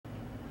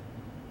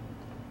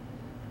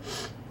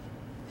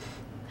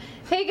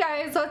Hey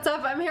guys, what's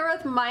up? I'm here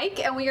with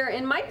Mike, and we are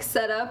in Mike's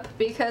setup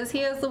because he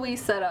has the Wii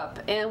setup,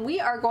 and we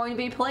are going to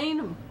be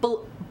playing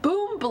Boom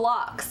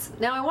Blox.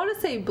 Now I want to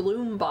say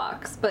Bloom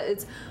Box, but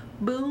it's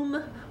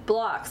Boom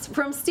Blox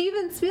from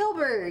Steven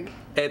Spielberg.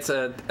 It's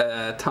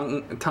a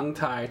tongue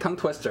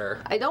twister.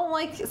 I don't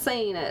like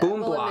saying it.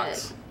 Boom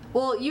Blox.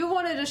 Well, you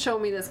wanted to show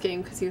me this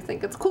game because you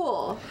think it's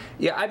cool.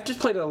 Yeah, I've just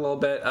played it a little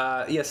bit.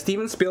 Yeah,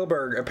 Steven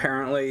Spielberg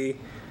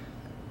apparently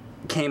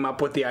came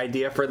up with the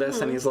idea for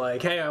this, and he's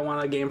like, hey, I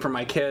want a game for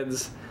my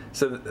kids,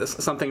 so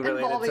something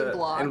related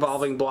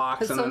involving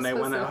blocks, and then they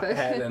went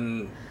ahead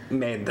and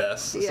made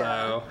this. Yeah.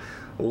 So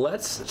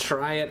let's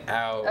try it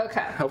out.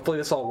 Okay. Hopefully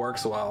this all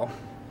works well.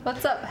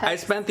 What's up, Hex? I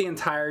spent the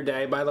entire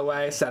day, by the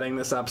way, setting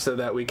this up so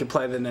that we could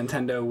play the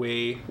Nintendo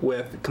Wii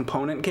with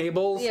component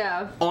cables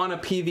on a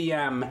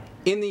PVM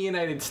in the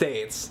United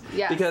States.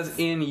 Yes. Because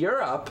in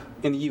Europe,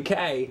 in the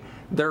UK,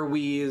 their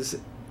Wiis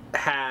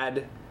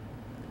had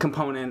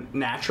component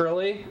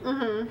naturally,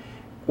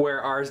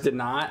 where ours did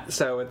not,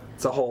 so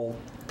it's a whole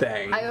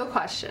thing. I have a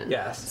question.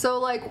 Yes.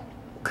 So, like,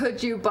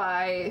 could you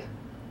buy,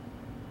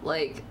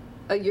 like,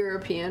 a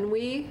European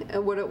Wii,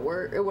 and would it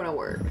work? It wouldn't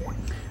work.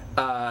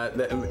 Well,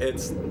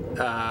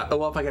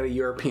 if I got a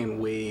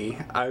European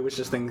Wii, I was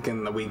just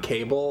thinking the Wii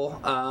cable.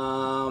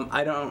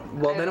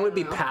 Then it would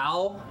be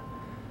PAL.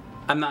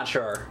 I'm not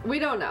sure. We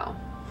don't know.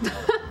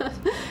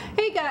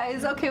 Hey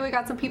guys, okay, we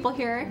got some people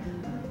here.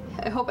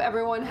 I hope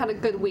everyone had a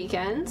good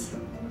weekend.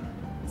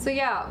 So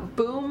yeah,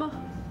 Boom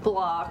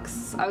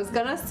Blox. I was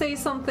gonna say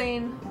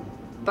something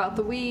about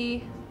the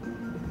Wii,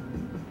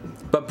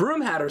 but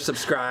Broomhatter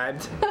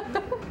subscribed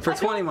for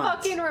 20 months. I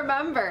don't fucking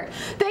remember.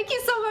 Thank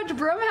you so much,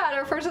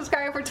 Broomhatter, for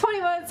subscribing for 20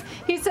 months.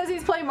 He says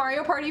he's playing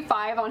Mario Party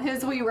 5 on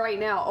his Wii right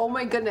now. Oh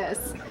my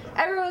goodness.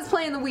 Everyone's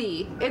playing the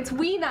Wii. It's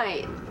Wii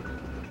night.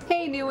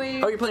 Hey,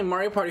 Newey. Oh, you're playing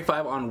Mario Party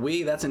 5 on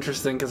Wii? That's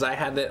interesting, because I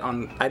had that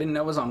on... I didn't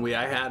know it was on Wii.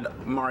 I had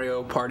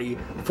Mario Party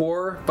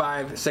 4,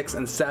 5, 6,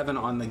 and 7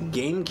 on the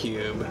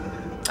GameCube.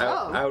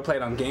 I would play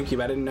it on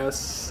GameCube. I didn't know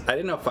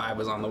 5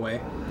 was on the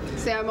Wii.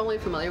 See, I'm only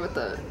familiar with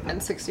the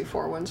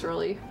N64 ones,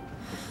 really.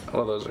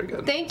 Well, those are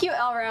good. Thank you,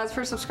 Elraz,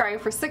 for subscribing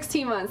for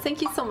 16 months.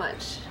 Thank you so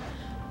much.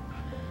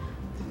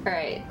 All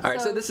right.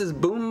 So this is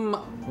Boom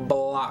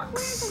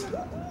Blox.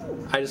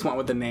 I just went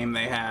with the name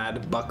they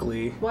had,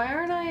 Buckley. Why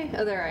aren't I?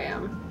 Oh, there I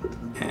am.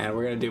 And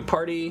we're going to do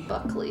party.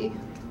 Buckley.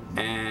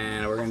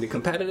 And we're going to do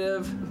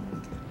competitive.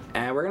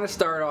 And we're going to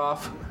start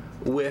off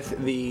with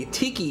the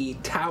Tiki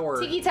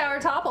Tower. Tiki Tower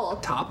Topple.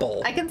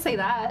 Topple. I can say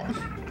that.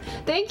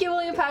 Thank you,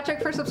 William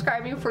Patrick, for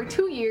subscribing for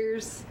 2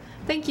 years.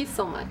 Thank you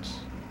so much.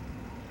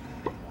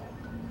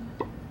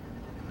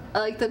 I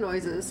like the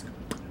noises.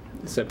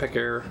 So pick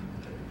your...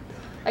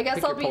 I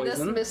guess I'll be this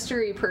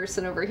mystery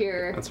person over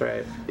here. That's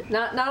right.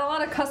 Not a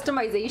lot of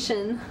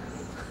customization.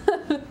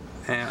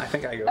 And I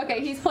think I go Okay,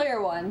 he's player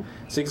 1.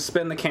 So you can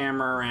spin the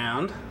camera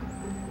around.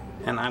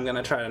 And I'm going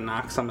to try to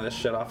knock some of this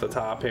shit off the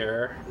top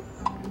here.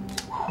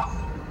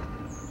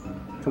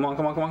 Come on,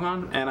 come on, come on, come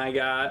on. And I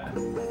got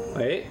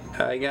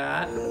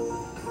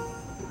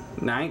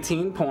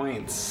 19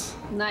 points.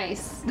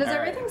 Nice. Does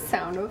everything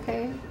sound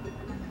okay?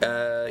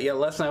 Yeah,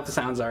 let us know if the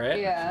sound's alright.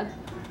 Yeah.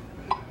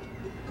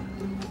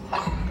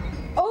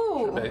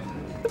 Oh!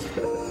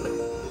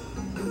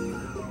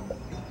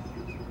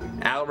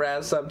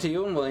 Alraz sub to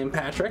you and William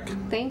Patrick.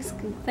 Thanks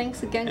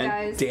again,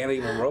 guys. Dan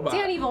Evil Robot.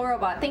 Dan Evil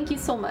Robot, thank you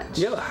so much.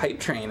 You have a hype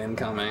train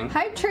incoming.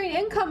 Hype train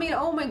incoming?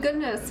 Oh my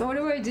goodness, what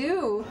do I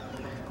do?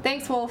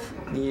 Thanks, Wolf.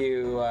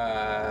 You,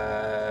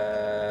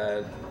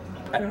 I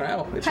don't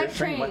know. It's hype your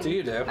train. What do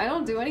you do? I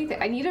don't do anything.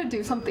 I need to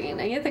do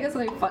something. I need to think of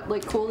something fun,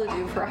 like cool to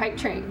do for a hype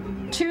train.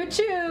 Choo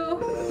choo!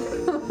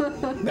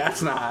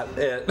 That's not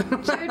it. Choo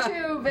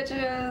choo,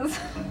 bitches.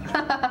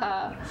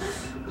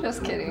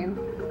 Just kidding.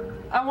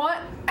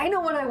 I know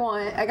what I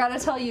want. I gotta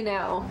tell you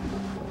now,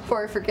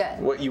 before I forget.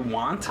 What you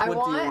want? What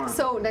do you want?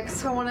 So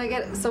next time when I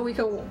get, we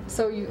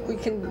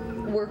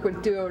can work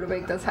with Duo to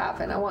make this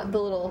happen. I want a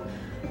little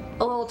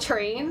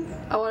train.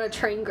 I want a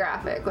train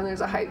graphic when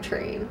there's a hype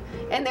train.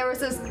 And there was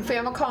this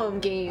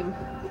Famicom game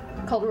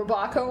called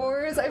Robaka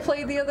Wars I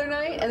played the other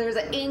night, and there's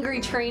an angry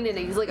train in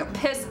it. He's like a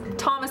pissed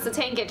Thomas the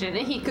Tank Engine,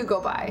 and he could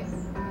go by.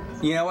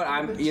 You know what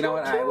I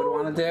would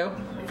want to do?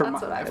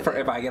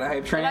 If I get a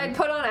hype train? And I'd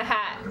put on a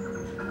hat.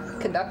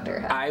 Conductor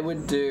hat. I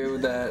would do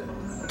the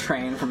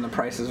train from The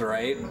Price is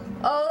Right.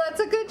 Oh, that's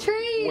a good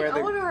train.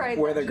 I want to ride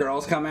where the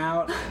girls come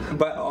out,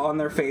 but on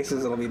their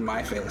faces it'll be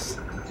my face.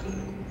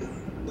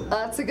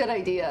 That's a good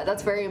idea.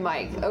 That's very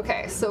Mike.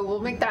 Okay, so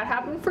we'll make that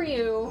happen for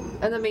you,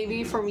 and then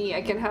maybe for me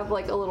I can have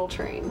like a little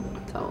train.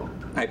 So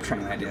hype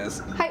train ideas.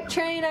 Hype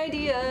train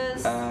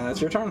ideas. It's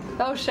your turn.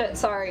 Oh shit,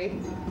 sorry.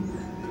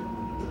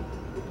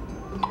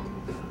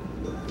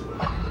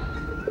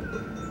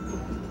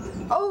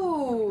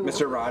 Oh!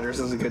 Mr. Rogers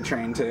is a good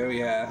train too,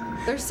 yeah.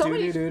 There's so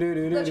many.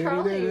 The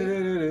trolley.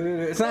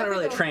 It's not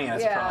really a train,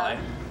 it's a trolley.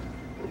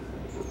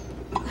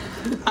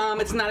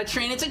 It's not a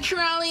train, it's a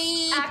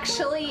trolley!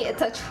 Actually,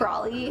 it's a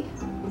trolley.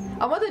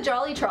 I want the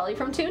Jolly Trolley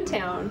from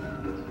Toontown.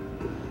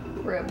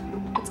 Rip.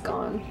 It's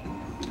gone.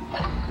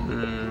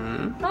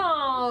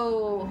 Oh,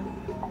 No.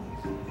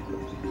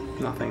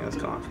 Nothing is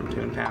gone from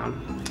Toontown.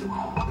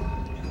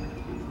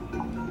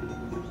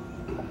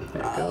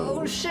 There it goes.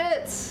 Oh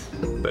shit.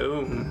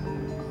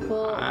 Boom.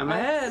 Well, I'm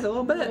ahead a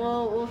little bit.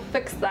 Well, we'll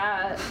fix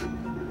that.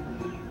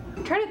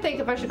 I'm trying to think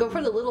if I should go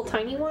for the little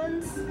tiny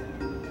ones.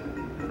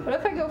 What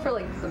if I go for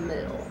like the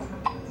middle?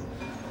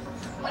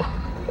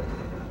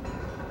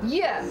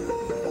 Yeah.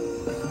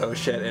 Oh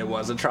shit, it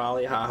was a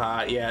trolley,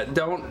 haha. Yeah,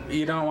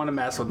 you don't want to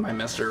mess with my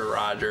Mr.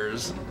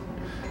 Rogers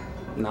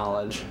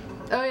knowledge.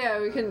 Oh yeah,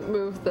 we can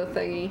move the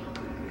thingy.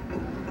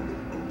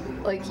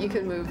 Like you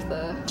can move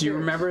the... Do you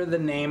remember the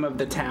name of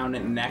the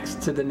town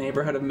next to the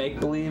neighborhood of Make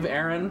Believe,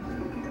 Erin?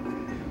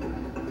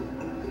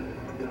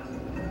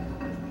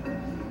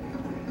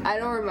 I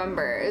don't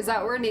remember. Is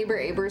that where Neighbor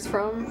Aber's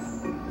from?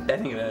 I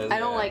think it is. I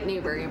don't like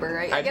Neighbor Aber,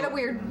 right? I get a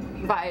weird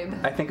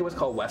vibe. I think it was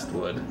called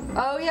Westwood.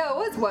 Oh yeah, it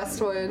was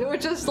Westwood,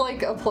 which is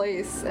like a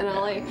place in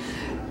LA.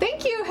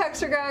 Thank you,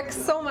 Hexergax,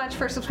 so much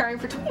for subscribing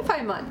for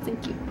 25 months.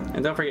 Thank you.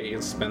 And don't forget you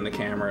can spin the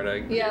camera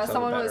to get yeah, yourself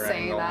someone a was better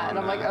saying angle that, and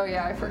I'm like, oh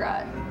yeah, I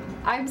forgot.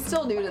 I'm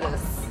still new to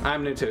this.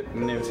 I'm new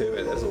to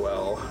it as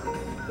well.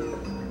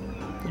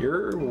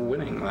 You're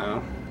winning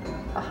though.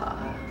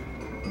 Uh-huh.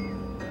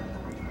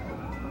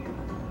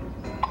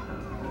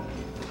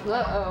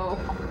 Uh-oh.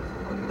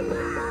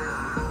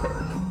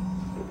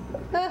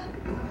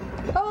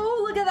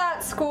 Oh, look at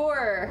that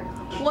score.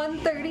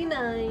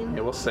 139.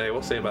 Yeah, we'll see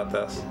about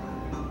this.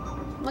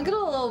 Look at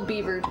all the little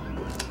beaver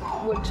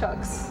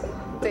woodchucks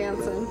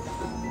dancing.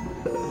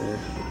 Yeah.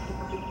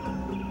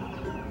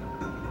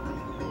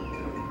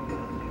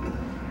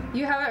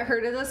 You haven't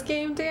heard of this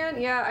game,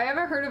 Dan? Yeah, I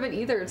haven't heard of it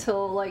either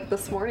till like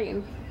this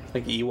morning.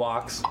 Like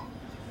Ewoks.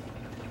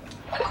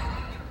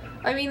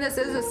 I mean, this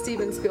is a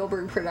Steven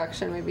Spielberg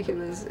production. Maybe he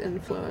was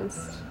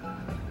influenced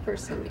for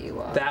some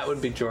Ewoks. That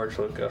would be George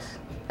Lucas.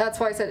 That's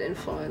why I said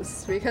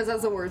influenced, because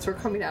as the words were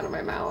coming out of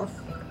my mouth.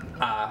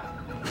 I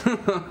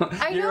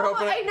know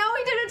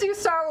he didn't do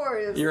Star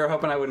Wars. You were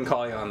hoping I wouldn't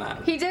call you on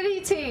that. He did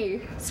E.T.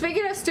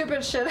 Speaking of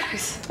stupid shit,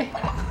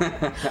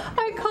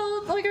 I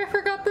called, like, I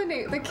forgot the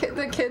name,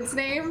 the kid's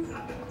name,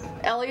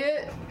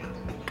 Elliot.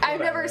 I've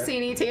never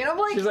seen E.T. and I'm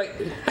like, she's like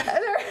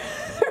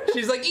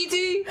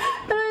E.T.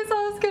 And I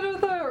saw this kid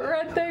with a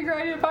red thing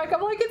riding a bike.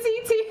 I'm like,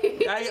 it's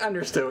E.T. I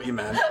understood what you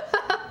meant.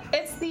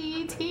 It's the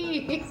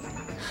E.T.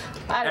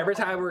 Every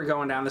time we're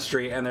going down the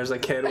street and there's a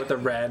kid with a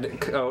red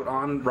coat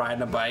on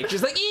riding a bike,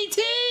 she's like,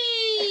 E.T.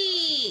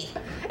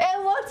 It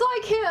looked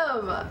like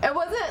him. It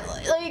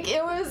wasn't like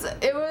it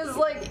was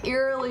like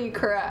eerily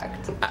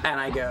correct. And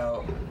I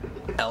go,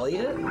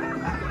 Elliot?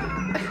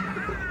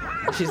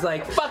 She's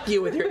like, fuck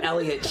you with your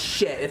Elliot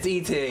shit. It's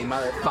E.T.,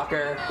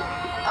 motherfucker.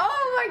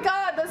 Oh my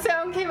god, the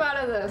sound came out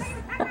of this.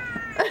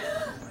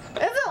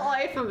 Isn't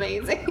life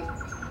amazing?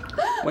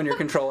 When your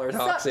controller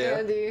talks to you.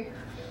 Andy?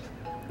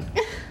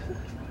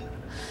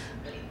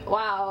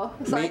 Wow.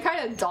 So I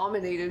kind of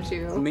dominated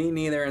you. Me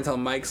neither until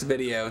Mike's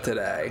video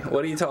today.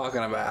 What are you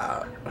talking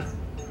about?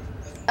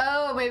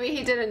 Oh, maybe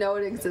he didn't know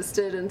it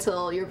existed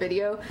until your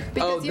video.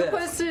 Because you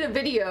posted a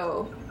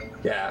video.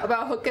 Yeah.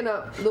 About hooking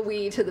up the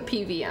Wii to the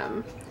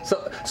PVM.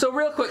 So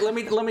real quick, let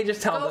me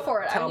just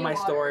tell my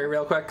story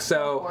real quick.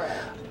 So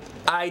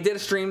I did a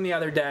stream the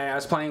other day. I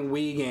was playing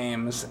Wii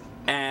games,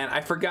 and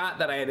I forgot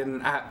that I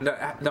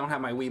don't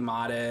have my Wii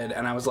modded,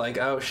 and I was like,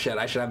 oh shit,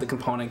 I should have the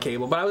component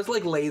cable. But I was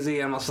like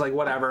lazy, and I was like,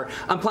 whatever.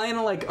 I'm playing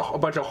like a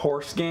bunch of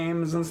horse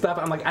games and stuff.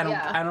 I'm like,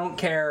 I don't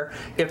care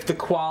if the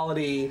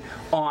quality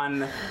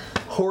on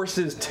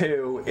Horses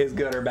 2 is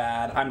good or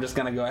bad. I'm just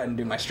gonna go ahead and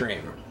do my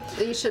stream.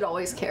 You should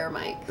always care,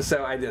 Mike.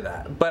 So I did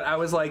that. But I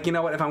was like, you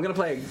know what? If I'm gonna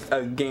play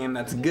a game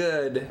that's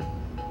good,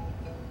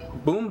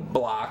 Boom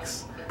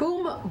Blox.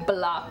 Boom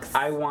Blox.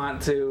 I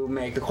want to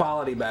make the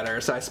quality better.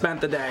 So I spent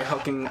the day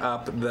hooking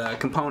up the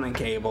component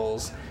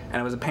cables,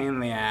 and it was a pain in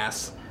the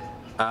ass.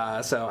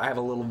 So I have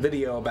a little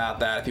video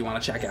about that if you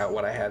want to check out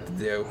what I had to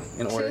do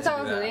in order to do that.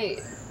 2008.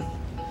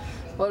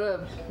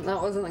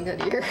 That wasn't a good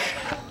year.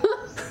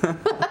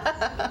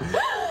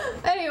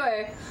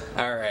 Anyway.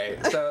 All right.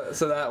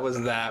 So that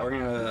was that. We're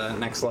going to go to the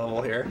next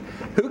level here.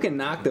 Who can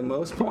knock the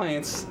most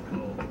points?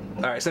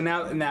 All right. So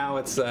now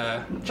it's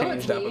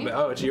changed up a bit.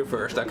 Oh, it's you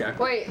first. Okay.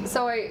 Wait.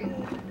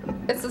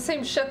 It's the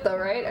same shit though,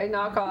 right? I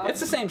knock off. It's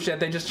the same shit.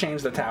 They just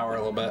changed the tower a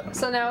little bit.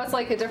 So now it's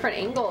like a different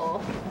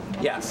angle.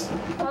 Yes.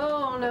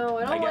 Oh no,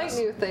 I don't like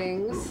new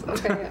things.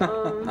 Okay.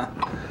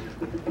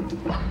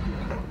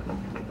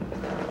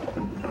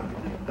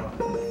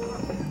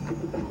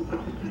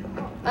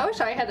 I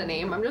wish I had a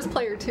name. I'm just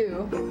player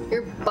 2.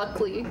 You're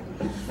Buckley.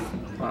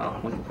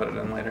 Well, we can put it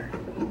in later.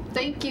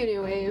 Thank you,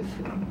 New Wave.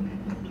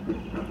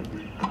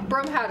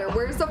 Brumhatter,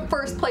 where's the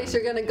first place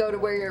you're gonna go to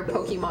wear your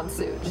Pokemon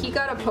suit? He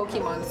got a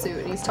Pokemon suit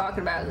and he's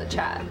talking about it in the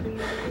chat.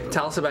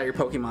 Tell us about your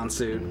Pokemon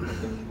suit.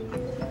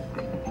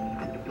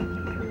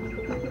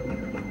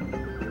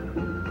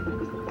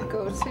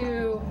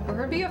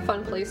 Where would be a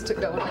fun place to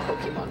go in a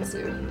Pokemon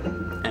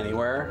suit?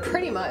 Anywhere?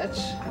 Pretty much.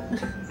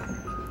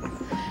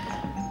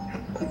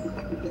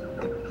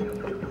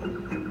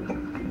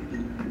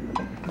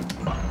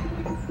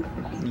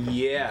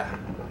 Yeah.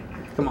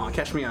 Come on,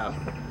 catch me up.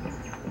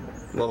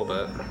 A little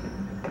bit.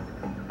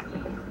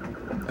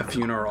 A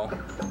funeral.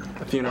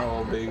 A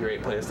funeral would be a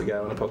great place to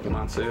go in a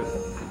Pokemon suit.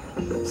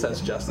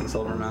 Says Justin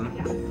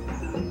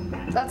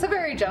Silverman. That's a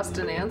very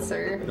Justin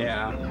answer.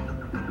 Yeah.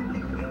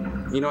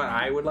 You know what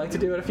I would like to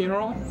do at a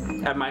funeral?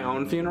 At my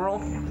own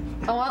funeral?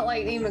 I want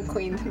Lightning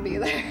McQueen to be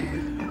there.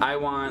 I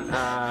want,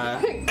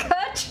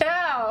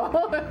 Ka-chow!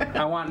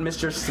 I want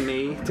Mr.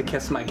 Smee to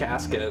kiss my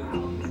casket.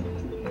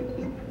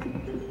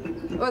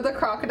 Would the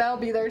crocodile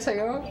be there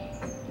too?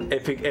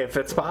 If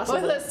it's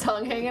possible. With his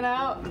tongue hanging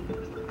out?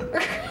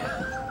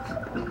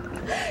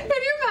 Can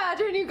you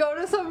imagine you go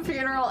to some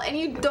funeral and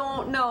you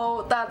don't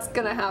know that's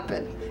gonna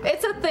happen?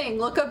 It's a thing.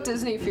 Look up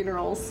Disney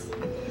funerals.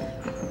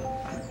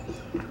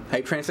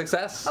 Hype train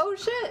success. Oh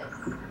shit.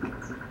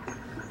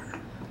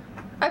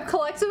 I've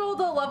collected all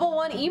the level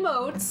 1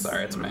 emotes.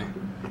 Sorry, it's me.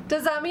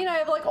 Does that mean I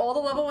have like all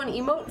the level 1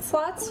 emote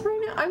slots right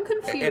now? I'm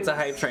confused. It's a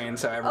hype train,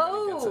 so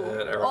everybody gets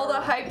it. Or, all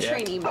the hype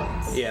train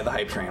emotes. Yeah, the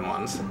hype train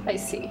ones. I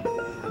see.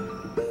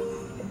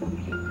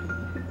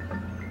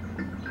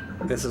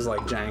 This is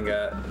like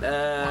Jenga.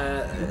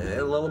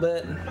 A little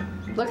bit.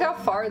 Look how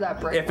far that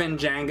breaks. If in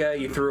Jenga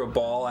you threw a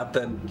ball at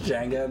the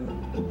Jenga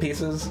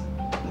pieces.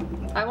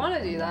 I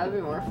want to do that. It'd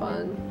be more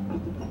fun.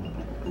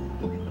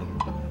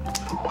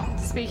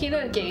 Speaking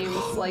of games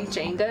like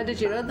Jenga,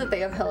 did you know that they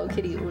have Hello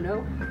Kitty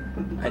Uno?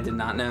 I did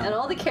not know. And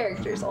all the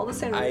characters, all the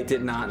same. I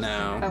did not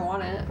know. I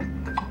want it.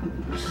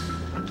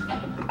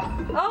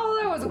 Oh,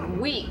 that was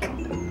weak.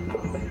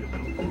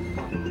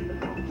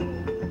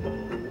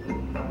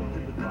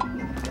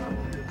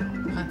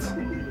 What?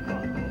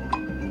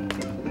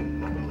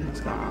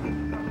 What's going on?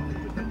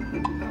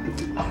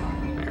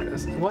 There it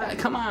is. What?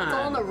 Come on. It's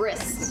all on the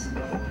wrist.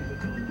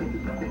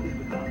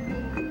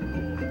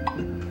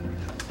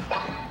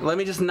 Let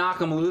me just knock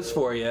them loose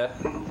for you.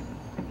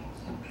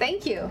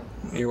 Thank you.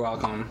 You're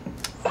welcome.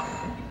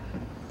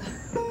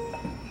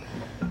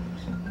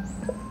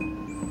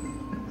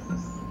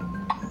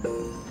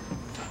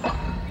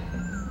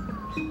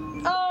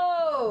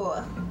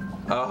 Oh!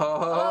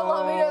 Oh,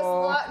 let me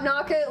just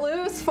knock it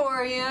loose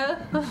for you.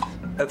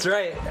 That's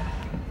right.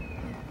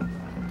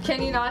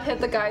 Can you not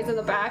hit the guys in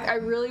the back? I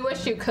really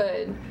wish you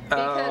could.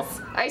 Because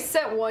I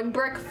sent one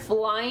brick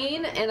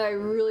flying and I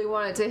really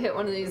wanted to hit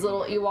one of these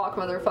little Ewok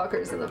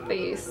motherfuckers in the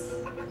face.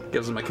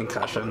 Gives them a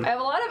concussion. I have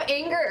a lot of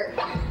anger.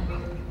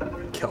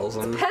 Kills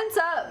them. Pent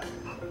up.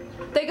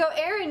 They go,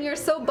 Erin, you're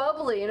so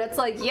bubbly. And it's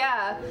like,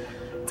 yeah,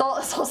 it's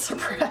all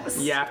suppressed.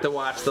 You have to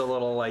watch the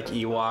little like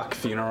Ewok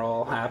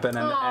funeral happen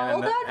and,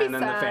 then the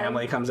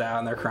family comes out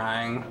and they're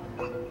crying.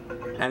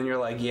 And you're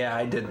like, yeah,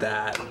 I did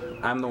that.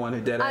 I'm the one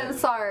who did it. I'm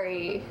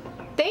sorry.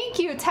 Thank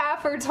you,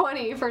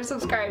 Taffer20, for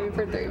subscribing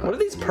for 3 months. What are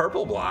these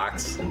purple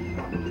blocks? I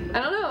don't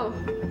know.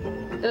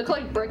 They look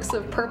like bricks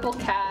of purple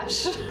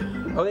cash.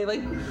 Oh, they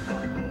like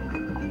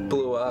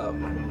blew up. I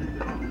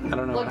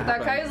don't know. Look, what that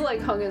happened. guy's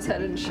like hung his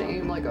head in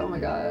shame. Like, oh my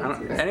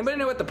god. Anybody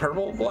know what the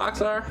purple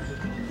blocks are?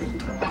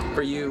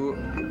 For you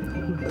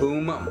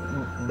Boom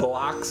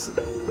Blox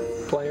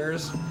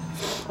players?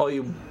 All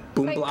you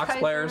Boom Blox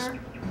players?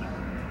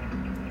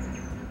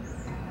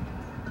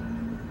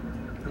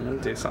 I'm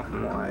gonna do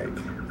something like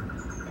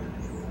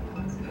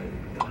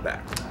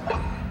that.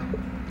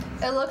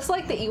 It looks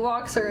like the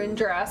Ewoks are in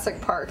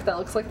Jurassic Park. That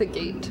looks like the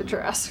gate to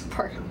Jurassic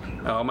Park.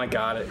 Oh my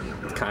god, it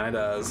kind of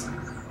does.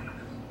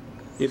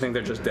 You think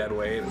they're just dead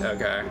weight?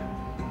 Okay.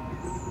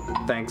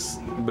 Thanks,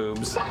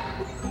 boobs.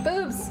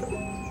 Boobs.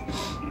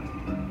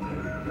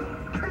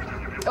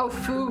 Oh,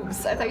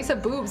 foobs. I thought you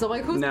said boobs. I'm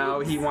like, who's No,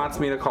 boobs? he wants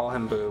me to call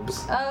him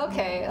boobs. Oh,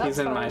 okay. That's He's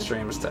in fine. my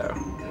streams too.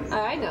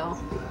 I know.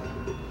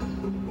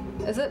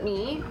 Is it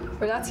me?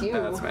 Or that's you?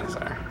 That's me,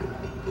 sorry.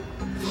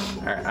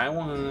 Alright, I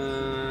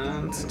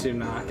want to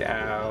knock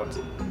out...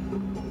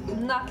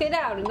 Knock it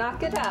out,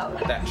 knock it out.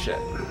 that shit.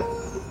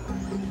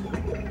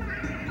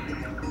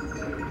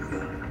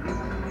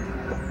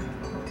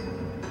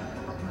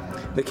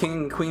 The King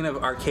and Queen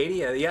of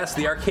Arcadia. Yes,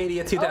 the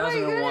Arcadia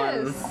 2001. Oh my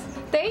goodness.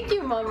 Thank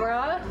you,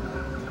 Mumra.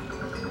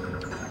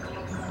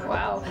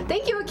 Wow.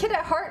 Thank you, A Kid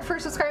at Heart, for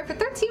subscribing for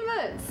 13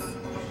 months.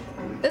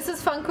 This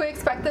is fun. Can we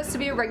expect this to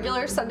be a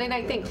regular Sunday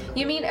night thing?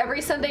 You mean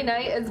every Sunday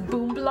night is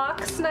Boom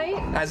Blox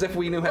night? As if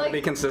we knew how to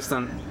be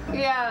consistent.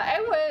 Yeah,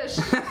 I wish.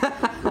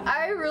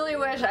 I really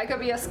wish I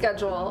could be a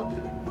schedule.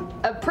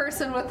 A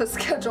person with a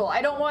schedule.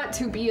 I don't want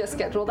to be a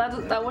schedule.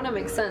 That wouldn't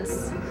make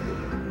sense.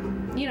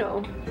 You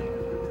know.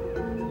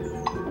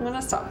 I'm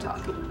gonna stop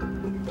talking.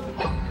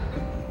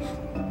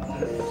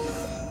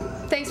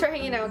 Thanks for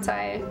hanging out,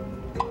 Ty.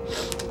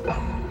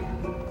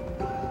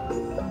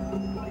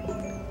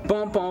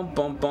 Bump, bump,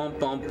 bump, bump,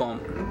 bump,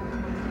 bump.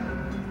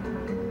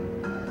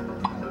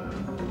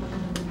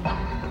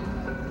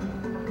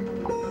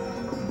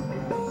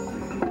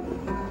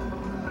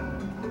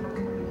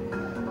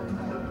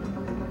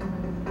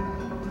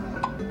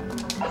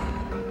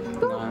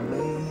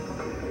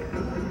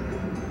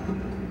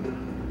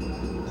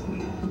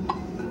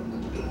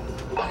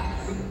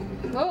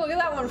 Oh, look at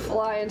that one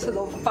fly into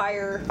the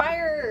fire.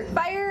 Fire!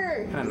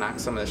 Fire! Gotta knock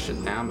some of this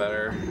shit down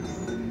better.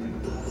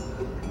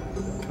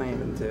 What can I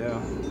even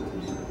do?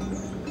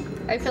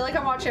 I feel like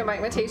I'm watching a Mike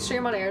Matei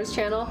stream on Erin's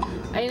channel.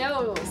 I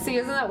know. See,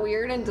 isn't that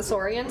weird and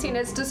disorienting?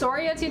 It's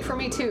disorienting for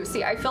me too.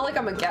 See, I feel like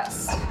I'm a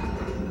guest.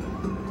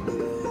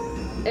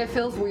 It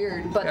feels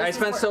weird, but I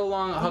spent so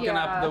long hooking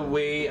up the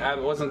Wii. I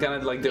wasn't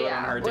gonna like do it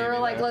on her TV. We were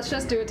like, let's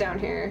just do it down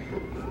here.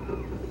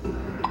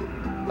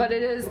 But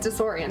it is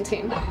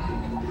disorienting.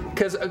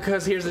 Cause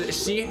here's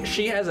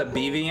she has a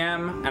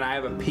BVM and I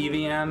have a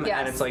PVM,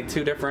 and it's like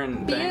two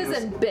different things. B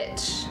is in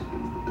bitch.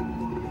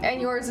 And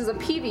yours is a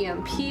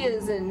PVM. P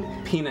is in...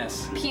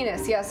 Penis.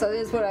 Penis, yeah, so that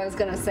is what I was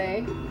going to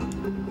say.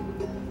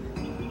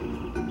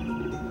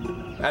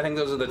 I think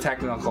those are the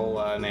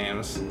technical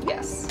names.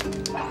 Yes.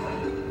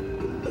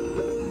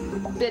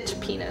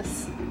 Bitch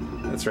penis.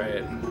 That's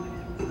right.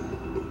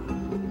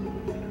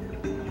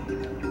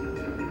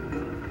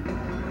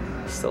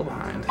 Still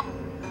behind.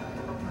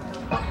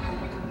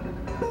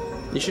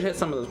 You should hit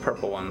some of those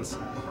purple ones.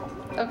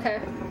 Okay.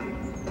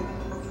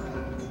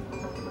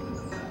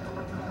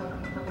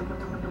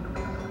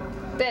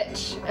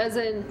 Bitch, as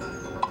in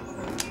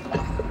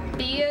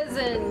B as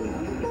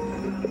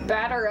in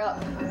batter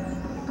up.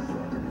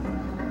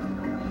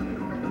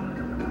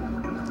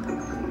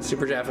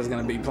 Super Jeff is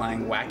going to be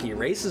playing Wacky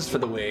Races for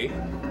the Wii.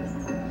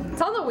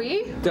 It's on the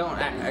Wii? Don't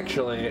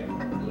actually.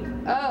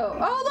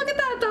 Oh, look at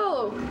that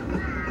though.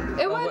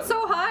 It went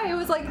so high. It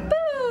was like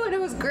boo, and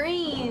it was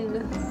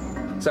green.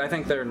 So I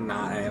think they're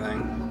not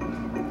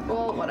anything.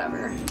 Well,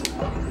 whatever.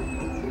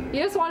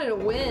 You just wanted to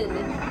win.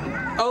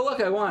 Oh,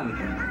 look, I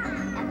won.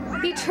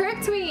 He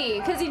tricked me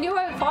because he knew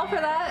I would fall for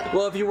that.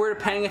 Well, if you were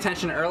paying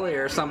attention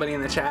earlier, somebody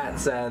in the chat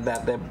said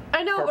that they.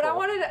 I know, but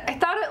I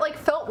thought it like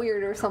felt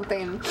weird or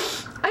something.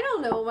 I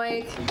don't know,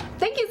 Mike.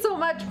 Thank you so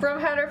much,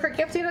 Brumhatter, for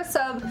gifting a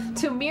sub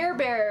to Mirror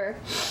Bear.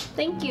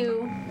 Thank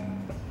you.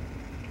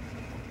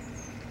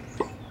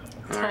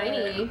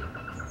 Tiny. Right.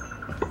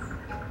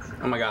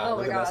 Oh my god!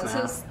 Look at this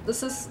now.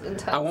 This is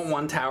intense. I want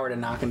one tower to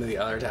knock into the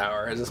other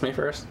tower. Is this me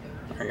first?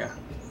 There you go.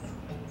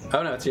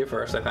 Oh no, it's you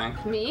first, I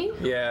think. Me?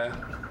 Yeah.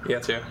 Yeah,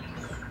 it's you.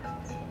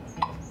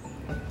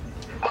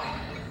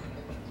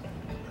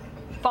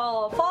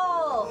 Fall.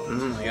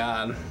 Oh my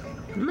god.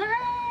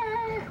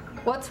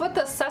 What's with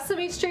the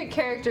Sesame Street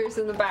characters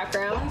in the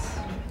background?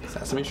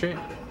 Sesame Street?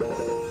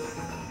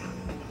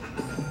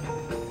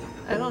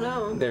 I don't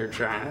know. They're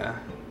trying to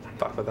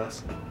fuck with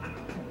us.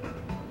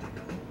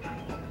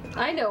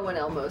 I know when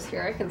Elmo's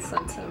here. I can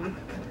sense him.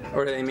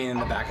 Or do they mean in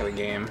the back of the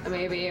game?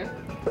 Maybe.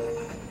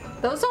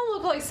 Those don't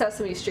look like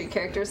Sesame Street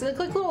characters. They look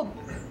like little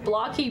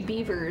blocky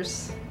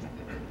beavers.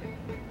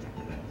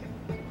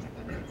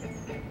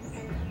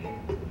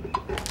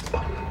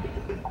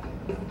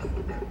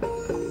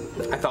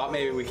 I thought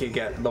maybe we could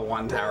get the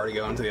one tower to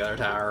go into the other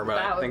tower, but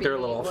I think they're a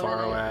little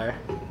far away.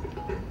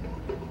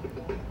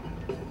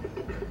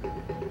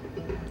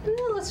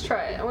 Let's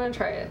try it. I want to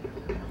try it.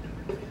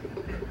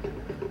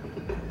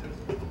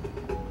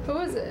 Who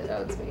is it?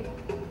 Oh, it's me.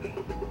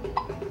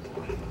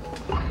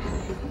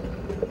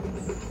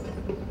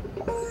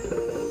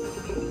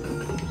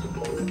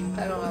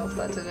 I don't know if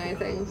that did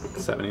anything.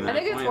 79 I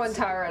think it's points. one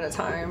tower at a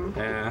time.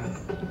 Yeah.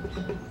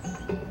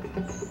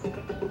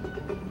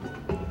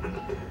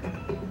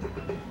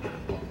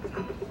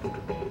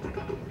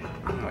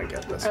 I'm gonna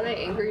get this. Are they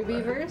angry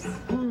beavers?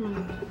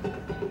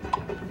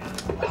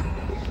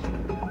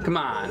 Come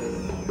on.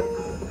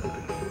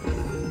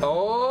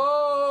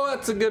 Oh,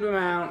 that's a good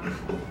amount.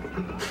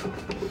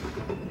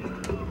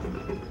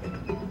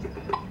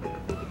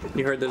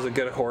 You heard there's a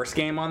good horse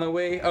game on the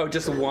Wii? Oh,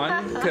 just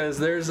one? Because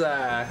there's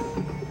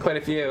quite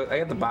a few. I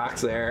got the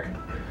box there.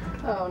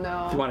 Oh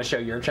no. If you want to show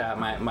your chat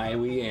my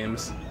Wii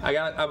games. I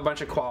got a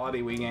bunch of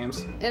quality Wii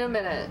games. In a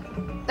minute.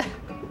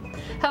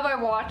 Have I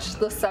watched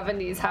the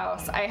 70s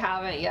House? I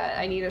haven't yet.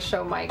 I need to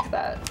show Mike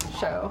that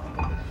show.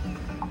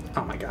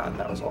 Oh my god,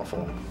 that was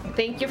awful.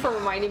 Thank you for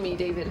reminding me,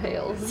 David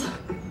Hales.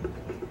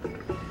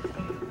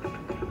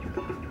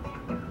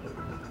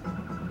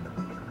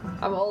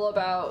 I'm all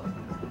about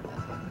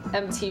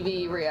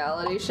MTV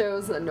reality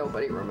shows that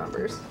nobody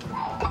remembers.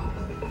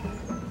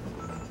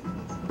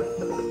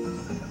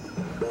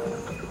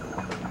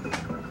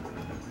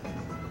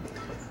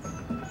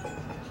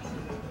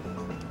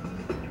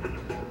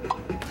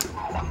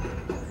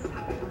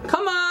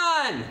 Come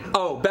on!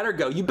 Oh, better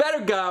go. You better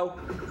go.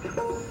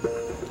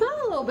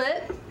 Oh, a little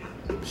bit.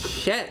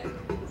 Shit.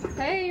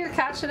 Hey, you're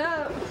catching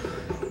up.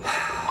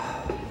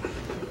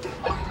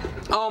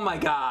 Oh my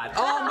god.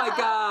 Oh my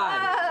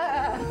god.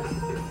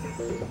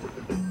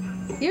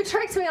 You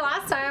tricked me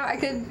last time. I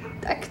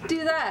could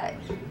do that.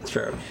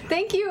 True.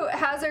 Thank you,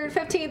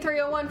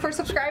 Hazard15301, for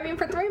subscribing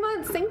for 3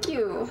 months. Thank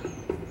you.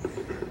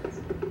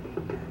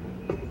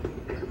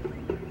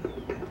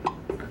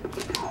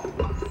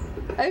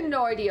 I have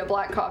no idea,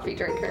 black coffee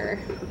drinker.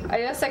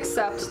 I just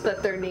accept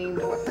that they're named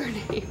what they're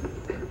named.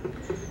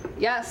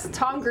 Yes,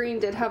 Tom Green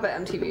did have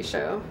an MTV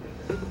show.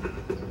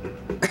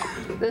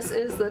 This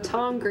is the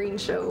Tom Green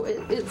show. It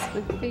is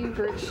my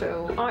favorite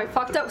show. Oh, I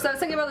fucked up because I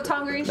was thinking about the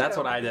Tom Green show. That's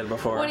what I did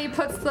before. When he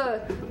puts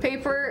the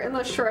paper in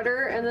the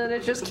shredder and then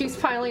it just keeps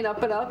piling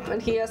up and up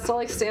and he has to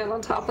like stand on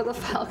top of the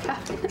file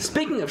cabinet.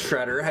 Speaking of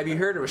Shredder, have you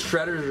heard of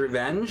Shredder's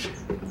Revenge?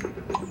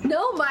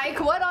 No, Mike.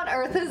 What on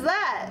earth is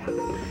that?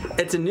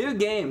 It's a new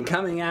game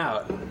coming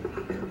out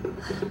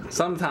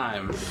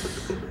sometime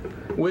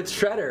with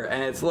Shredder,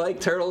 and it's like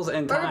Turtles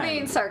in Time. We're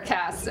being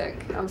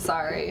sarcastic. I'm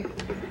sorry.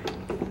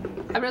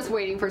 I'm just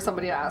waiting for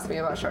somebody to ask me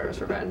about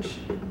Shredder's Revenge.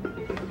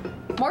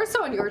 More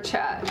so in your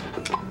chat.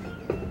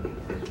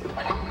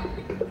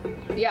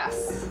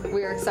 Yes,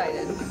 we are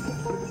excited.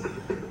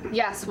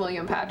 Yes,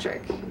 William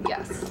Patrick.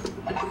 Yes.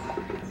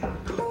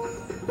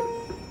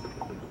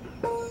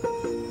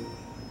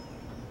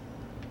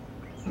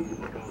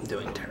 I'm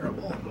doing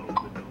terrible.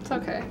 It's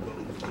okay.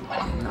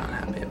 I'm not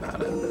happy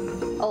about it.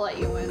 I'll let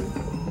you win.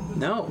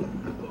 No,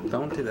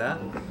 don't do that.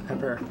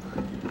 Ever.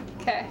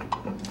 Okay.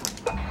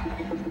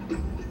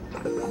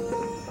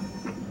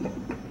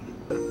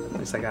 At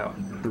least I got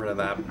rid of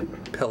that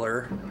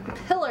pillar.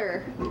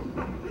 Pillar.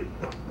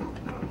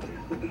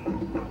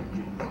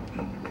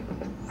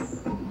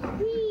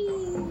 Whee.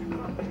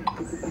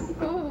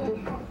 Ooh.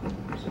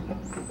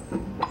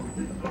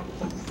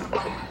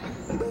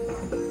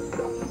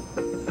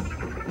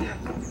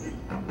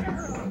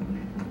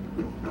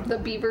 The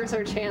beavers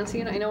are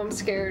chanting. I know I'm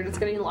scared. It's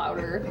getting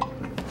louder.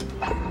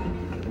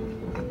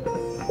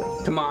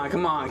 Come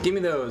on, give me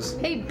those.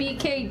 Hey,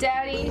 BK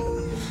Daddy.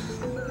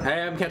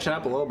 Hey, I'm catching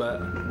up a little bit.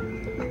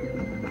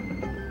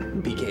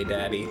 BK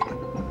Daddy.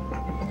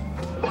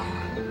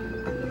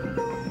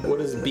 What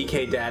does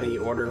BK Daddy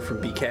order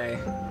from BK?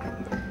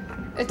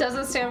 It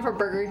doesn't stand for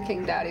Burger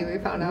King Daddy, we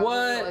found out.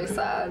 What? It was really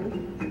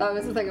sad. That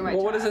was the thing in my Well,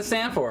 chat. what does it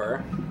stand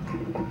for?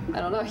 I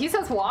don't know. He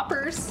says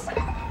Whoppers.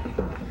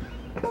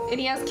 And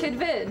he has Kid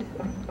Vid.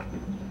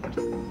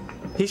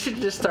 He should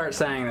just start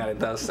saying that it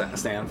does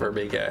stand for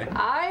BK.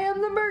 I am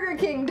the Burger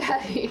King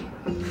Daddy.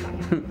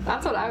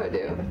 That's what I would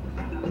do.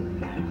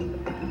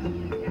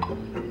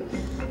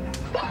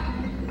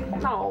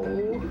 No.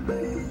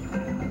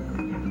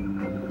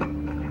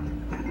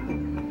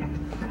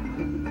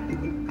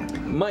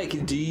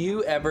 Mike, do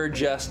you ever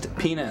just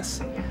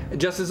penis?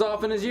 Just as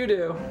often as you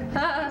do.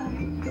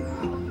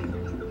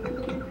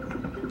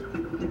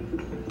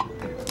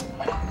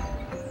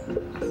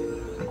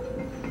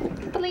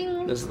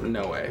 Bling. There's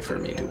no way for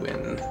me to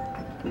win.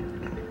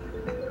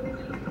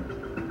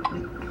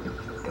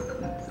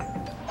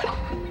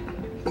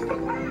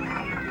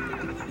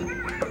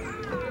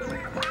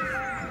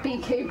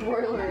 BK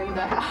Broiler in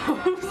the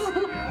house.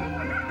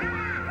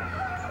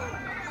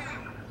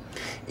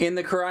 In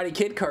the Karate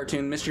Kid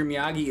cartoon, Mr.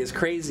 Miyagi is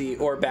crazy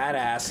or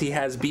badass. He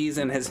has bees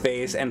in his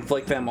face and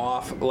flick them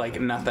off like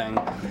nothing.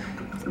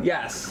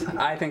 Yes,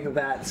 I think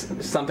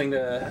that's something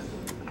to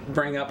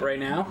bring up right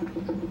now.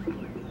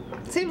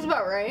 Seems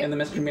about right. In the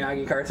Mr.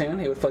 Miyagi cartoon,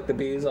 he would flick the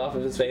bees off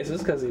of his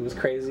faces because he was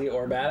crazy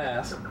or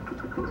badass.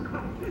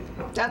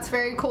 That's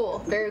very cool.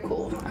 Very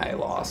cool. I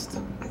lost.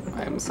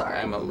 I'm sorry.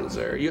 I'm a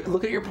loser. You,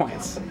 look at your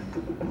points.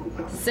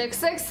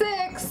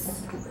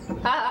 666.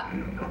 Ha.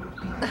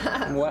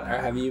 What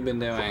have you been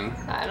doing?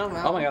 I don't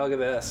know. Oh my god, look at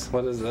this.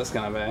 What is this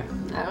gonna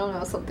be? I don't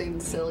know, something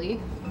silly.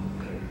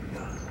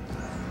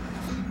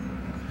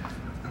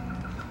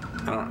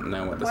 I don't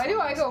know what this Why do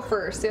one I is. go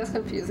first? That's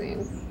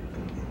confusing.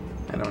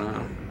 I don't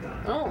know.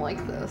 I don't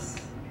like this.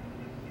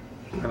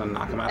 I'm gonna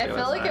knock him out I the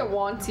feel other like side. it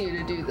wants you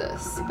to do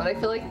this, but I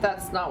feel like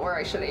that's not where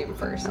I should aim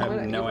first. I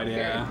have no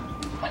idea.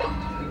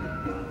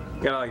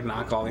 You gotta like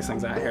knock all these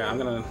things out here. I'm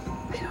gonna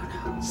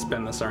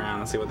spin this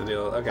around and see what the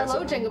deal is. Okay, Hello,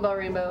 so, Jingle Bell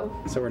Rainbow.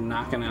 so we're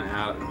knocking it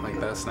out like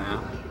this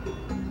now.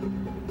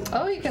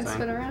 Oh, you can Interesting.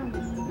 spin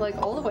around. Like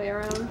all the way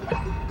around.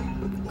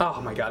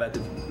 Oh my god, I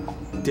did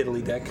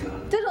diddly dick.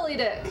 Diddly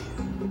dick.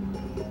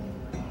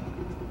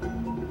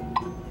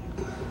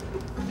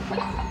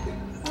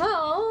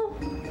 Oh.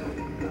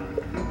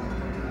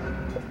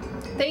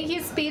 Thank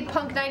you,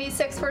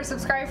 SpeedPunk96, for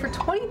subscribing for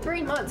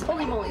 23 months.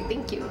 Holy moly,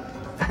 thank you.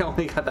 I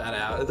only got that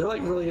out. They're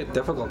like really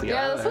difficult to get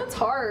Yeah, out this of one's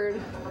hard.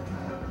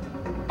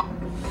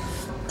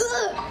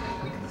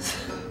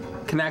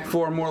 Ugh. Connect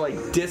 4, more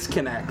like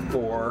disconnect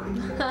 4.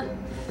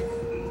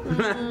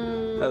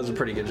 That was a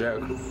pretty good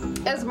joke.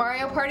 Is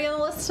Mario Party on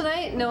the list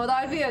tonight? No,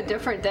 that would be a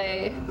different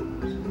day.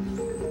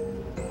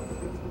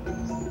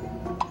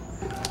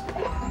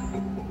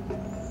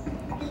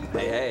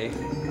 Hey, hey.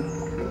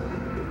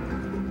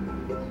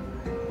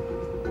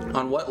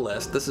 On what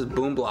list? This is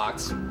Boom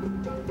Blox.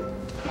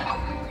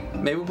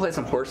 Maybe we'll play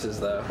some horses,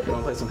 though. You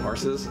want to play some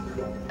horses?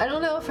 I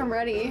don't know if I'm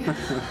ready.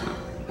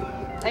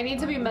 I need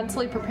to be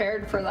mentally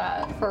prepared for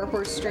that, for a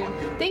horse stream.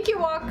 Thank you,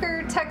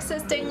 Walker,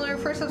 Texas Dangler,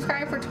 for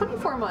subscribing for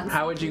 24 months.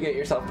 How would you get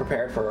yourself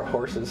prepared for a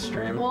horse's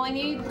stream? Well, I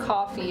need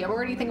coffee. I'm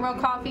already thinking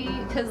about coffee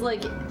because,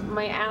 like,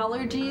 my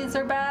allergies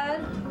are bad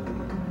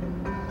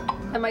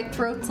and my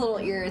throat's a little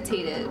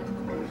irritated.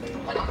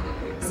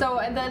 So,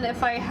 and then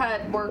if I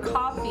had more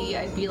coffee,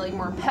 I'd be, like,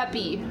 more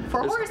peppy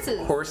for There's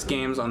horses. Horse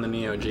games on the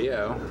Neo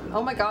Geo.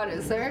 Oh my god,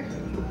 is there?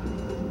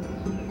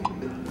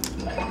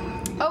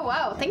 Oh,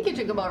 wow. Thank you,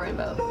 Jingle Bell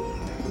Rainbow.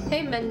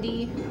 Hey,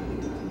 Mendy.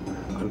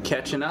 I'm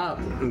catching up.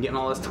 I'm getting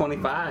all those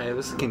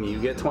 25s. Can you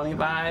get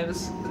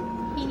 25s?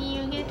 Can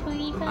you get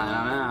 25? I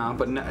don't know,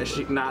 but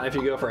not if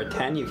you go for a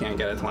 10, you can't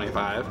get a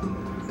 25.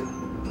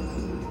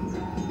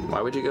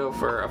 Why would you go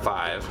for a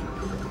 5?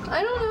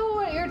 I don't know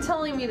what you're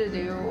telling me to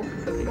do.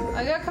 Where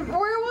will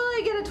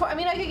I get a I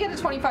mean, I could get a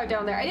 25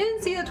 down there. I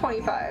didn't see the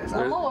 25s.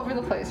 I'm all over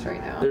the place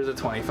right now. There's a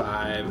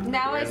 25.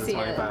 Now I see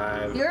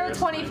it. You're a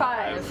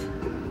 25.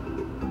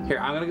 Here,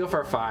 I'm gonna go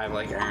for a 5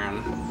 like Erin.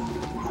 I'm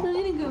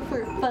gonna go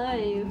for a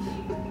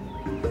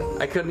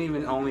 5. I couldn't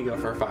even only go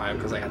for a 5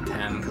 because I got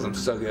 10 because I'm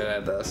so good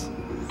at this.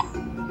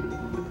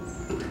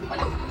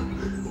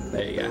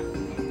 There you go.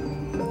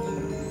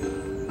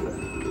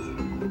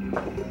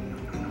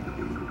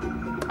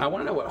 I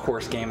want to know what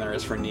horse game there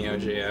is for Neo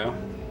Geo.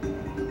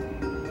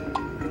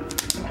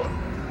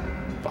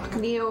 Fuck.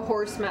 Neo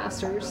Horse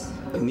Masters.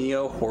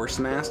 Neo Horse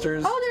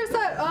Masters? Oh, there's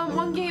that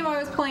one game I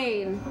was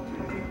playing.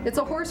 It's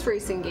a horse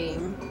racing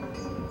game.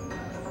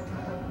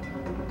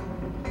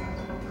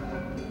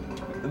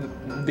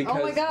 Because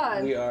oh my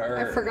god.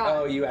 I forgot.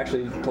 Oh, you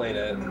actually played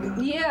it.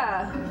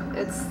 Yeah.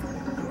 It's...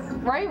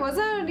 Right? Was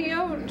that a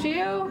Neo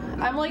Geo?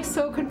 I'm like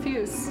so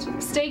confused.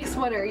 Stakes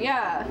winner,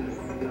 yeah.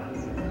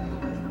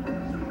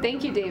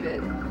 Thank you,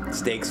 David.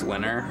 Stakes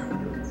winner?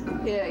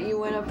 Yeah, you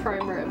win a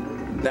prime rib.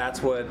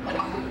 That's what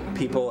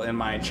people in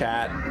my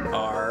chat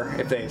are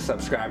if they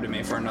subscribe to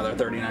me for another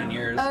 39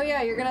 years. Oh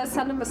yeah, you're gonna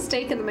send them a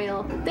steak in the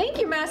mail. Thank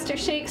you, Master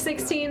Shake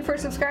 16, for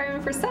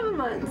subscribing for 7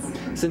 months.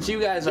 Since you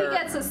guys are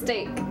gets a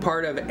steak.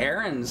 Part of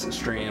Erin's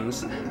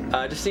streams,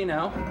 just so you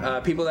know,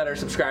 people that are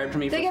subscribed to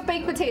me they get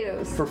baked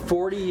potatoes for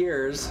 40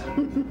 years.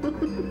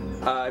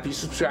 If you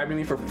subscribe to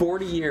me for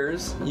 40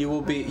 years, you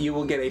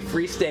will get a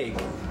free steak.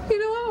 You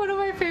know what? One of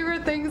my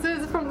favorite things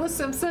is from The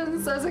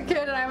Simpsons as a kid,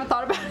 and I haven't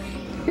thought about it.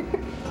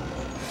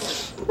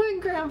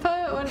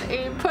 When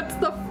Abe puts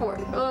the fork,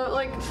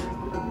 like,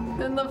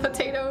 in the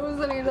potatoes,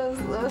 and he does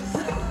this.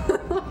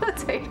 The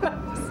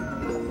potatoes.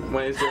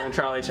 When he's doing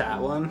Charlie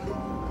Chaplin. Is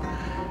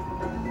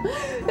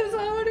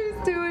that what he's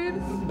doing?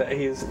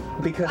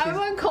 I'm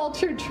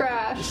uncultured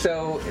trash.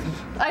 So.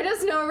 I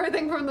just know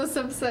everything from The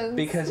Simpsons.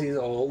 Because he's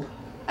old.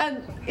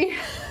 And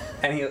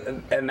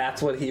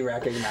that's what he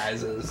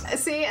recognizes.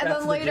 See, and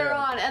then later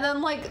on, and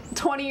then like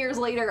 20 years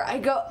later, I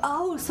go,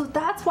 oh, so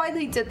that's why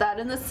they did that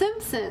in The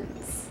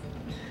Simpsons.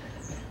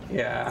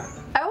 Yeah.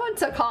 I went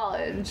to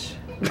college.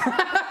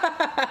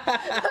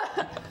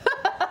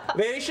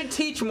 They should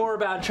teach more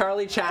about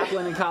Charlie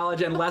Chaplin in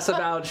college and less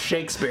about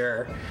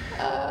Shakespeare.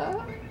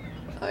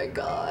 My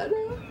God.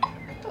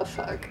 Oh,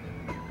 fuck.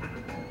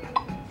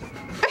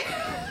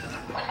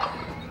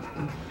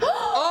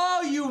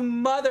 Oh, you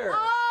mother!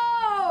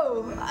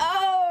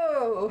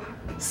 Oh!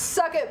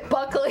 Suck it,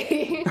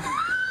 Buckley.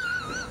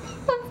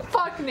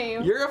 Fuck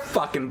name. You're a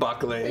fucking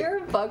Buckley. You're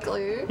a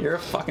Buckley. You're a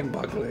fucking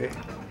Buckley.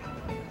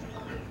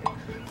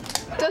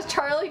 Does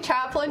Charlie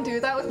Chaplin do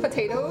that with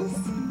potatoes?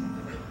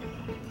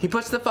 He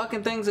puts the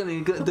fucking things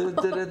in,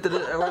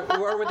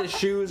 or with his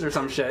shoes or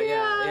some shit.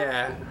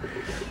 Yeah.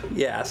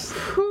 Yes.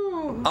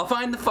 Whew. I'll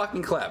find the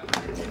fucking clip.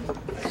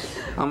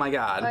 Oh my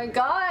god. My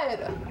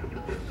god.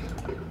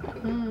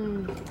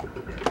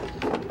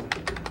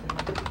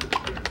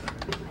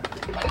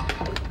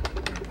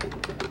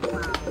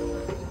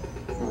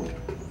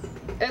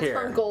 It's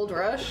from Gold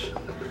Rush.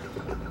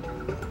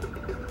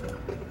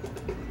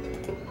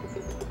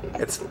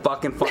 It's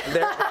fucking fun.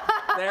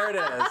 There it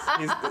is.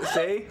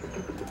 See?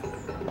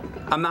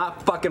 I'm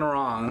not fucking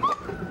wrong.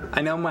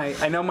 I know my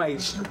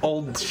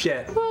old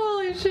shit.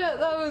 Holy shit,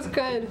 that was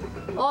good.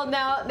 Well,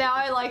 now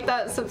I like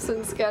that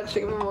Simpsons sketch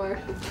even more.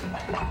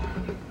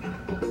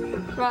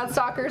 Matt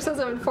Stalker says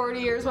in 40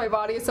 years my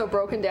body is so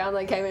broken down that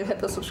I can't even hit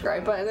the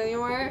subscribe button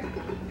anymore.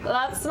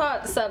 That's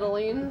not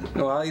settling.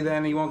 Well,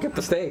 then you won't get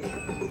the steak.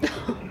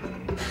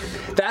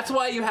 That's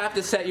why you have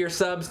to set your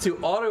subs to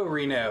auto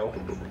renew.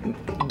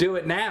 Do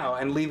it now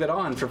and leave it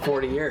on for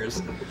 40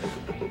 years.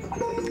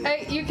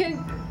 Hey, you can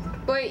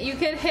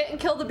hit and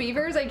kill the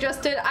beavers? I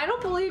just did. I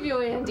don't believe you,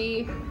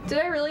 Andy. Did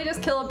I really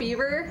just kill a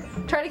beaver?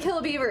 Try to kill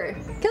a beaver.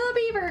 Kill a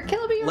beaver.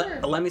 Kill a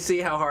beaver. Let me see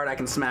how hard I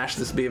can smash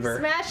this beaver.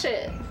 Smash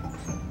it.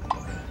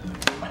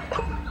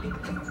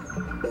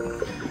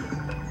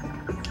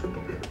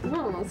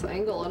 Oh, let's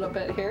angle it a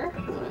bit here.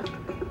 I'm gonna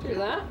do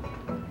that.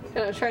 I'm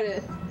gonna try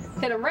to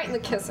hit him right in the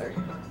kisser.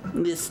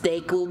 The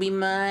steak will be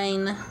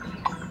mine.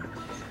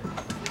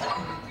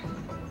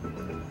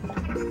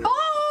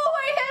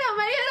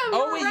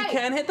 Oh, wait, right. You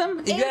can hit them?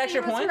 You get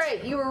extra points?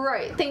 Right. You were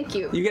right. Thank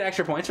you. You get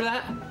extra points for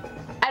that?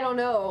 I don't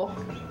know,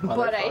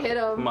 but I hit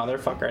him.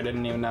 Motherfucker, I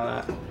didn't even know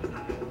that.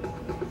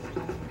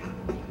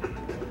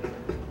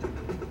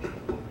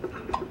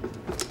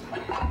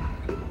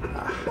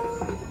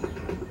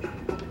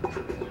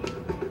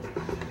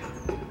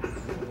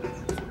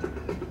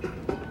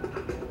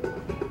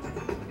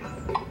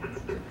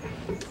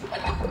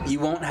 You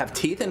won't have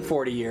teeth in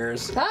 40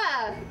 years.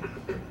 Ah!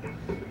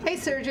 Hey,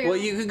 surgery. Well,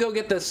 you could go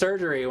get the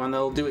surgery when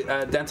they'll do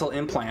dental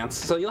implants,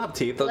 so you'll have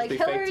teeth. They'll like be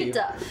Hillary fake teeth.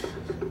 Duff.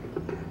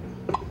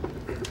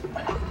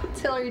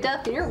 Till Your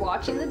Death and you're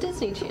watching the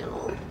Disney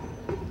Channel.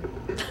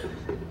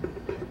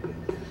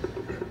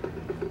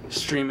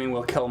 Streaming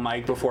will kill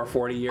Mike before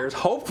 40 years.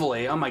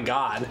 Hopefully. Oh my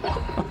god.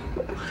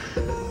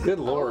 Good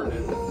lord.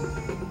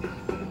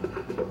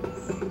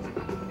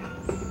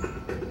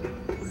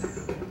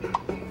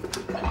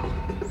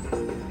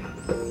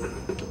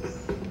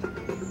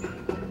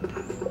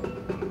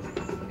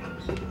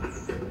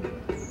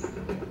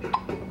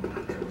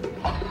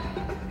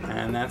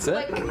 And that's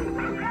it.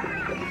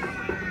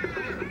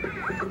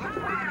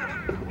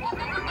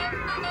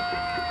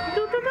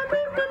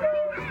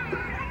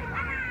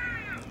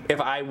 If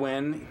I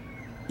win,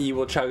 you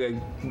will chug a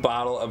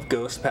bottle of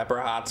ghost pepper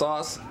hot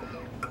sauce.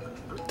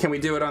 Can we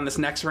do it on this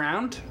next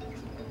round?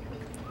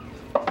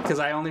 Because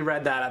I only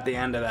read that at the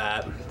end of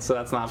that, so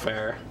that's not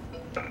fair.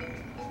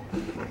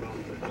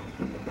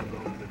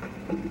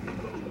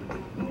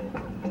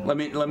 Let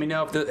me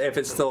know if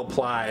it still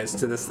applies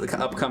to this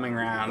upcoming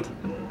round.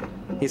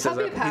 He says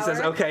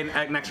okay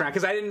next round,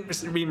 because I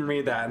didn't even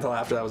read that until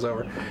after that was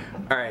over.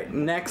 All right,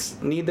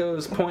 next, need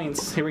those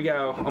points. Here we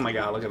go. Oh my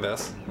god, look at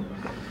this.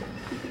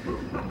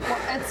 Well,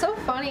 it's so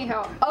funny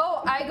how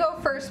I go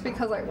first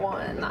because I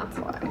won. That's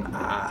why.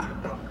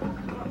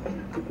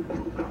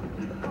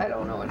 I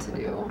don't know what to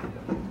do.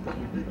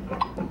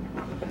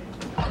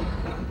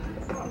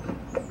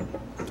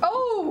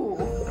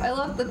 Oh, I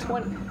left the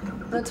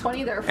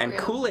 20 there for you. And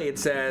Kool-Aid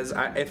says,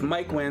 if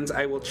Mike wins,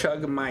 I will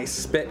chug my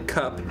spit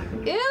cup.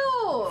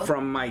 Ew!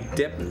 From my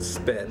dip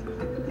spit.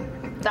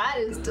 That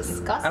is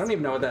disgusting. I don't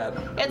even know what that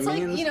It's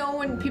means. like, you know,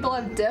 when people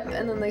have dip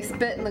and then they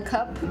spit in the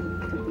cup,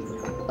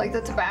 like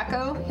the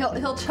tobacco,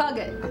 he'll chug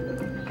it.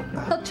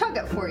 He'll chug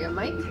it for you,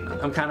 Mike.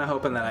 I'm kind of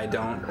hoping that I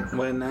don't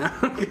win now,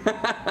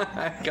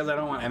 because I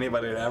don't want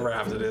anybody to ever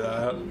have to do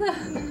that.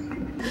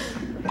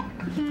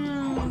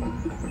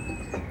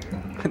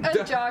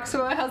 And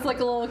Joshua has like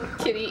a little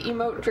kitty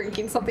emote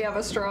drinking something out of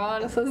a straw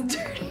and it says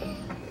dirty.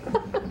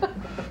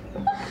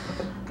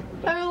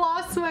 I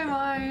lost my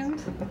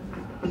mind.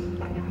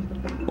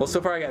 Well,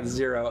 so far I got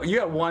 0. You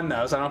got 1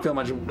 though, so I don't feel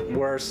much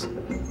worse.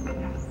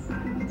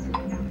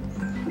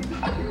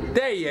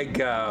 There you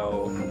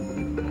go.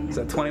 Is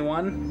that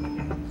 21?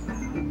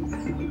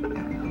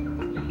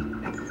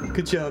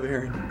 Good job,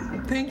 Erin.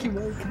 Thank you,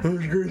 Mike. That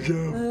was a great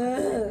job.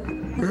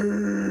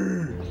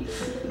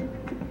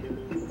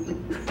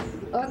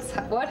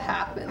 What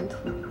happened?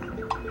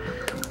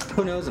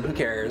 Who knows and who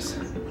cares?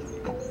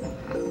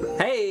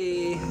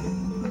 Hey!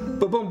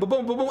 Ba-boom,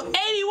 ba-boom, ba-boom,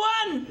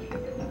 81!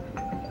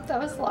 That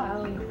was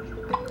loud.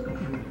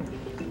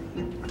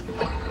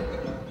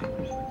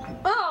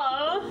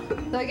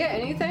 Aww! Did I get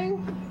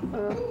anything?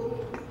 A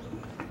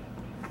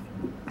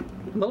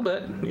little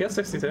bit. You got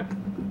 62.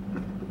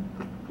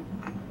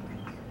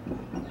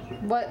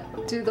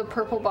 What do the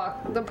purple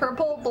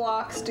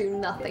blocks do?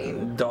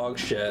 Nothing. Dog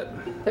shit.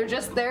 They're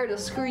just there to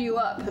screw you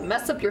up,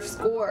 mess up your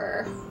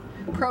score.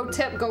 Pro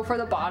tip: go for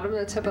the bottom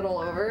to tip it all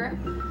over.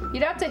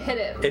 You'd have to hit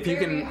it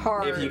very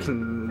hard. If you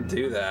can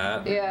do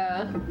that.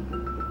 Yeah.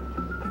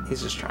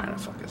 He's just trying to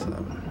fuck us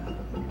up.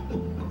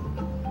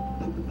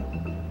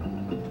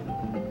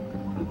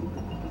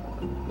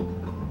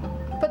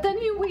 But then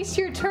you waste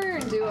your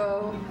turn,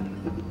 Duo.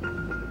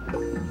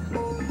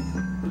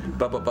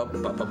 Bup, bup, bup,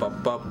 bup,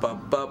 bup, bup,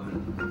 bup, bup.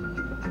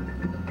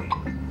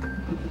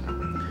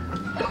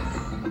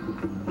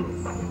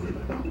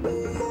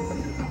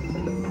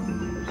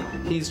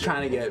 He's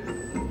trying to get...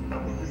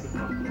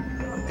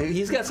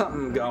 He's got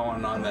something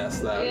going on this,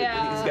 though.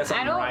 Yeah, He's got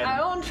something riding. I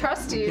don't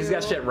trust you. He's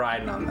got shit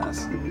riding on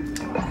this.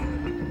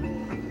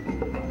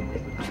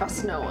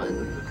 Trust no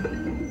one.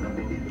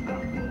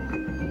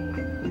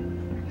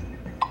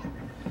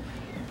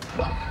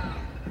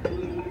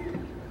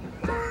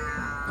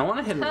 I want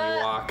to hit an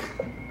Ewok.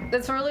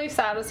 It's really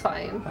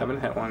satisfying. I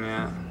haven't hit one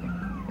yet.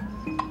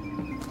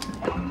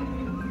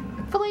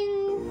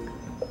 Fling!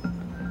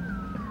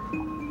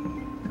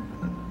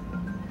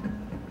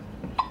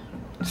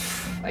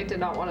 I did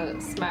not want to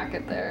smack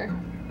it there.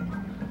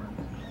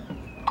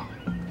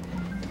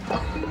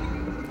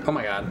 Oh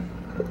my god.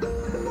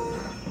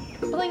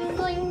 Bling,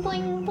 bling,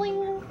 bling, bling.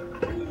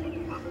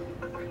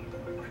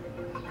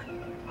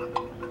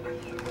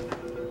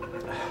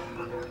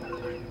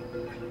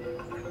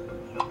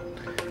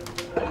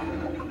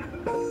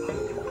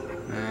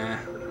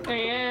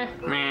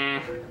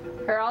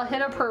 Here, I'll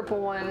hit a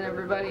purple one,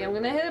 everybody. I'm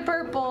gonna hit a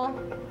purple.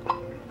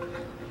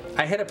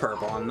 I hit a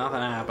purple and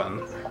nothing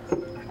happened.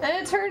 And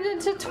it turned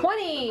into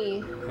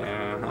 20.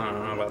 Yeah, I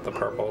don't know about the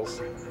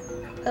purples.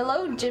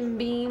 Hello, Jim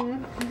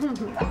Bean.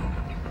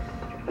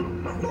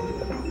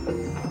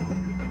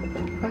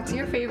 What's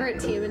your favorite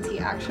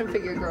TMNT action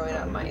figure growing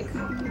up, Mike?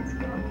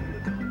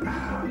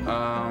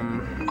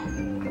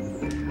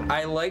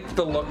 I liked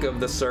the look of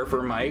the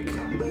Surfer Mike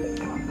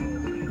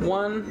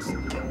one.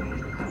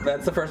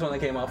 That's the first one that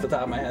came off the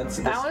top of my head.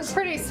 That one's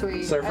pretty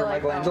sweet. Surfer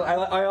Michelangelo.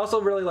 I also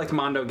really liked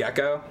Mondo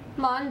Gecko.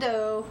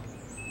 Mondo.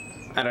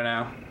 I don't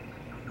know.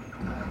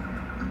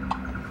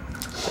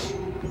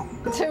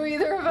 Do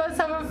either of us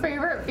have a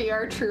favorite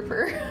VR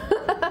trooper?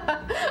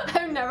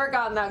 I've never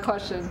gotten that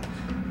question.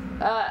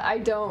 I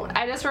don't.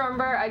 I just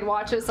remember I'd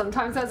watch it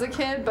sometimes as a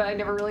kid, but I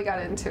never really got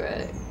into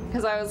it.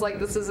 Because I was like,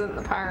 this isn't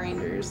the Power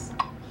Rangers.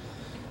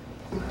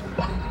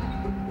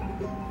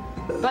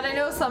 But I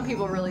know some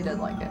people really did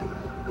like it.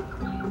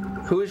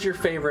 Who is your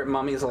favorite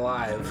Mummies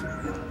Alive?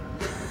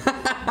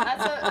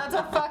 That's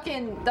a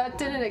fucking... That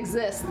didn't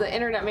exist. The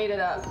internet made it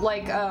up.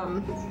 Like,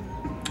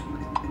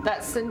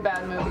 that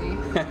Sinbad movie.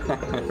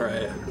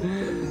 Right.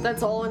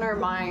 That's all in our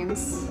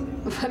minds.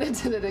 But it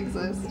didn't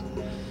exist.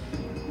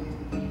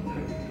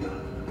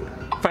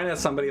 Find out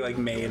somebody like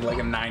made like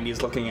a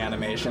 90s looking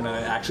animation and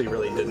it actually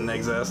really didn't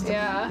exist.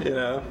 Yeah. You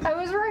know? I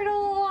was right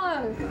all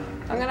along.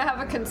 I'm gonna have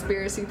a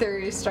conspiracy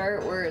theory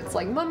start where it's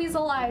like Mummies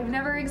Alive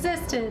never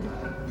existed.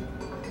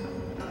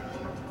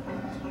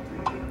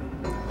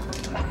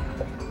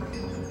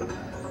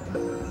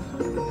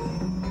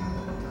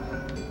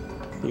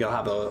 You'll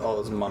have all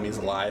those Mummies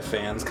Alive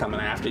fans coming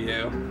after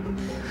you.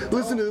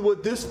 Listen to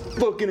what this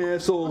fucking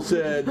asshole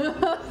said.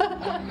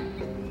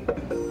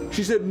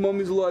 She said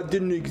Mummies Alive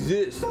didn't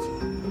exist.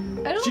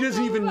 I don't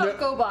know about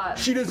GoBot.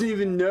 She doesn't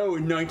even know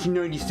in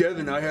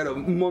 1997 I had a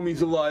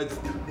Mummies Alive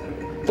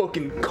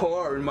fucking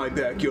car in my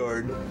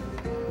backyard.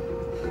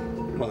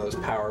 One of those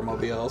Power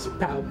Mobiles.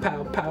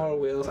 Power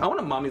Wheels. I want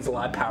a Mummies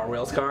Alive Power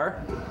Wheels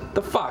car.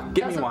 The fuck?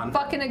 Give me one.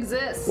 Doesn't fucking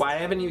exist. Why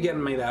haven't you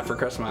given me that for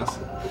Christmas?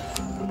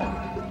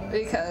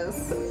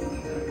 Because.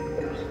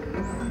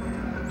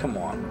 Come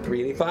on.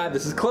 385.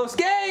 This is a close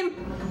game!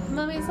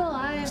 Mummies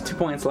Alive. There's 2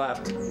 points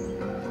left.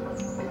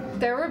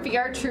 There were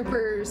VR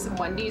Troopers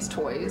Wendy's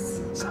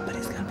toys.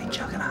 Somebody's gonna be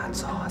chugging hot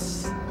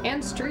sauce.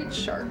 And Street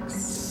Sharks.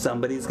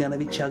 Somebody's gonna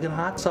be chugging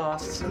hot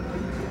sauce.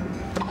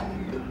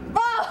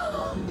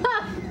 Oh!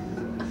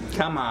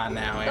 Come on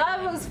now, Erin.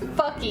 That was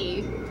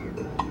fucky.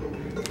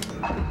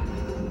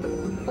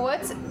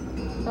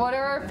 What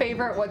are our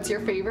favorite, what's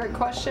your favorite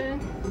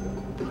question?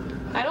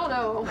 I don't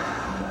know.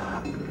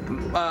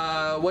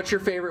 What's your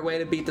favorite way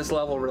to beat this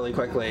level really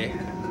quickly?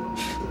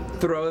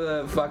 Throw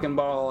the fucking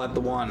ball at the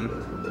one.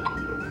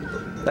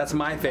 That's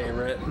my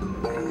favorite.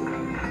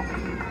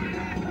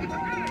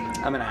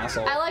 I'm an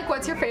asshole. I like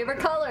what's your favorite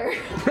color?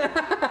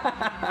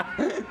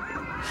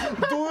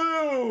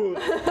 Blue!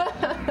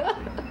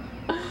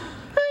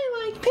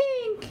 I like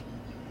pink.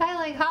 I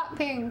like hot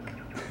pink.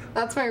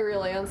 That's my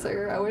real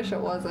answer. I wish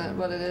it wasn't,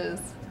 but it is.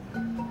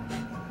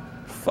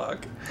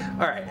 Fuck.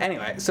 Alright,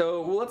 anyway,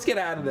 so let's get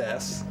out of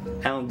this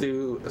and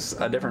do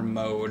a different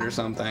mode or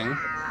something.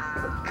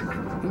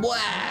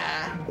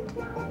 Blah!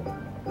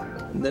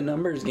 The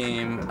numbers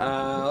game.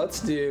 Let's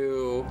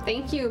do...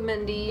 Thank you,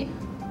 Mindy.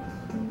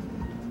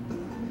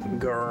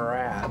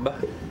 Grab.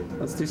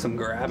 Let's do some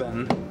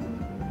grabbing.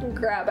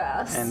 Grab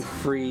ass. And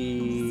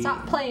free...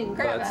 Stop playing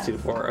grab That's ass.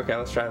 2-4. Okay,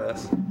 let's try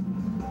this.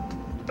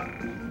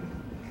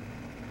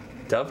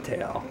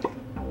 Dovetail.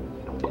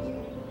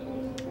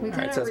 We Alright,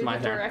 couldn't so it's read my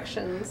the turn.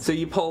 directions. So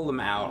you pull them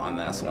out on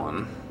this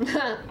one. Look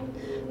at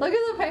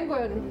the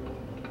penguin.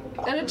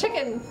 And a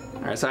chicken.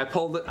 Alright, so I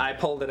pulled it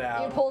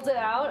out. You pulled it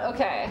out?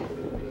 Okay.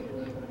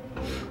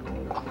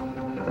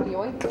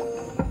 Yoink.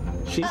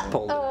 She's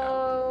pulled it out.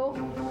 Oh.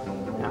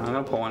 Yeah, I'm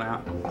gonna pull one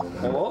out.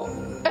 Oh.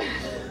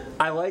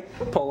 I like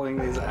pulling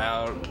these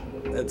out.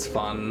 It's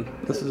fun.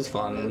 This is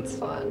fun. It's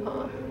fun,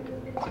 huh?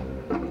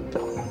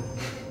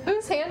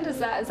 Whose hand is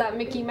that? Is that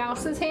Mickey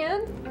Mouse's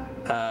hand?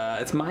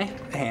 It's my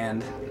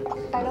hand.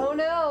 I don't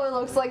know. It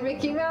looks like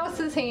Mickey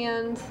Mouse's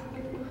hand.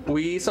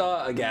 We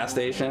saw a gas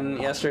station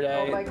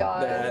yesterday Oh my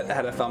God. that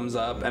had a thumbs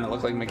up and it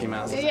looked like Mickey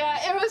Mouse's hand. Yeah,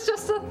 it was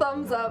just a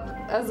thumbs up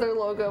as their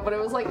logo, but it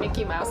was like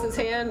Mickey Mouse's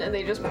hand, and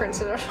they just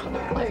printed it.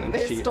 Like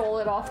they Cheat. stole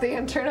it off the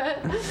internet.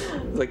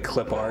 It's like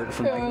clip art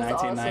from It like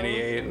was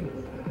 1998.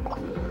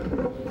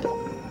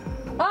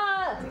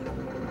 Ah!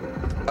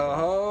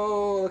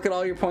 Oh, look at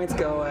all your points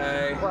go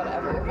away.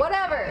 Whatever.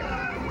 Whatever.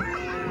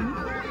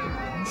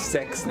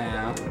 6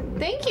 now.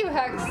 Thank you,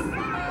 Hex.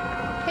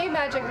 Hey,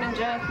 Magic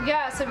Ninja.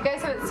 Yeah, so if you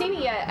guys haven't seen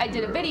it yet, I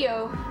did a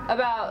video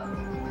about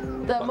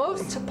the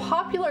most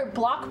popular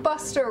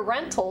blockbuster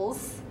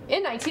rentals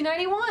in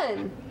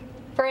 1991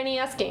 for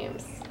NES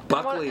games.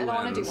 Buckley I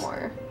want to do wins.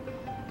 more.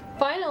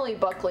 Finally,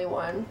 Buckley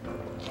won.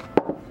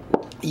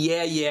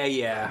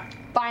 Yeah.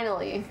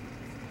 Finally.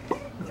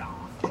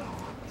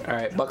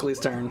 Alright, Buckley's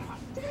turn.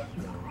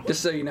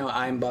 Just so you know,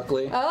 I'm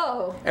Buckley.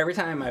 Oh. Every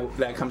time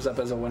that comes up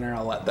as a winner,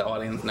 I'll let the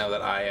audience know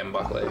that I am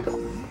Buckley.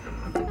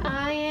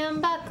 I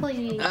am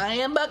Buckley. I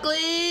am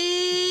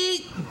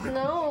Buckley!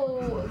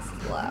 No,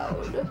 it's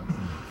loud.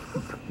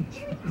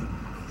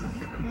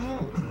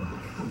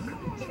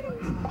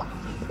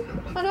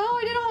 Oh no,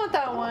 I didn't want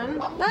that one.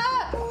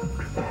 Ah!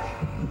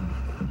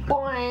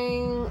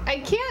 Boing. I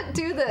can't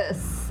do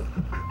this.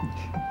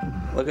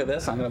 Look at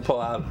this. I'm going to pull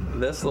out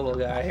this little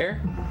guy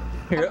here.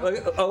 Here, look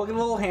at the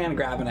little hand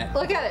grabbing it.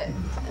 Look at it.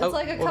 It's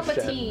like a cup of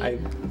shit. tea. I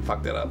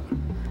fucked it up.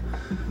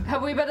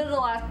 Have we been to the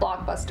last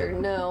Blockbuster?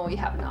 No, we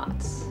have not.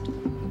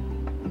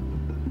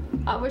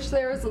 I wish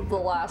there was the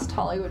last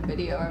Hollywood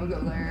Video. I would go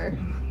there.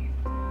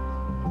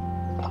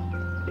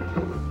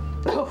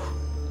 Oh.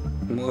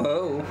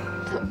 Whoa.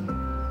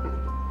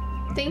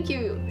 Thank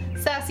you,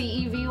 Sassy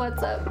Evie.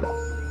 What's up?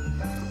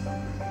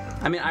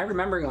 I mean, I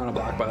remember going to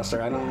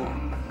Blockbuster. I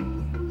don't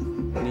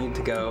need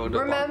to go to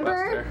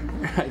Remember?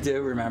 Blockbuster. I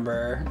do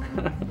remember.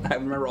 I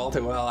remember all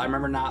too well. I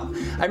remember not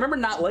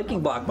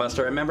liking Blockbuster.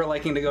 I remember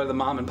liking to go to the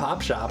mom and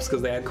pop shops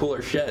because they had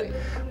cooler shit.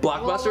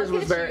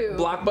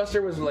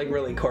 Blockbuster was like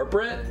really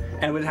corporate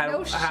and would have it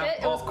was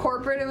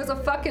corporate. It was a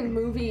fucking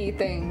movie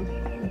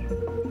thing.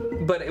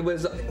 But it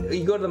was,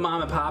 you go to the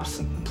mom and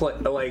pops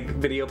like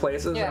video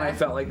places, and I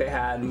felt like they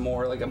had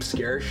more like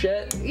obscure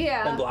shit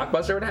than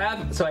Blockbuster would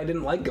have. So I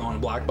didn't like going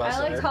to Blockbuster.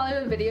 I liked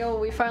Hollywood Video.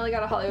 When we finally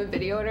got a Hollywood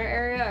Video in our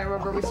area, I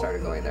remember we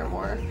started going there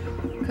more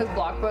because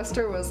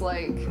Blockbuster was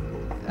like,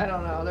 I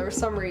don't know, there was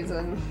some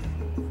reason.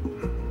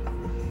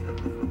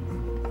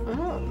 I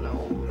don't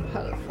know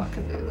how to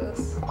fucking do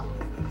this.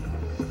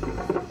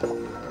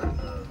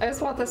 I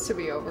just want this to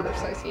be over,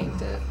 so I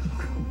yanked it.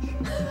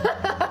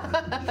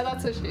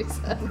 That's what she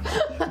said.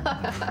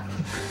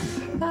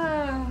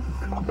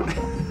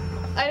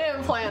 I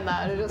didn't plan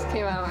that. It just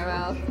came out of my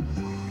mouth.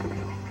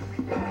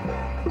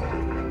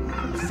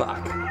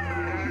 Fuck.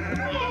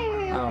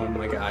 Oh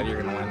my god,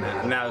 you're gonna win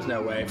that. Now there's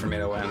no way for me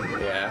to win.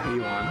 Yeah,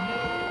 you won.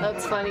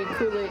 That's funny.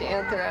 Kool-Aid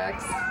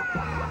Anthrax.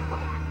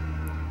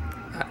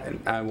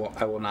 I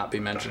will not be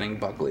mentioning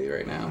Buckley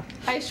right now.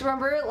 I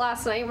remember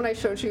last night when I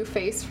showed you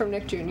Face from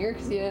Nick Jr.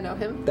 because you didn't know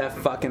him. That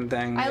fucking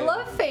thing. I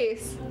love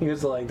Face. He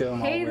was like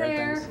doing all hey weird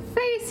there, things.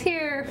 Face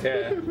here.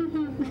 Yeah.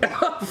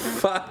 Oh,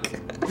 fuck.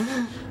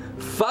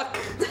 Fuck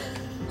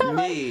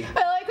me. I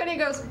like when he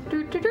goes.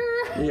 Doo, doo,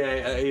 doo.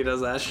 Yeah, he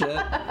does that shit.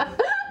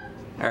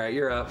 All right,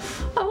 you're up.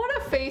 I want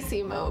a Face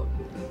emote.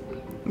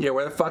 Yeah,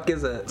 where the fuck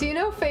is it? Do you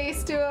know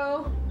Face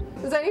Duo?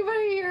 Does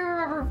anybody here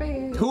remember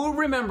Face? Who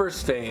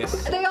remembers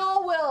Face? They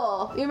all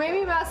will. You made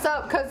me mess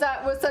up because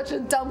that was such a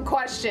dumb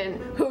question.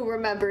 Who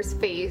remembers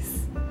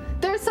Face?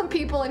 There's some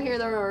people in here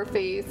that remember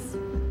Face.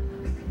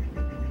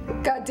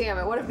 God damn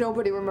it, what if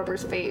nobody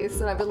remembers Face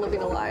and I've been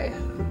living a lie?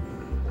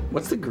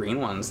 What's the green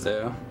ones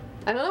do?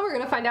 I don't know, we're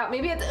gonna find out.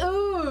 Maybe it's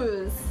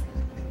Ooze.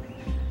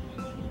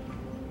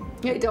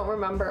 I don't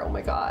remember, oh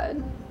my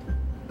god.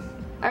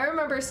 I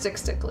remember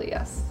Stickly,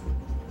 yes.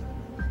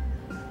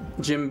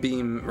 Jim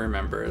Beam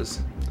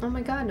remembers. Oh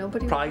my god,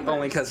 nobody Probably remembers.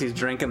 only because he's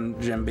drinking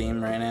Jim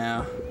Beam right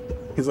now.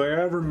 He's like,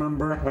 I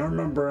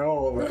remember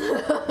all of it.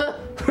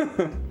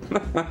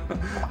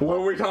 What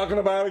are we talking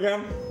about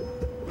again?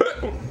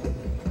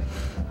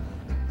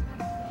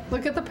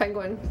 Look at the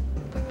penguin.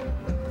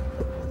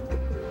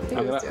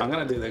 I'm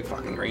gonna do the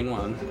fucking green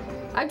one.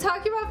 I'm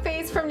talking about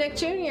Face from Nick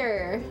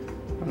Jr.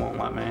 It won't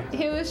let me.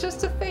 He was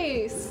just a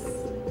face.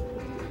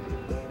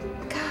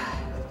 God.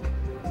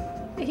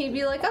 He'd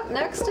be like, up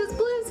next is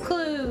Blue's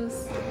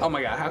Clues. Oh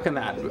my god, how can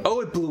that?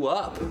 Oh, it blew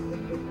up.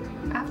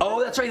 Oh,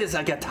 that's right, it's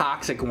like a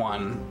toxic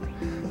one.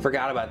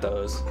 Forgot about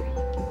those.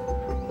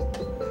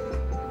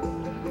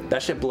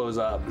 That shit blows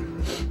up.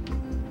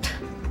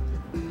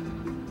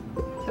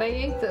 Can I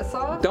yank this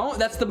off? Don't,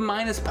 that's the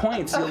minus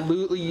points.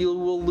 You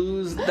will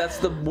lose, that's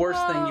the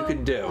worst thing you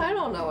could do. I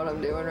don't know what I'm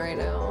doing right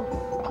now.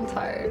 I'm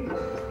tired.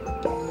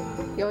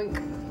 Yoink.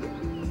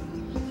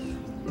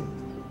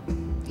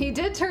 He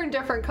did turn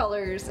different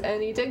colors,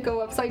 and he did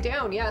go upside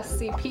down. Yes,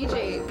 see,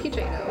 PJ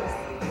knows.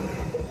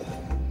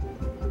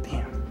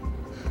 Damn.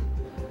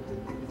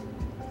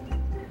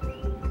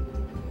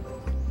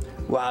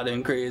 Wild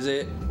and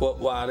crazy. What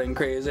wild and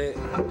crazy?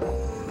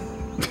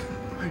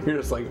 You're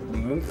just like,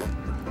 woof.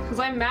 Because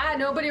I'm mad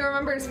nobody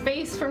remembers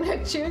Face from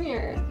Nick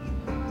Jr.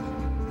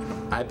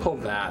 I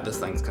pulled that. This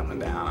thing's coming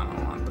down. I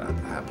don't want that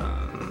to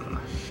happen.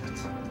 Shit.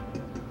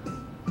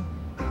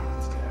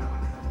 Let's go.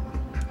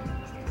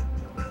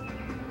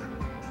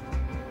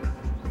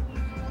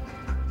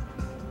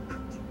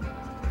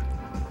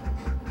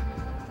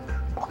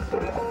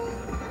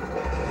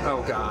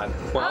 Oh god.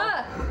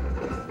 Well,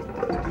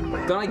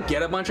 don't I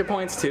get a bunch of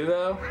points too,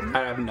 though? I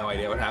have no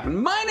idea what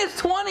happened. Minus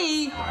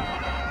 20!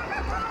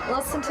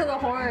 Listen to the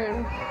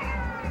horn.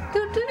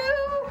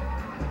 Doo-doo-doo.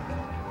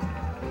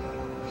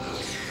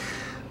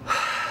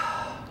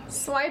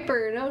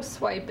 Swiper, no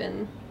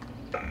swiping.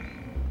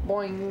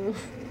 Boing.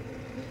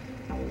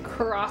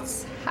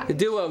 Cross hatch.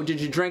 Duo,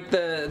 did you drink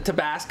the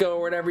Tabasco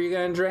or whatever you're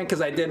gonna drink?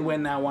 Because I did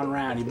win that one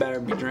round. You better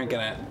be drinking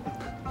it.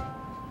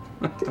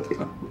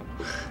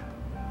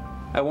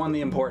 I won the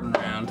important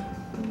round.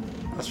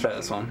 Let's try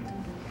this one.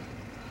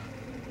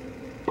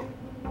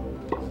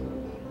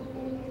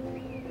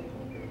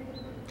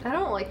 I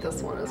don't like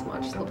this one as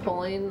much, the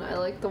pulling. I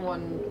like the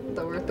one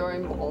that we're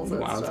throwing balls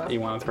and stuff.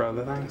 You want to throw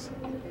the things?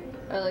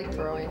 I like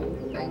throwing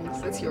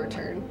things. It's your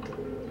turn.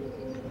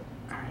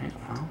 Alright,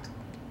 well.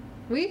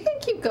 We can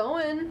keep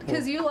going,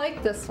 because you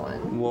like this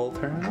one. We'll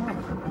turn it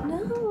off.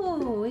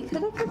 No, we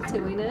could have kept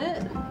doing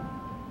it.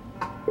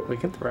 We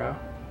can throw.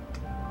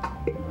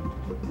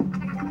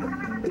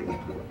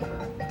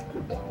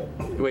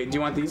 Wait, do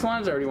you want these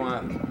ones or do you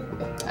want...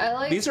 I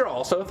like... These are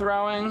also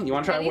throwing? You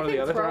want to try one of the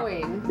other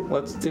throwing?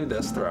 Let's do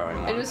this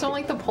throwing one. I just don't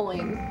like the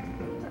pulling.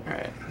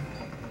 Alright.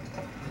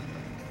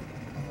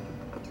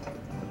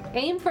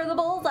 Aim for the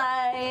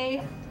bullseye!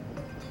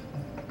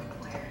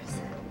 Where is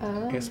it?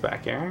 I guess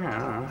back here? I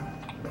don't know.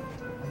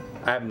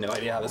 I have no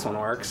idea how this one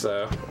works,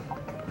 so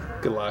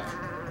good luck.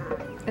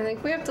 I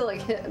think we have to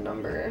like hit a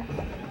number.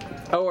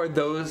 Oh, are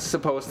those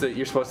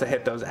you're supposed to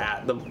hit those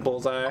at the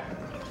bullseye?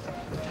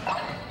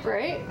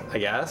 Right? I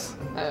guess.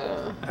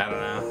 I don't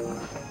know.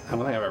 I don't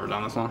think I've ever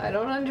done this one. I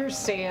don't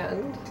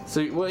understand.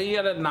 So, well, you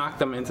gotta knock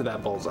them into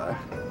that bullseye.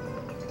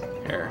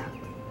 Here.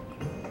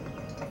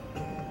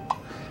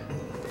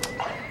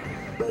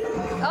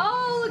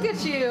 Oh, look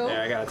at you.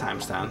 There, I got a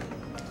times 10.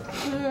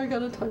 Oh, I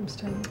got a times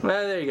 10.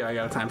 Well, there you go. I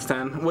got a times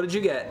 10. What did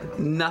you get?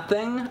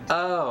 Nothing?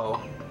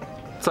 Oh.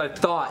 So I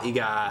thought you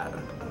got...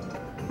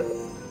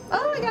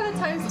 Oh, I got a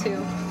times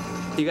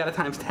 2. You got a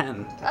times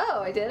 10.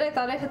 Oh, I did? I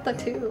thought I hit the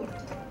 2.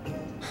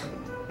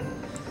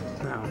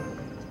 No.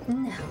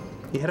 No.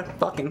 You hit a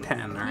fucking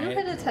 10, right? You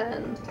hit a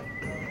 10.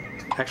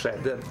 Actually,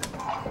 I did.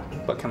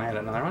 But can I hit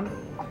another one?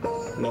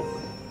 Nope.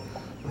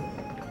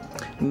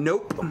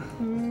 Nope.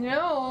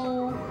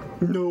 No.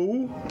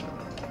 No.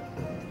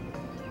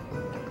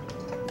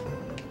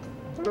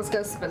 I'm just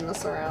gonna spin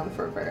this around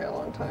for a very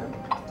long time.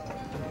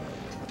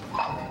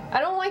 I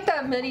don't like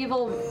that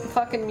medieval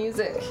fucking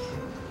music.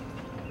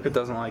 It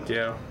doesn't like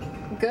you.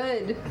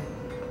 Good.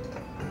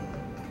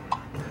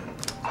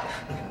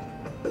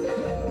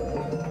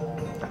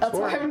 That's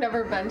why I've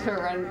never been to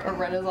a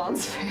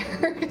Renaissance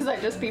fair, because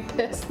I'd just be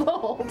pissed the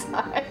whole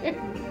time.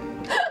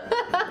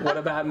 What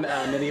about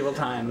medieval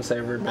times?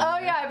 Ever been Oh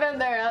there? yeah, I've been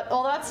there.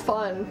 Well, that's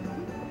fun.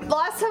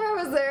 Last time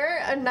I was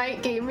there, a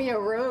knight gave me a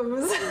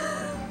rose.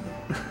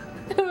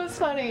 It was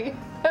funny.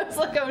 I was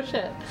like, oh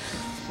shit.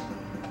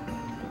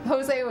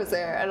 Jose was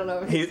there. I don't know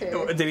if he's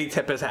here. Did he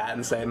tip his hat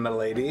and say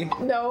 "milady"?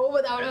 No,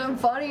 but that would have been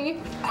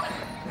funny.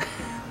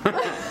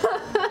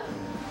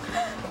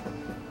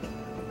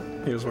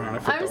 He was wearing a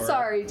fedora. I'm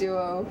sorry,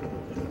 Duo.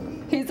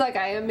 He's like,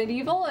 I am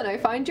medieval and I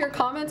find your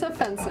comments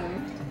offensive.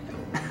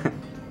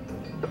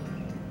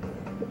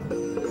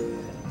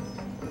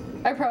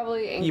 I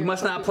probably angered You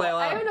must some not play a people.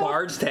 lot of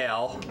Bard's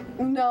Tale.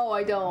 No,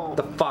 I don't.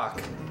 The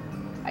fuck?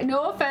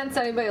 No offense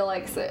to anybody who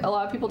likes it. A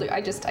lot of people do.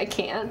 I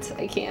can't.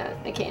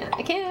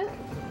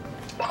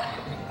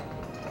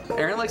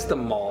 Erin likes the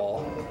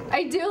mall.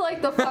 I do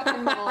like the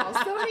fucking mall.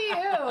 So do you.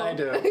 I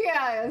do.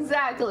 Yeah,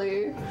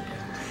 exactly.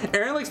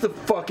 Erin likes the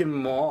fucking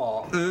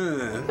mall.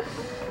 Ugh.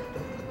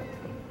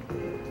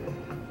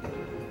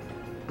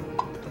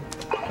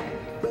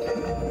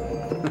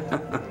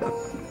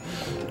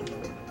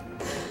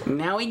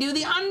 Now we do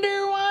the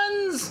under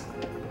ones.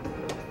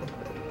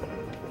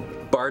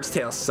 Bard's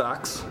Tale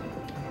sucks.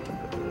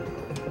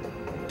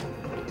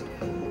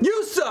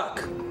 You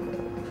suck!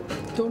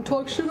 Don't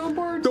talk shit on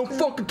Bard's Don't Tale.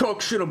 fucking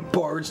talk shit on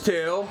Bard's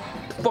Tale.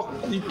 Fuck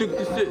you think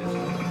this is?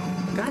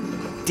 God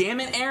damn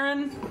it,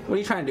 Erin. What are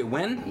you trying to do,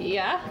 win?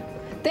 Yeah.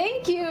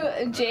 Thank you,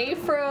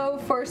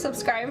 JFro, for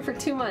subscribing for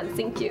 2 months.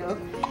 Thank you.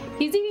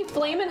 He's eating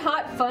flamin'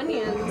 hot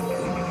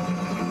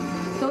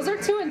Funyuns. Those are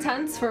too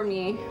intense for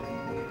me.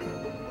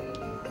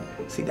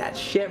 See that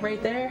shit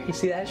right there? You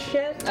see that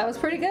shit? That was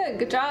pretty good.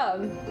 Good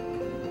job.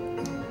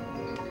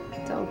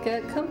 Don't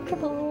get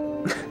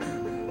comfortable.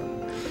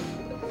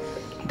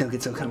 Don't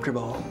get so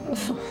comfortable.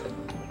 What's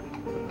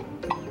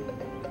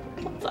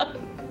up?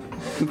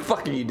 What the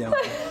fuck are you doing?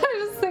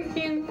 I was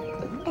thinking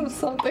of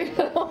something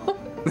else.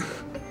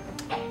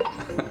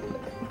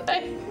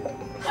 I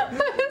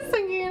was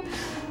thinking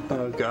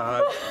Oh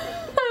god.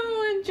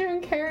 when Jim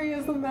Carrey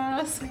is the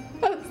mask.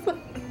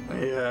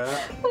 Yeah.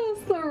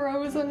 That's the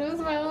rose in his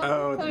mouth.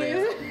 Oh,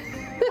 damn.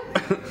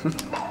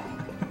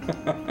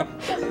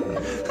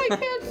 I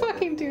can't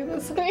fucking do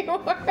this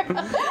anymore.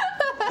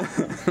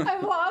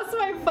 I've lost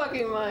my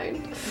fucking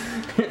mind.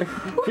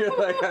 You're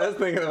like, I was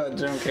thinking about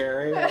Jim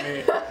Carrey when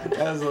he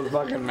has the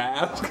fucking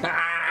mask.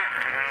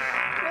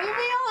 Leave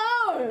me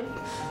alone.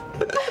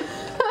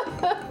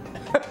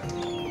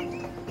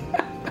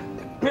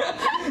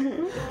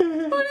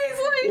 When he's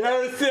like, You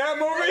ever see that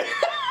movie?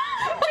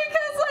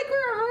 because like we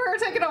were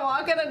taking a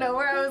walk out of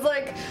nowhere, I was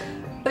like,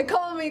 they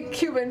call me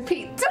Cuban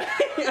Pete.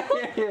 yeah.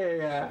 And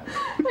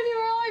you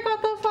were like,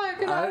 what the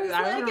fuck? And I was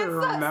I like, don't it's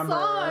remember.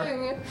 that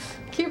song.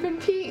 Cuban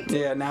Pete.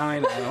 Yeah, now I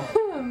know.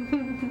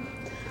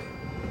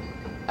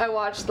 I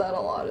watched that a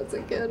lot as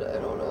a kid. I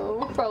don't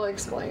know. Probably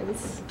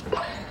explains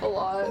a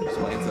lot.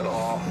 Explains it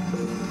all.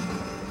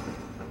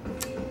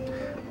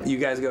 You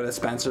guys go to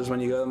Spencer's when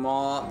you go to the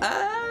mall?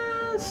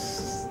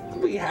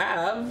 We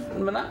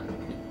have, but not.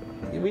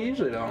 We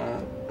usually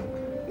don't.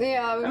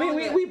 Yeah. I mean,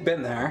 we've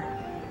been there.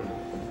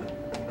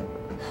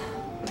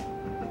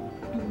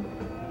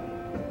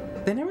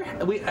 They never.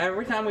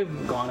 Every time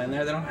we've gone in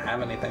there, they don't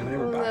have anything. They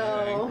never buy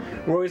anything.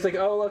 We're always like,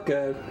 oh look,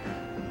 a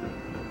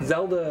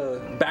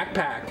Zelda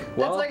backpack.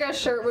 Well, That's like a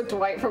shirt with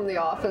Dwight from The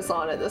Office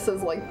on it. This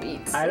is like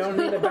Beats. I don't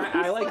need a back.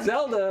 I like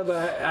Zelda,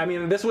 but I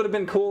mean, this would have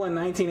been cool in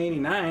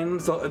 1989.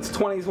 So it's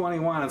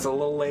 2021. It's a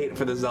little late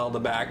for the Zelda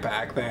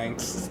backpack.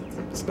 Thanks,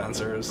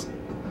 Spencer's.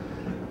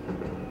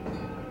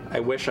 I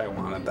wish I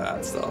wanted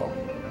that still.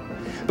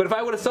 But if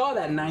I would have saw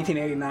that in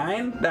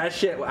 1989, that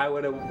shit, I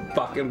would have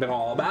fucking been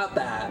all about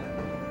that.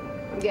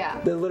 Yeah.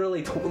 They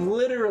literally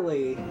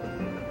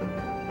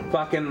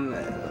fucking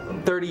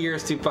 30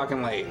 years too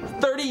fucking late.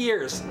 30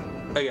 years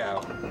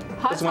ago.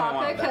 Hot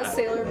Topic has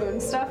Sailor Moon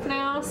stuff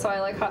now, so I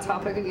like Hot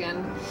Topic again.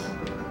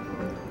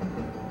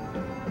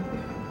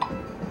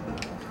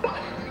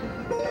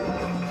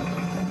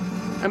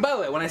 And by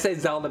the way, when I say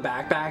Zelda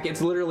backpack,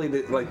 it's literally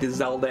the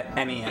Zelda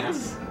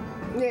NES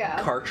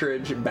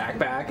cartridge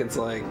backpack. It's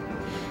like...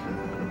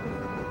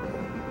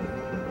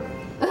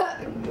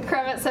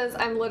 Kremet says,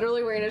 I'm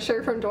literally wearing a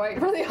shirt from Dwight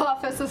from The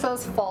Office that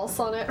says false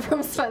on it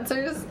from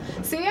Spencer's.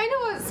 See, I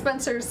know what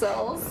Spencer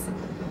sells.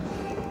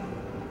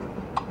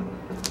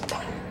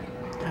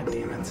 God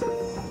damn it.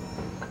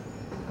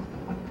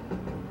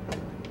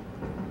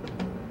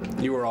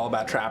 You were all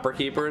about Trapper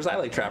Keepers? I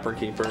like Trapper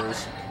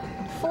Keepers.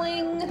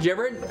 Fling. Did you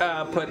ever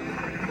put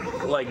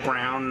like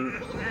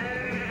brown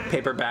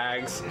paper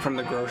bags from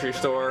the grocery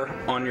store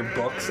on your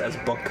books as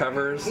book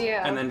covers?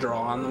 Yeah. And then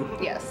draw on them?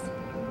 Yes.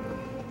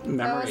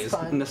 Memories.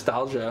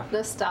 Nostalgia.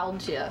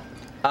 Nostalgia.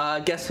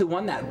 Guess who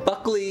won that?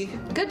 Buckley.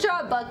 Good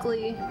job,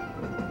 Buckley.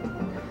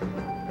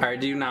 Alright,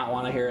 do you not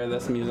want to hear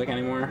this music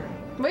anymore?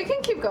 We can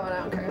keep going, I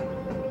don't care.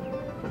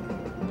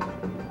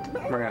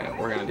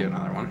 We're gonna do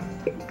another one.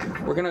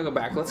 We're gonna go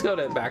back. Let's go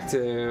back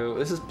to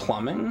this is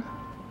plumbing.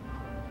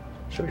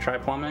 Should we try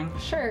plumbing?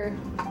 Sure.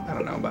 I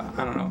don't know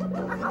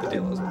what the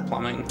deal is with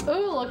plumbing.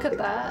 Ooh, look at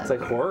that. It's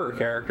like horror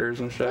characters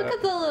and shit. Look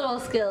at the little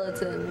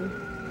skeleton.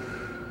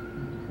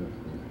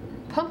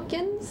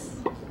 Pumpkins.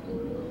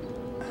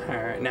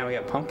 Alright, now we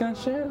got pumpkin and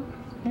shit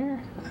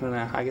here. I don't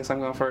know. I guess I'm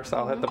going first.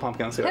 I'll hit the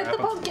pumpkin and see what happens.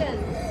 Hit the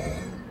pumpkin.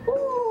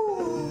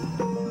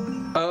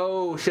 Woo.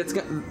 Oh,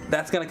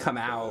 that's gonna come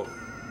out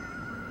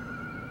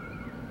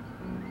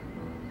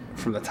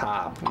from the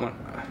top.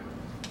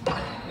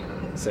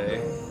 See?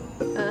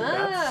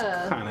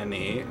 That's kind of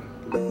neat.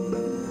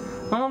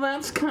 Well,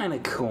 that's kind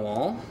of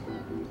cool.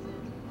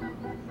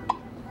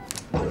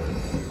 I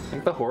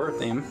like the horror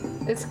theme.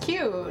 It's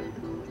cute.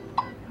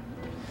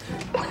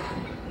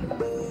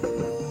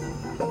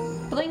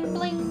 Bling,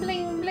 bling,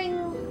 bling, bling.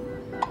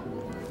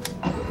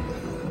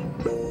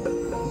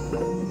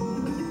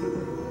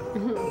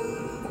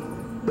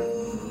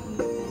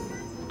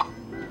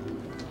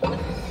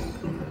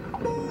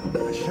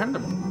 I should turn the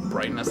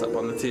brightness up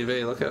on the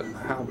TV. Look at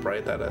how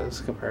bright that is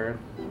compared.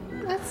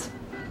 That's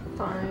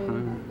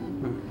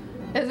fine.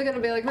 Is it gonna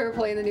be like we were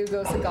playing the new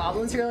Ghosts and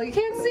Goblins? You're like, you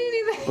can't see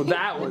anything. Well,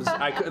 that was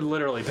I could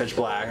literally pitch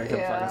black. I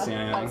couldn't fucking see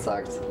anything. That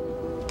sucked.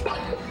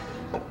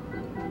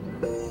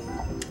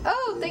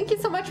 Oh, thank you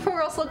so much, Pro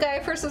Russell Guy,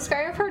 for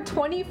subscribing for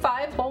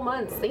 25 whole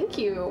months. Thank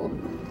you.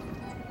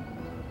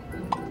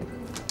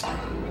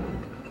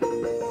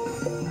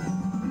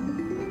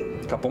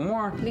 Couple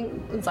more.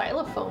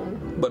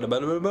 Xylophone.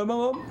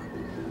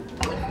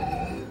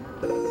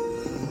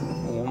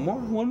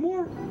 One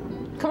more.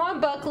 Come on,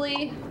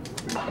 Buckley.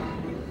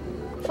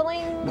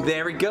 Fling.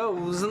 There he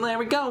goes, and there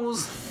he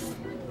goes.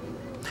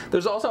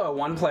 There's also a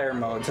one-player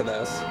mode to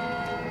this.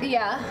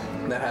 Yeah.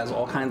 That has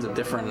all kinds of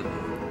different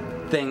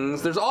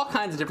things. There's all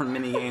kinds of different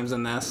mini games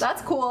in this.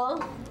 That's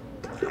cool.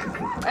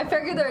 I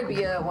figured there would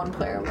be a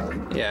one-player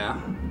mode.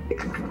 Yeah.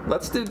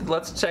 Let's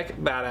check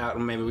that out,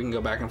 and maybe we can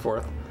go back and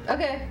forth.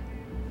 Okay.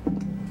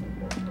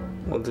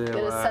 We'll do. I'm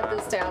gonna set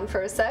this down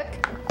for a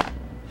sec.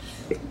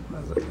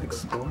 What is it?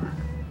 Explore.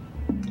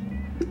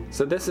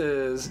 So this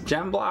is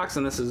gem blocks,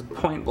 and this is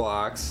point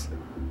blocks.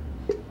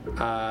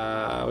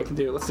 Let's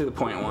do the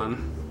point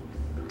one.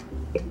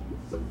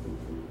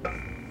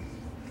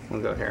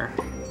 We'll go here.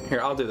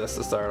 Here, I'll do this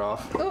to start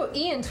off. Oh,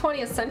 Ian,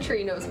 20th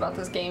Century knows about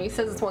this game. He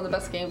says it's one of the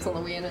best games on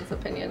the Wii in his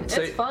opinion.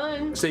 It's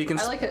fun. So you can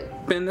I like it.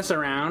 spin this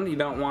around. You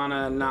don't want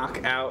to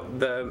knock out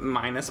the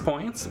minus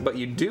points, but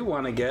you do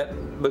want to get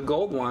the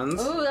gold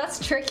ones. Ooh, that's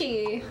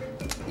tricky.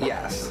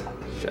 Yes.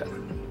 Shit.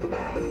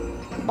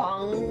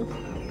 Bong.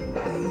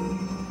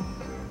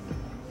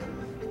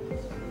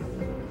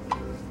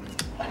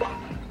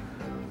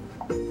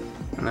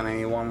 And then I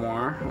need one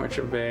more, which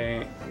would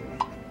be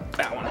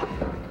that one.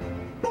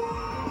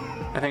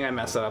 I think I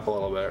messed it up a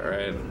little bit,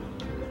 right?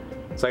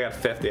 So I got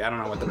 50. I don't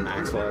know what the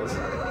max was.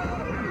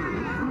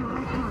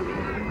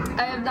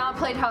 I have not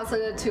played House of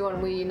the Dead 2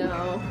 on Wii,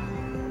 no.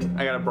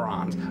 I got a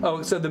bronze.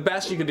 Oh, so the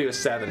best you can do is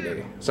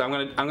 70. So I'm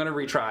gonna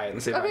retry it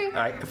and see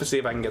if see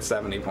if I can get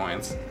 70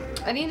 points.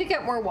 I need to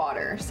get more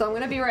water, so I'm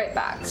gonna be right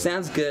back.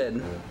 Sounds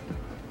good.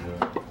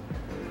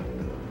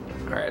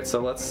 All right, so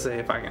let's see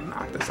if I can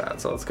knock this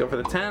out. So let's go for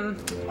the 10.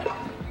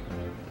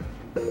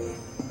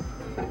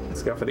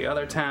 Let's go for the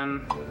other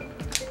 10.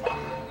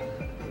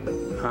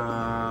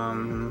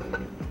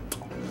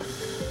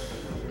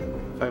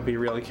 If I'd be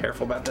really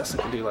careful about this, I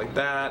can do like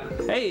that.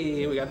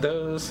 Hey, we got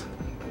those.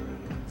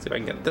 See if I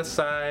can get this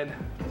side.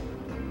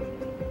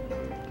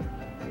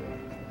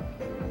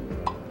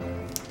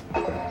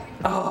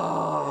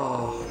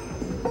 Oh!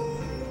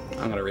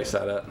 I'm gonna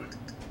reset it.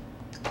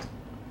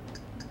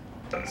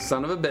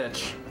 Son of a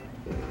bitch.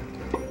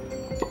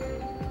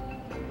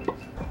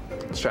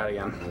 Let's try it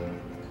again.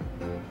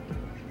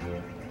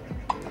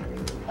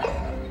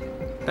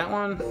 That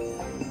one.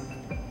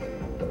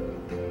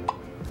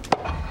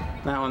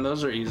 That one,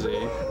 those are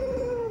easy.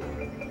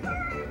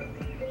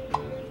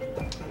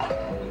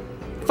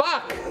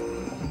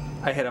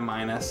 I hit a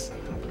minus.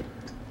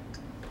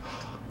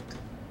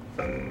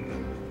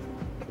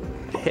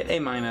 Hit a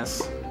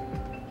minus.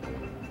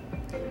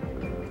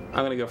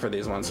 I'm gonna go for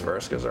these ones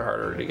first because they're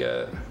harder to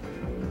get.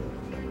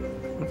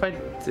 What if I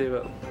do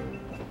it?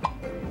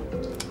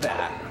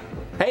 That.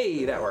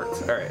 Hey, that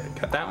worked. All right,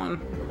 got that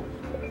one.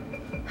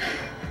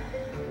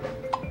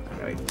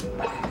 Wait.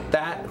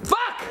 That.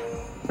 Fuck!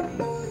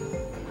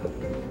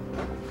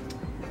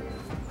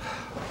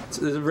 It's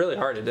really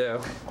hard to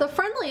do. The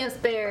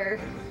friendliest bear.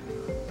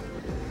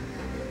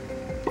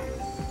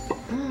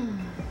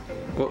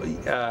 Well,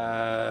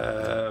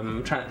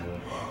 I'm trying.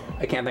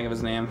 I can't think of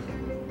his name.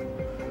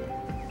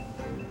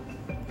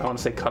 I want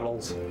to say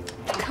Cuddles.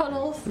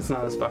 Cuddles. It's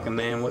not his fucking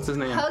name. What's his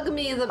name? Hug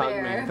me the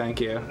bear. Hug me.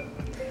 Thank you.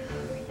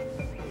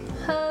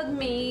 Hug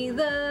me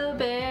the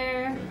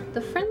bear.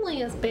 The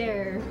friendliest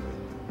bear.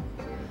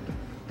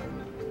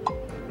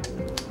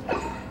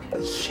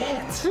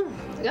 Shit.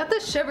 I got the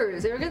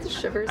shivers. You ever get the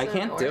shivers? I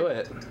can't do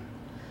it.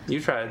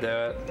 You try to do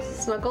it.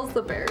 Snuggles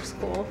the bear's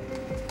cool.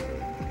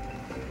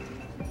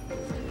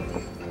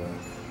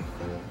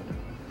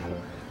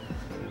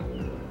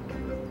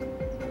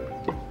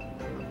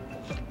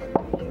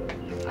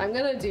 I'm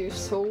gonna do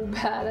so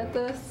bad at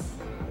this.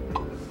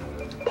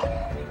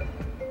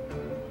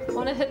 I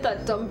want to hit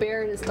that dumb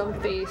bear in his dumb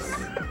face,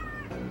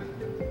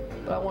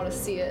 but I want to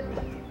see it.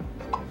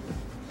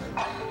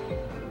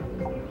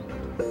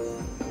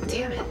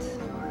 Damn it.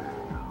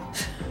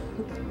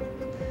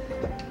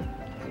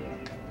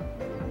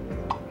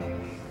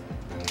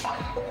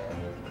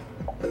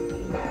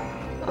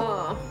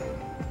 Oh.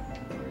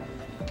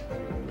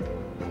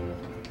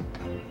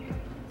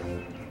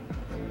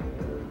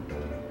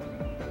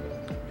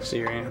 So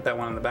you're gonna hit that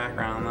one in the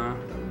background though.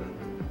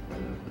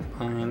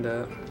 Behind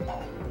it.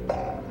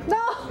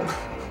 No!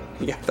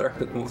 You gotta throw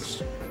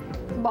it.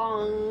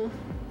 Bong.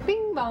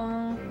 Bing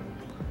bong.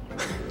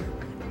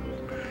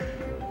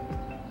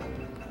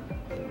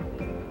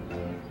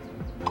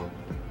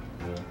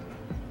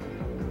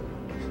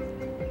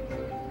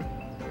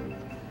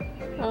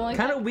 What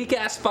kind of weak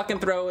ass fucking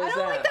throw is that?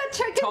 I don't like that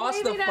chicken Toss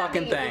the waving at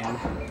fucking me. thing.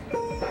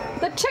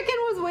 The chicken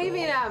was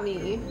waving at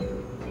me.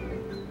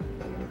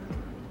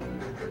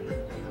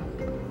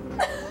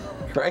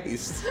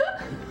 Christ.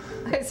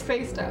 I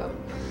spaced out.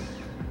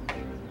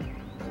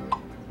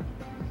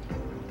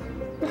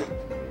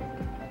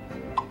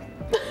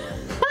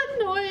 That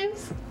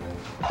noise.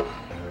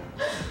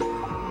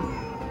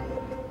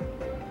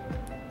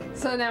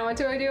 So now what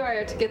do? I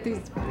have to get these.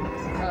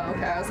 Oh,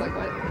 okay. I was like,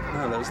 what?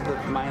 Oh, those are the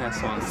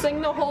minus ones.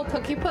 Sing the whole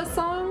Cookie Puss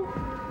song?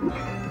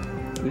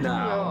 No.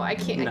 No, I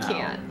can't. No. I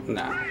can't.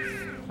 No.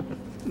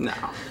 No.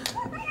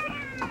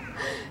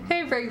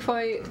 Hey,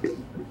 Breakpoint.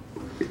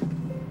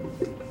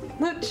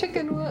 The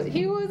chicken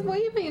he was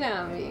waving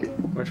at me.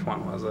 Which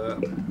one was it?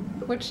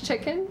 Which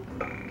chicken?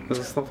 Was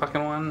this the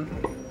fucking one?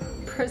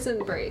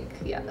 Prison Break.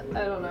 Yeah,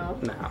 I don't know.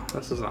 No,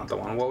 this is not the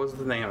one. What was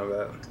the name of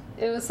it?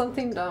 It was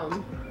something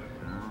dumb.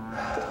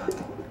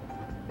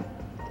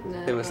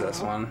 No. It was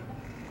this one.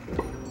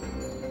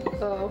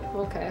 Oh,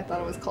 okay. I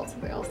thought it was called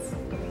something else.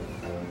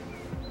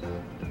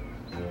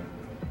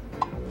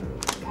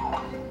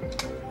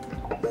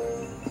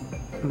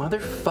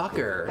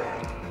 Motherfucker.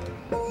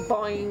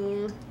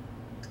 Boing.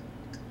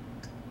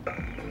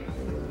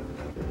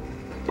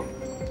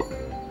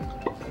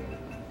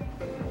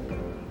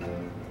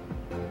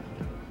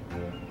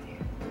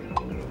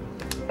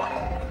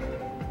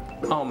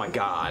 Oh my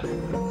god.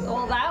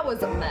 Well, that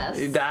was a mess.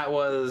 That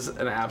was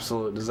an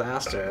absolute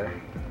disaster.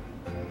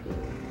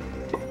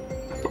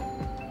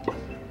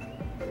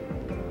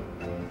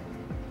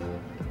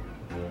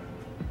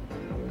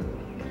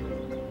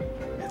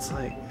 It's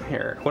like,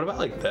 here, what about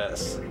like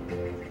this?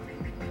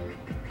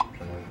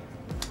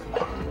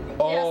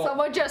 Yeah,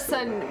 someone just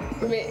said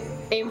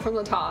aim from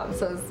the top,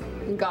 says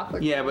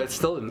Gothic. Yeah, but it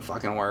still didn't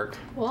fucking work.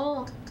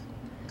 Well,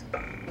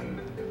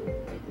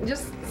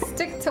 just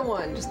stick to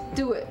one. Just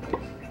do it.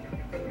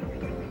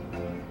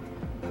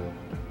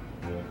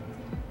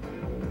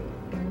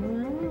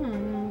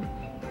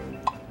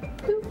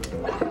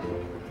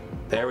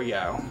 There we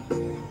go.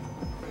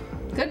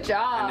 Good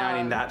job. And now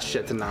I need that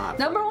shit to not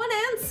Number one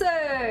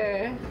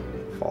answer.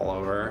 fall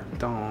over.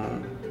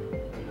 Don't.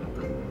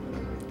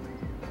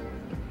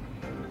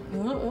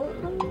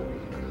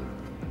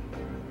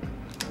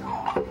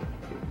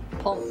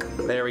 Punk.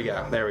 There we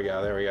go. There we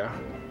go. There we go.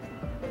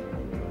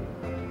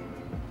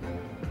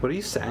 What are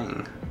you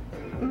saying?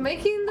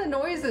 Making the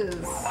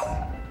noises.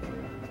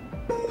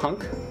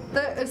 Punk?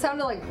 It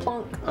sounded like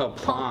plunk. Oh,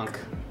 plonk.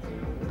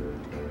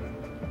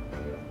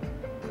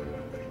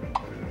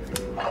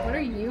 What are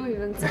you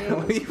even saying?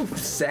 What are you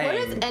saying?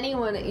 What is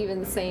anyone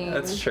even saying?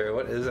 That's true.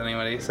 What is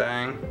anybody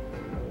saying?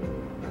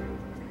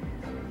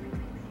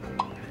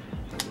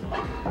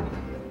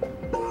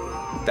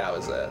 That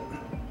was it.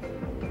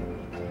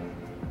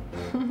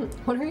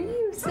 What are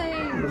you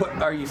saying?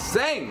 What are you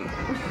saying?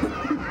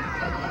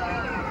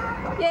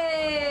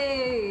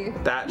 Yay!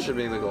 That should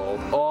be the gold.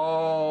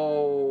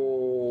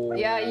 Oh.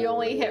 Yeah, you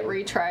only hit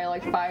retry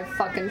like 5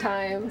 fucking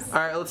times. All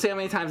right, let's see how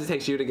many times it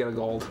takes you to get a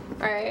gold.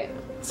 All right.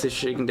 See if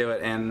she can do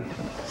it in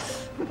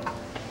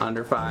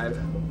under 5.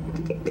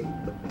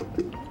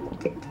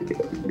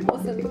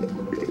 Listen.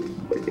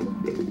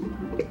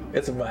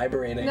 It's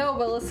vibrating. No,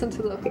 but listen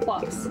to the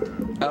plops.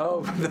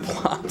 Oh, the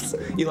plops.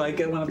 You like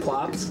it when it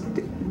plops?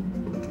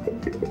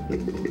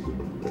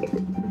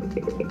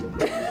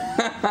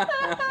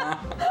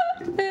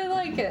 I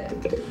like it.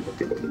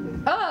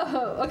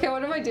 Oh, okay,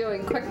 what am I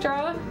doing? Quick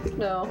draw?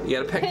 No. You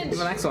gotta pick Pinch.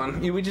 the next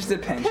one. We just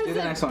did pinch. Do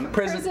the next one.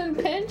 Prison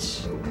pinch?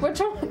 Which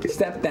one?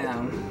 Step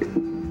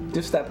down.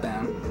 Do step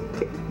down.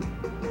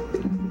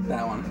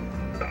 That one.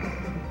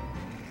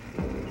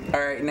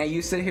 Alright, now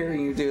you sit here and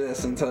you do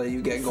this until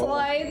you get gold.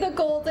 Slide the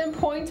golden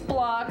point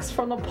blocks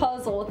from the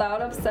puzzle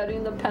without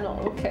upsetting the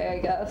penalty. Okay, I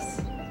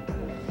guess.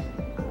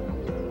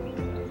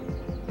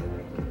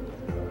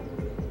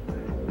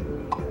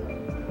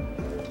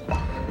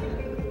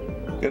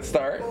 Good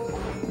start.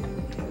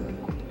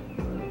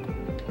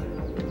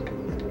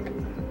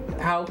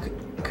 How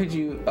could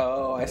you...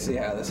 Oh, I see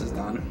how this is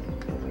done.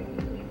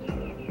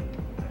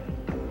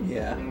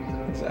 Yeah,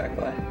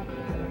 exactly.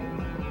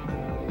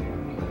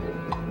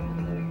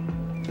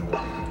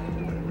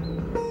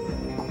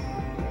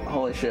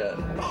 Holy shit.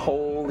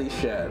 Holy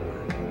shit.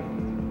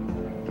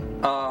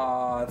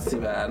 Oh, that's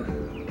too bad.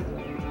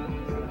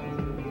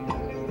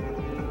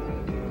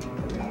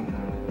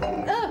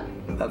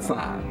 That's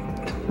not.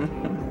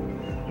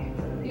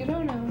 You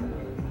don't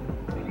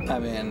know. I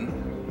mean...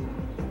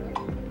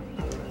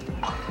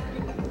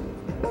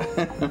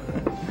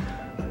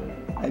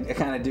 I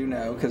kind of do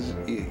know because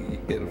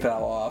it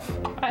fell off.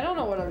 I don't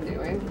know what I'm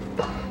doing.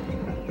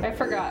 I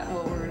forgot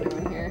what we were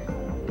doing here.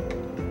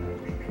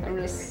 I'm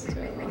just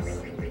doing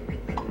this.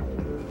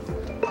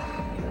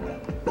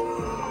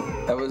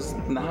 That was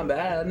not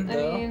bad,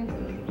 though. I mean...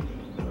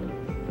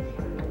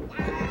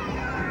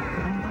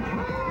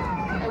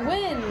 I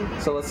win!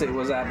 So let's see,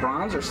 was that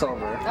bronze or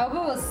silver? Oh, it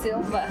was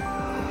silver.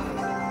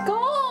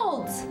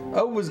 Gold!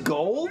 Oh, it was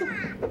gold?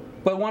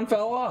 But one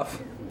fell off.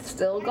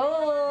 Still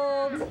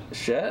gold.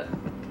 Shit.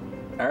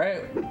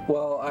 Alright,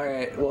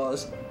 well,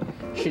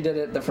 she did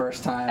it the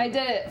first time. I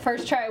did it.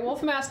 First try.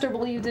 Wolfmaster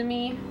believed in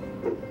me.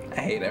 I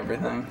hate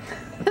everything.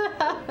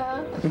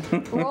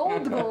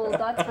 Rolled gold.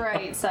 That's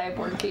right,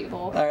 cyborg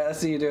people. Alright, let's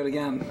see you do it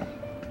again.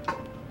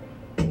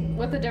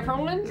 With a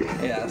different one?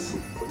 Yes.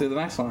 Do the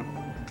next one.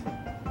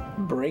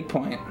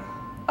 Breakpoint.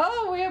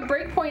 Oh, we have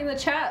breakpoint in the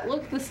chat.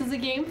 Look, this is a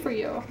game for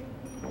you.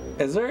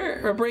 Is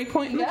there a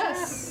breakpoint in the chat?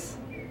 Yes.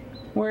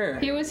 Where?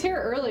 He was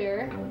here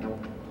earlier.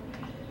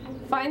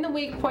 Find the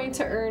weak point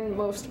to earn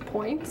most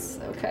points.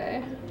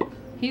 Okay.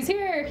 He's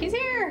here. He's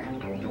here.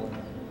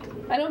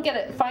 I don't get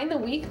it. Find the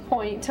weak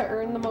point to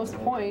earn the most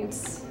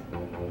points. I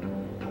don't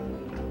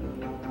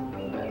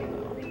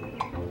know.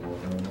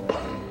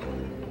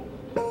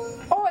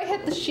 Oh, I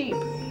hit the sheep.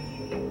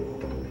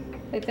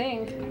 I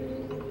think.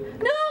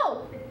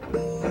 No!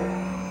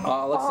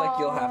 Oh, looks like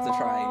you'll have to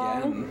try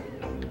again.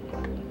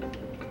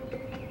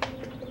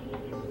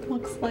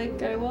 Looks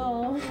like I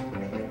will.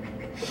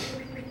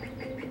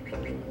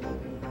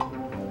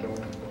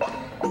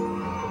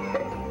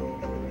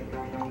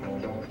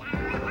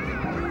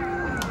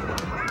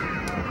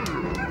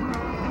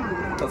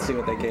 Let's see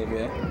what they gave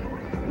you.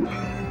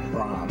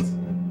 Bronze.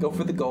 Go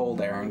for the gold,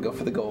 Erin. Go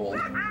for the gold.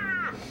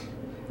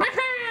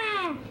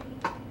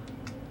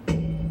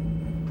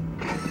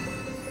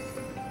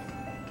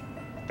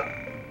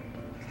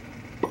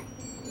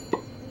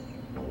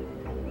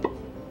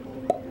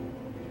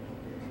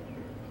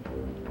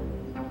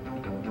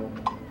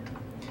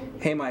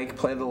 Hey Mike,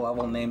 play the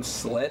level named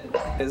Slit.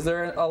 Is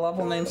there a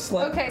level named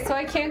Slit? Okay, so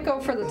I can't go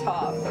for the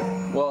top.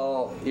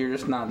 Well, you're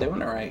just not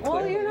doing it right. Well,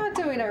 clearly. you're not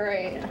doing it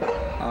right.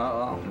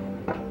 Oh.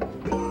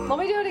 Let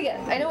me do it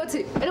again. I know what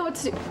to do. I know what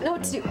to do. I know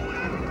what to do.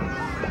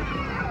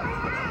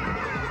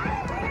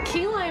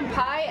 Key lime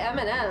pie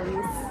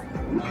M&Ms.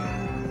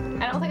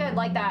 I don't think I'd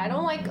like that. I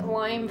don't like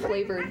lime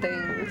flavored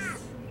things.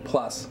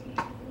 Plus.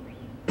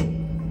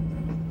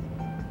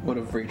 Would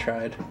have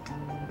retried.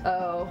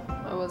 Oh,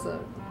 I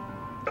wasn't.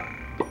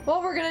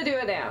 Well, we're gonna do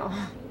it now.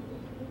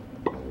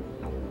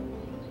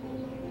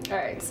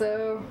 Alright,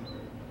 so...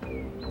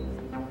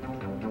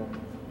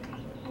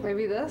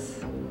 maybe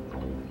this?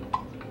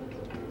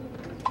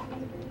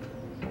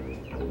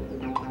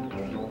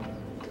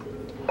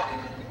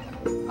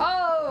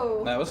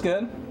 Oh! That was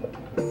good.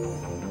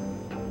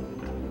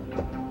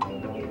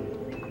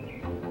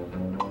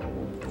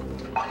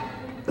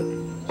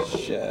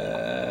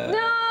 Shit. No!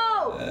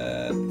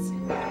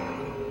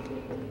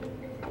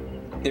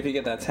 If you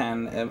get that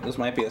 10, this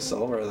might be a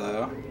silver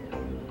though,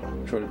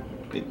 which would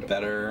be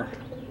better.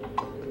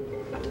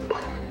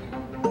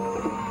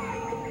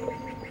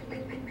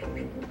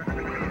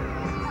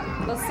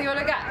 Let's see what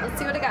I got. Let's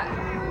see what I got.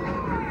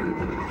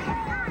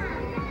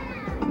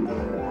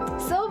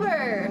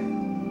 Silver!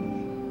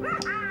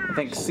 I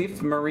think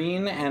Seif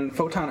Marine and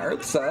Photon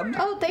Earth sub.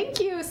 Oh, thank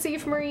you,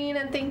 Seif Marine,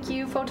 and thank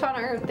you, Photon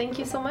Earth. Thank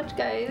you so much,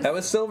 guys. That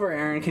was silver,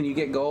 Erin. Can you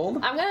get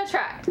gold? I'm gonna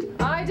try.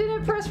 I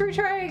didn't press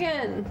retry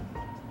again.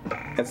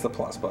 It's the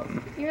plus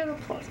button. You're the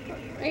plus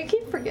button. You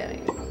keep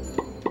forgetting.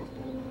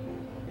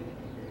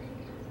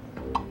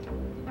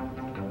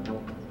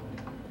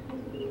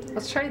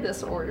 Let's try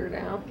this order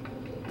now.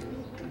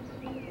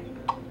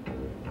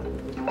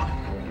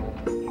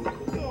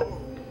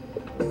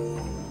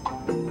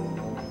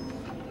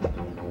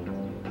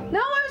 No,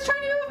 I was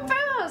trying to do it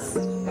fast.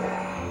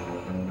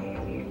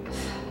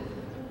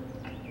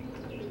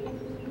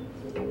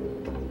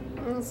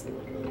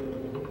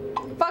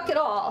 Fuck it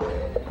all.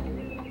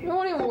 It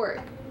won't even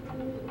work.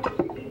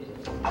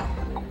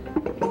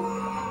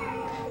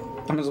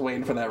 I'm just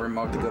waiting for that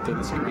remote to go through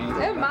the screen.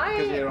 It might.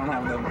 Because you don't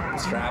have the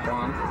strap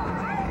on.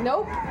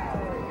 Nope.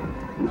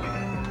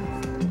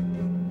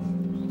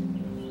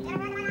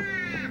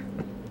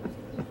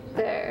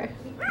 There.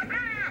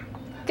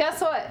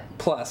 Guess what?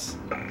 Plus.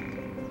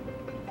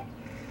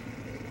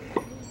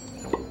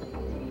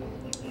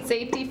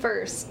 Safety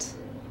first.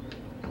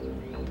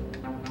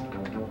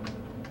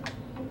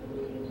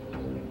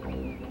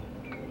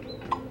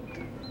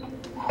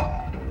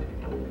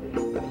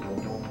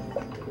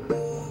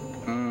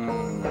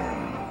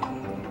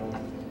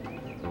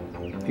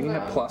 You can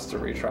hit plus to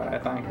retry, I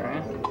think,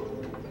 right?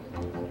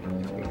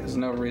 There's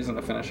no reason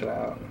to finish it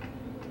out.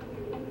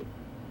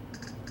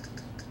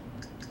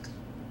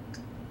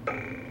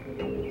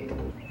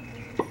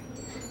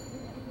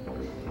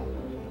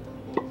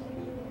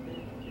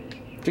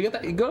 Did you get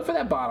that? You go for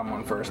that bottom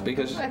one first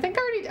because I think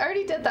I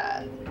already did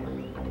that.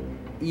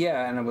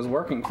 yeah, and it was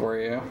working for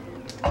you.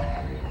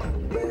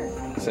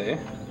 See?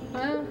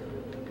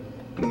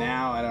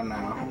 Now I don't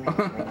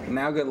know.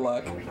 Now good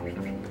luck.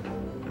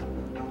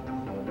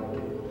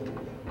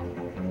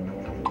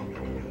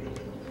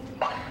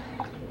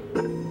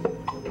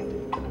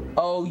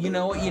 Oh, you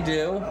know what you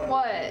do?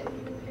 What?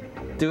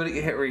 Do it.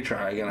 Hit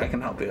retry again. I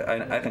can help you.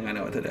 I think I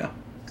know what to do.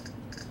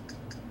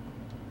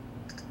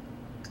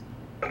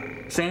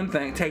 Same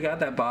thing. Take out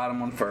that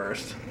bottom one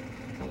first,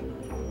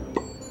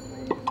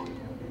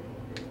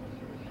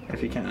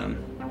 if you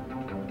can,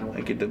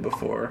 like you did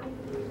before.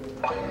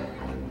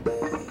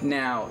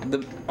 Now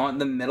on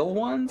the middle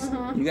ones,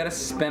 you gotta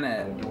spin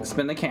it.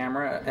 Spin the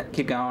camera.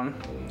 Keep going.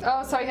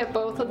 Oh, so I hit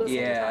both at the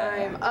same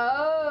time.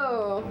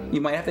 Oh. You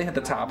might have to hit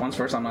the top ones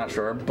first. I'm not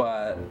sure,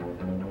 but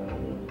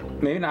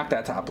maybe knock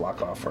that top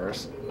block off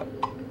first.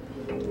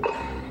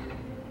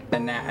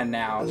 And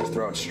now just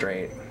throw it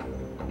straight.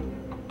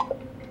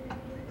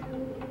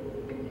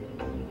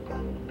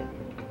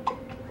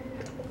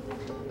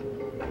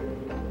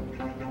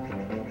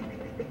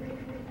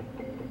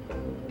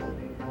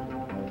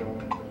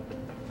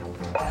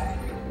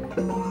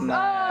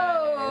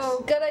 Nice.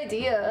 Oh, good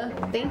idea.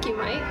 Thank you,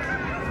 Mike.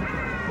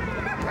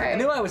 All right. I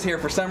knew I was here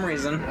for some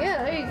reason.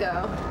 Yeah, there you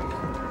go.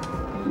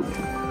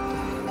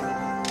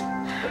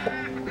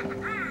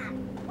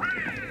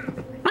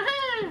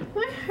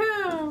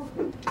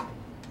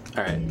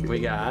 All right, we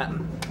got.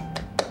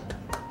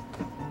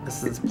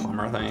 This is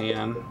plumber thing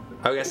again.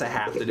 I guess I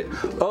have to do.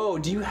 Oh,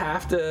 do you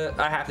have to?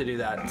 I have to do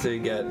that to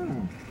get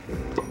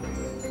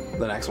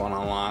the next one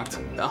unlocked.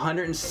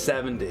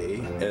 170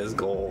 is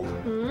gold.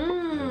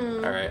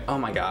 All right. Oh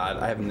my God,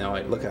 I have no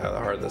idea. Look how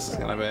hard this is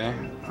gonna be.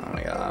 Oh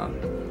my God.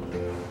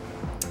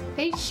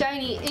 Hey,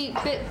 shiny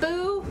 8-bit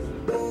boo.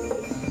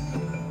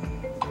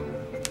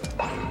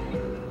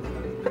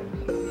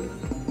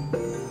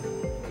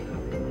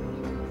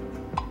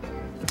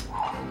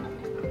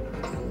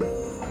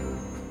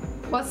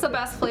 What's the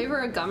best flavor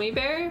of gummy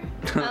bear?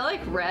 I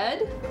like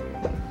red.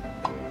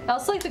 I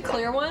also like the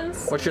clear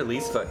ones. What's your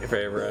least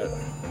favorite?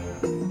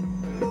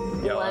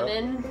 Yellow?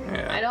 Lemon.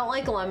 Yeah. I don't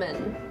like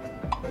lemon.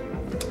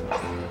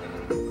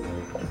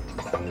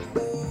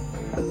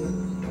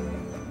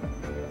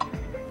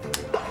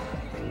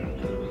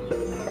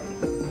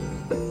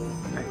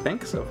 I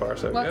think so far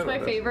so good. What's my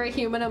favorite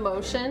human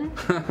emotion?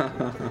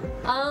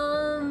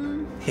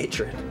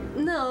 Hatred.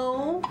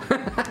 No.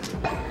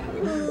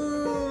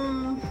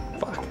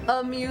 Fuck.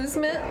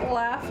 Amusement,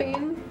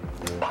 laughing.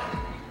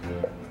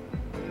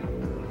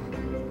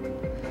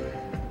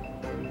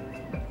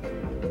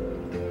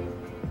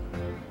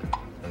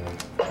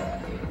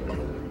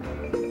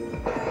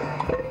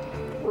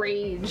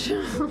 Rage.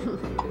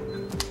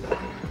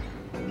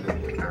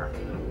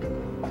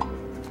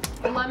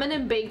 Lemon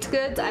and baked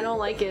goods, I don't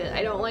like it.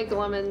 I don't like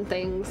lemon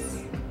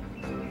things.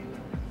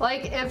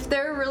 Like, if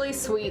they're really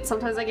sweet,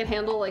 sometimes I can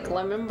handle, like,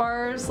 lemon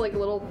bars, like,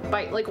 little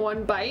bite, like,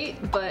 one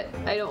bite, but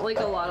I don't like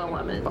a lot of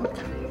lemon.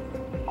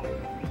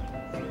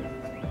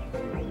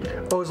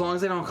 Oh, as long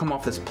as they don't come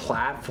off this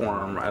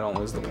platform, I don't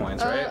lose the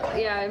points, right?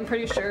 Yeah, I'm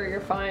pretty sure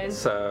you're fine.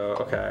 So,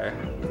 okay.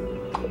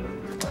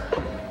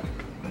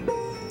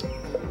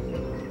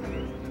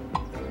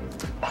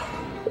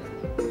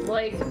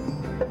 Like,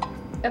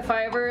 if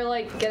I ever,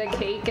 like, get a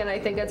cake and I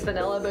think it's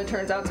vanilla, but it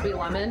turns out to be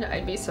lemon,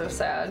 I'd be so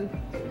sad.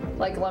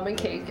 Like, lemon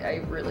cake,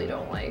 I really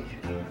don't like.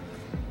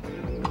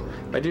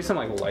 If I do some,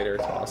 like, lighter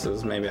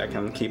tosses, maybe I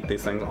can keep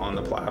these things on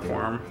the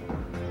platform.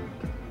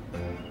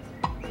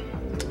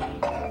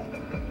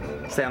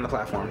 Stay on the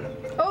platform.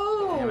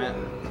 Oh! Damn it.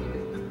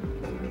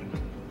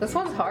 This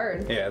one's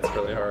hard. Yeah, it's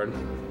really hard.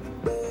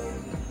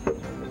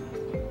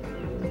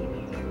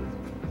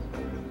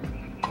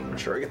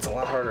 sure it gets a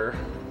lot harder.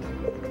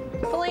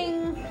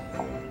 Fling.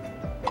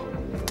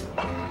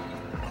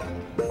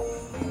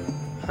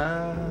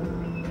 I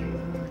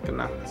can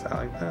knock this out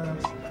like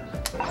this.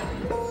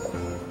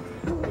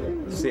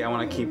 See, I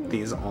want to keep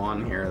these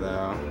on here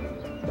though.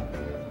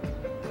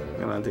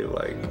 I'm gonna do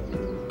like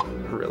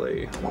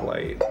really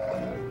light.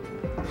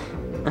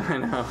 I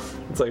know.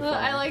 It's like fun.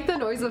 I like the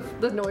noise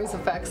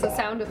effects, the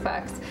sound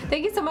effects.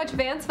 Thank you so much,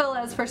 Vance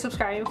Velez, for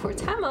subscribing for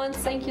 10 months.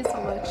 Thank you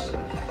so much.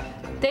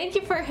 Thank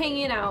you for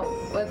hanging out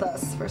with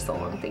us for so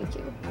long. Thank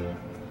you.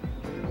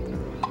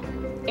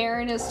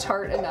 Erin is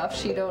tart enough.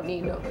 She doesn't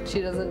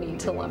need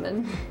to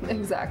lemon.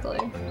 Exactly.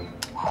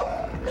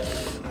 I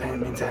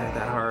didn't mean to hit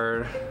that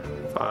hard.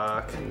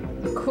 Fuck.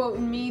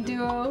 Quoting me,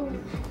 duo.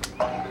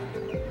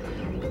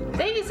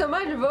 Thank you so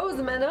much,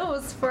 Rose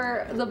Meadows,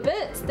 for the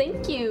bits.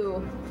 Thank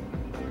you.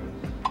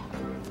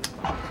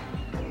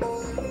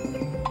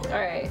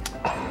 Alright.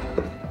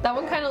 That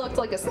one kind of looked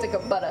like a stick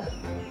of butter.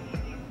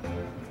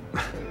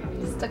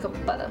 Stick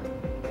of butter.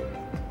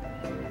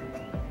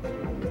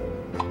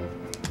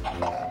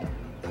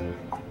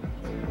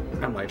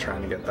 I'm like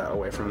trying to get that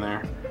away from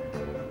there.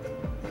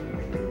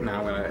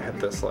 Now I'm gonna hit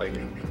this like.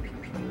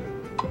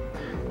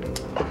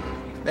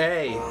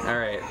 Hey!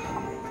 Alright.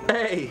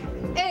 Hey!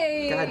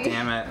 Hey! God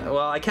damn it.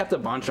 Well, I kept a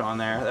bunch on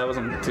there. That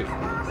wasn't too.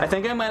 I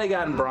think I might have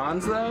gotten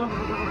bronze though.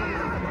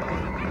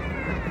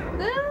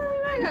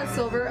 I got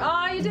silver.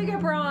 Oh, you did get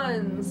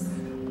bronze.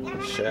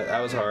 Shit, that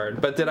was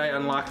hard. But did I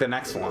unlock the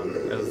next one?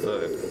 Is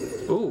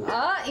the. Ooh.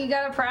 You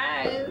got a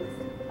prize.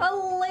 A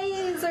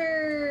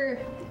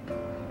laser.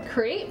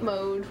 Create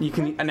mode. You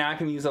can now I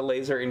can use a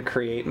laser in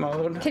create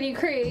mode. Can you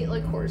create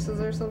like horses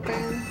or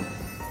something?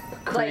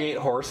 Create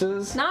like,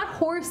 horses? Not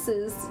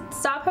horses.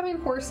 Stop having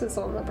horses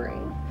on the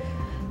brain.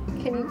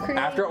 Can you create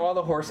after all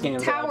the horse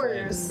games?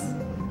 Towers.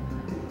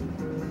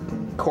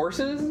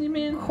 Courses, you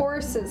mean?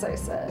 Horses, I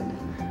said.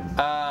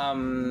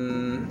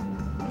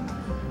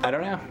 I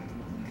don't know.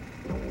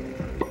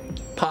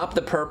 Pop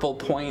the purple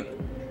point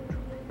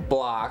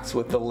blocks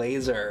with the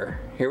laser.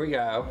 Here we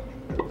go.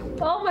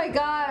 Oh my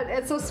god,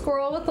 it's a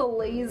squirrel with a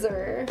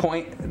laser.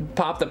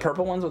 Pop the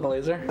purple ones with a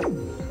laser.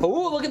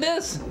 Ooh, look at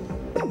this.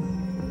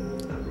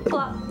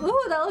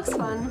 Ooh, that looks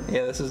fun.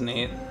 Yeah, this is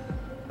neat.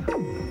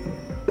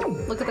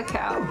 Look at the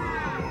cow.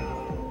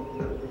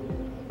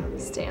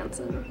 It's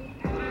dancing.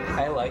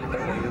 I like the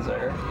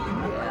laser.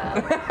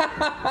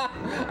 Yeah.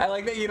 I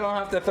like that you don't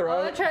have to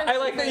throw it. I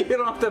like that you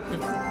don't have to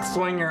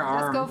swing your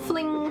arm. Let's go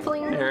fling,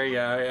 fling. There you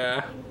go,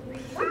 yeah.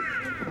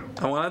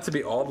 I want it to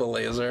be all the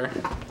laser.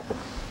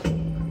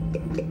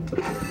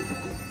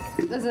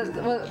 Is it,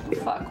 what,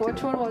 fuck,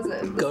 which one was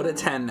it? Go to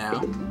 10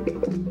 now.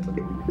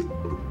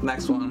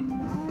 Next one.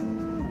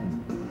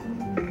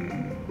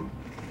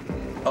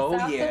 Oh,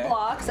 Zap yeah. the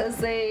blocks as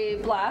they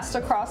blast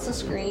across the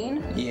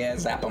screen. Yeah,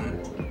 zap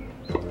them.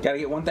 Gotta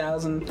get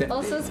 1,050.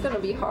 Well, this is gonna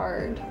be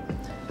hard.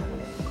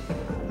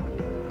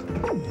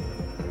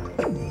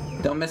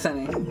 Don't miss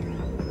any.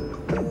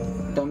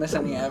 Don't miss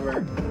any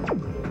ever.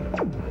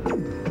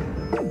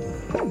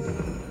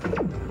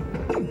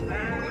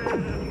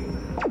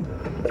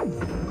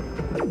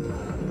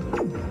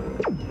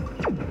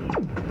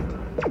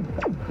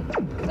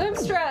 I'm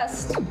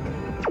stressed.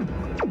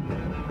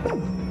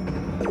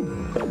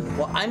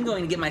 Well, I'm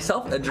going to get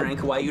myself a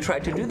drink while you try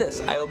to do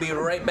this. I will be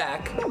right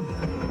back,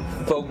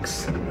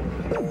 folks.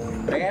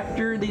 Right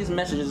after these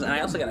messages, and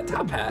I also got a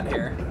top hat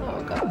here.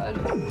 Oh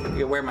god.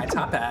 You wear my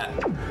top hat.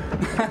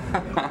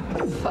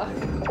 Fuck.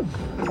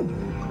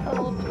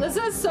 Oh, this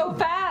is so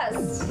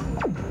fast.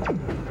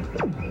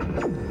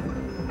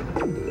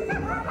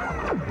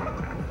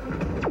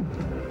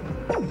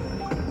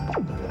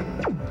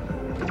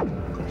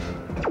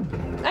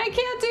 I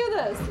can't do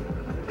this.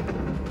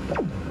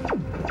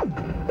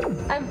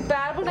 I'm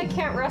bad when I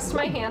can't rest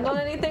my hand on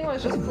anything when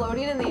it's just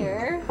floating in the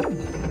air.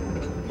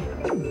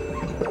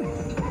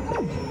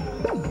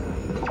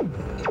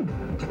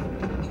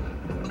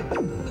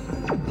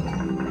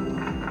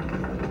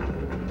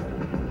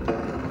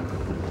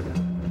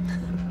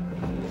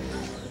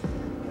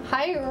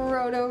 Hi,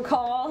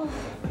 Rotocall.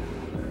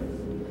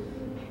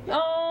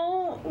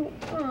 Oh.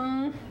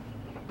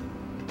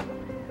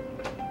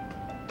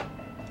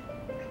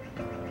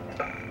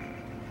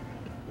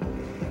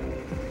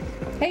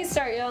 Hey,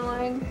 Start You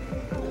Online.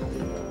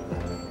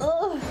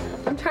 Ugh,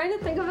 I'm trying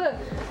to think of a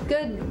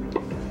good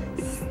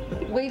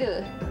way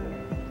to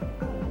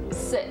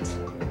sit.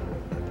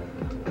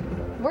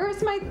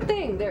 Where's my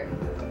thing? There.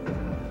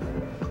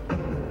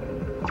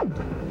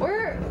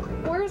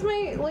 Where's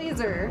my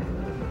laser?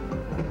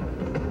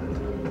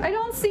 I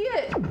don't see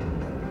it.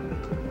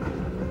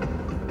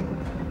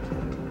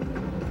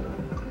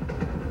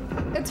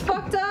 It's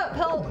fucked up.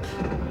 Help.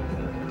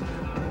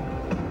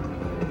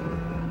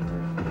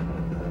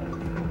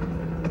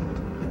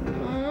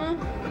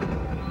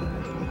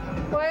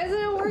 Why isn't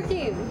it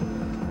working?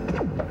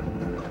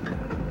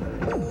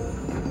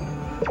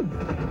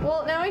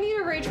 Well, now I need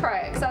to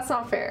retry it because that's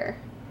not fair.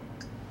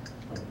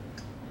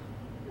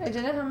 I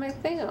didn't have my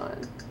thing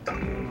on.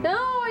 No,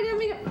 I didn't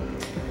mean to.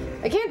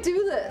 I can't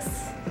do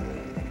this.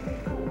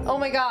 Oh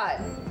my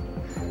god.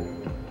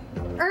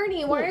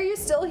 Ernie, why are you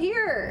still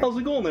here? How's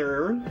it going there,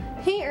 Erin?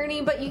 Hey,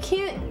 Ernie, but you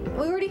can't...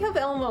 We already have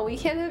Elmo. We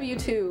can't have you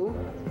two.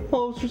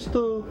 Oh, I was just,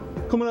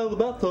 coming out of the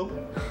bathtub.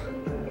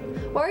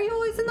 Why are you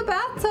always in the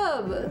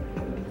bathtub?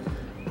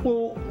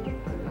 Well,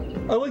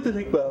 I like to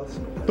take baths.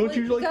 Don't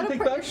you like to take baths? You gotta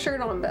put your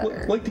shirt on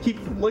better. Like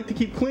to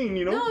keep clean,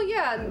 you know? No,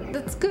 yeah,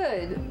 that's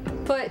good.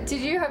 But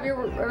did you have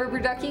your rubber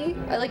ducky?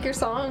 I like your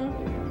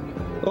song.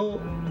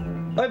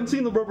 I haven't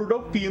seen the rubber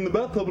ducky in the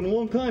bathtub in a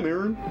long time,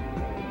 Erin.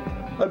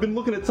 I've been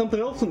looking at something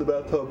else in the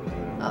bathtub.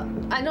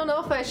 I don't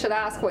know if I should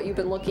ask what you've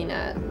been looking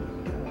at.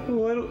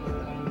 Well, I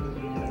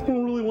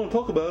don't really want to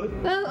talk about it.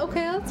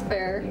 Okay, that's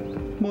fair.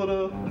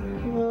 But,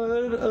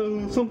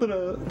 something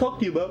to talk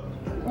to you about.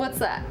 What's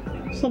that?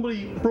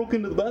 Somebody broke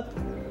into the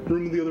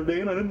bathroom the other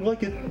day and I didn't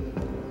like it.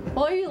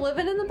 Well, are you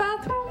living in the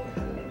bathroom?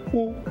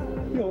 Well,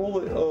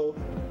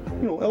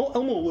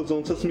 Elmo lives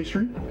on Sesame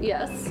Street.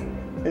 Yes.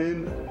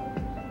 And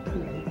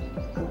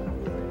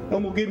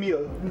Elmo gave me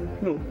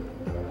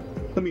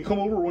let me come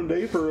over one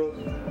day for a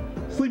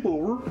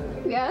sleepover.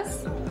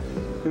 Yes.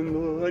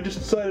 And I just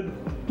decided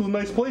it was a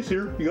nice place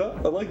here.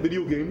 I like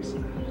video games.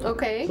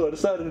 Okay. So I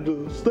decided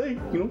to stay,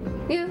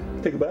 Yeah.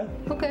 take a bath.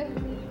 Okay.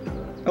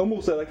 Elmo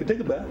said I could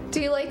take a bath.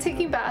 Do you like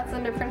taking baths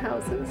in different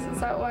houses?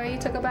 Is that why you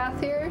took a bath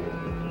here?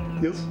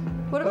 Yes.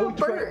 What about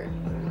Bert?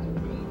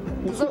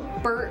 What's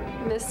Bert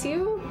miss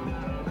you?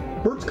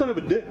 Bert's kind of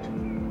a dick.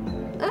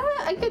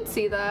 I could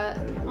see that.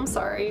 I'm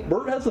sorry.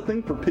 Bert has a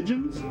thing for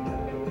pigeons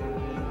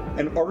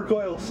and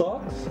Argyle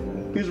socks.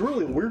 He's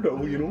really a weirdo,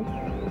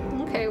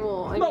 Okay,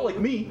 well, Not like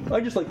me.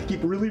 I just like to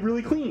keep really,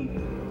 really clean.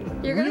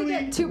 You're gonna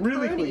get too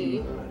really pruny.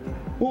 Clean.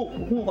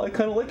 Well, I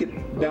kind of like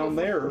it down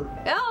there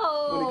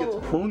Oh! when it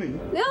gets pruny.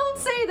 Don't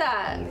say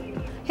that.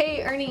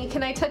 Hey, Ernie,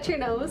 can I touch your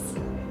nose?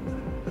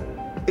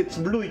 It's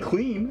really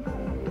clean.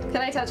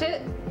 Can I touch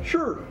it?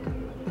 Sure.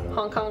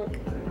 Honk honk.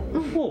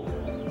 Whoa.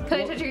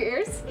 Can I touch your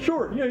ears?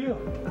 Sure. Yeah.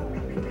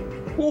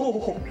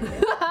 Whoa.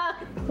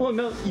 Well,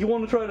 now you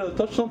want to try to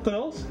touch something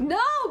else? No,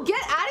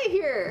 get out of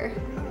here.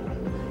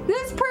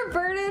 This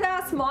perverted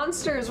ass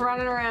monster's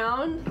running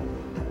around.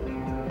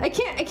 I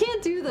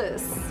can't do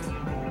this.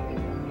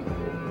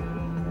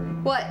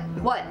 What?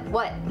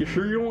 You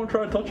sure you don't want to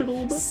try to touch it a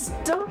little bit?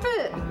 Stop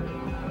it.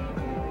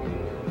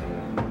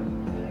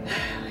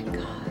 Oh my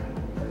god.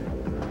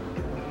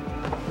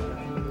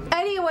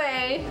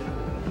 Anyway.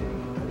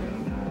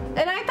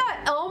 And I thought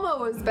Elmo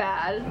was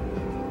bad.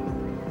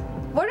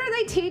 What are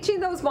they teaching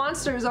those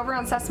monsters over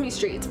on Sesame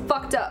Street? It's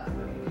fucked up.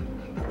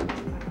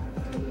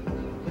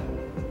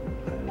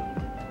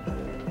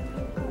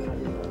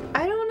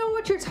 I don't know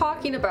what you're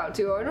talking about,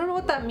 Duo. I don't know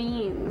what that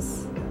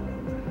means.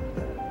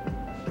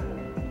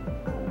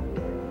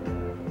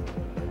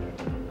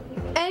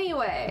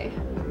 Anyway,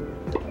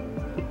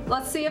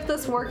 let's see if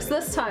this works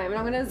this time. And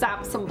I'm gonna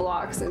zap some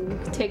blocks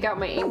and take out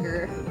my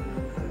anger.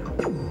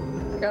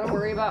 I gotta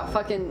worry about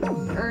fucking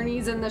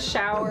Ernie's in the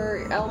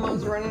shower,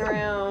 Elmo's running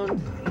around.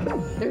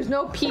 There's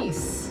no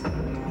peace.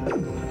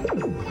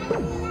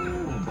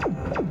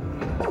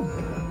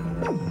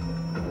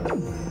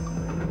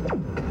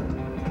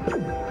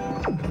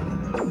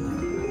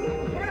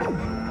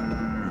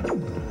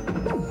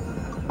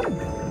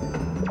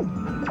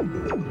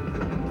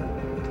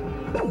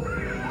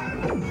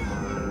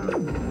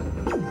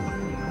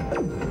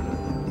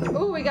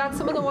 Ooh, we got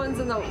some of the ones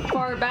in the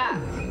far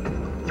back.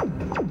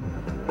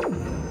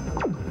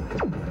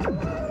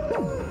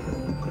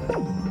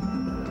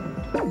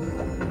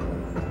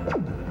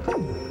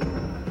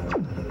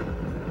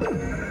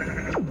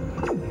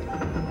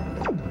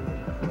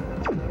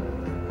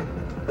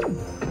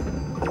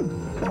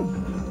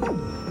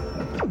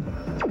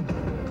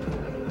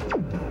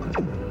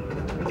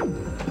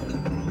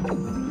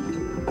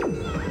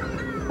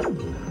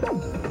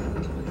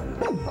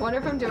 I wonder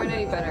if I'm doing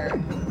any better.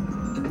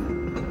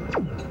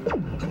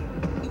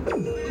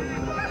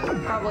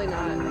 Probably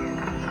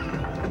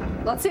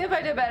not. Let's see if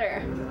I did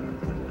better.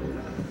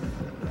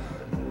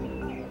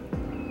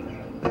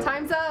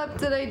 Time's up.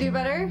 Did I do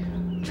better?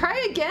 Try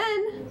it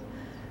again.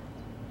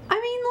 I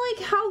mean,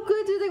 like, how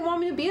good do they want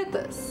me to be at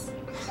this?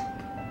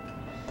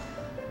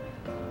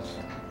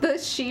 The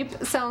sheep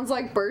sounds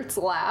like Bert's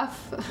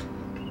laugh.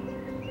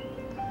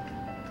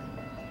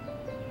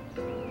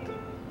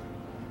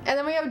 And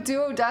then we have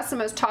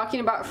Duodecimus talking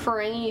about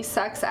Ferengi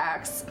sex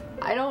acts.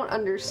 I don't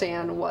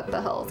understand what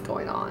the hell is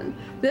going on.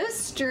 This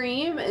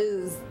stream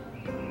is...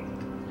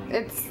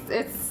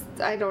 It's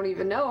I don't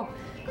even know.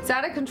 It's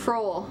out of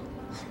control.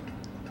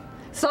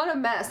 It's not a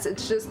mess,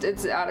 it's just,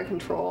 it's out of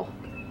control.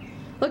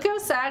 Look how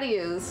sad he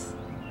is.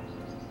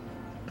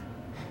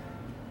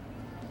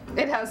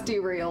 It has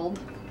derailed.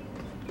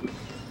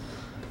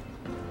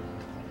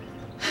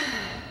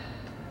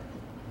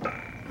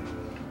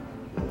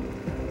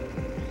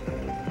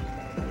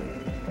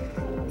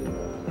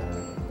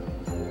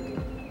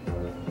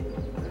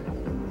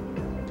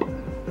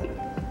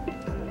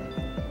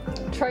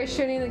 Try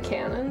shooting the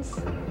cannons.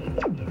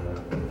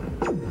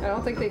 I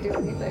don't think they do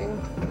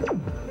anything.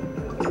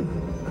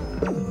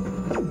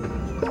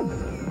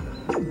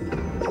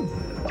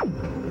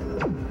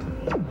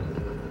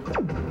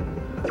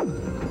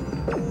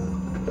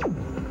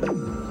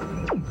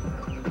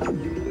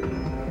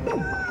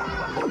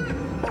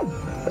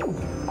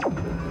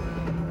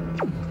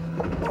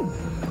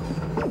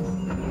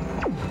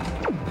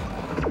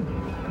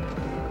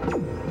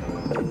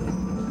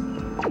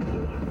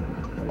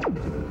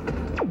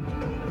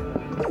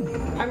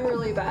 I'm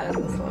really bad at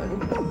this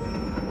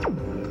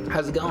one.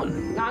 How's it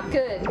going? Not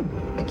good.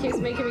 It keeps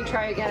making me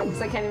try again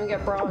because I can't even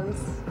get bronze.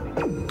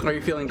 Are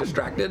you feeling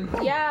distracted?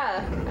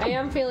 Yeah, I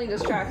am feeling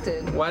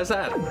distracted. Why is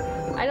that?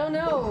 I don't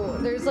know.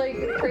 There's like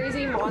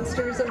crazy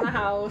monsters in the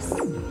house.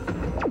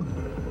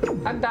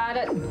 I'm bad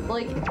at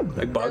like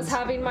bugs? just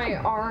having my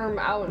arm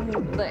out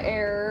in the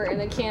air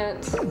and I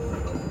can't.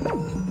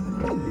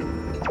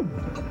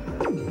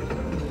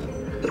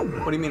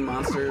 What do you mean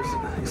monsters?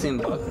 You seen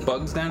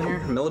bugs down here?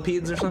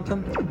 Millipedes or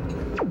something?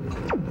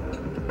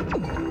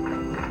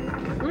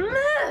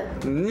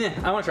 Nah,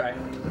 I want to try.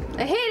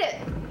 I hate it.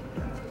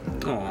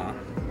 Aw.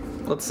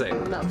 Let's see.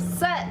 I'm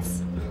upset.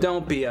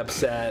 Don't be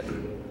upset.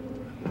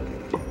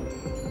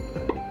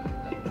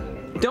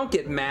 Don't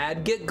get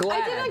mad. Get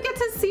glad. I didn't get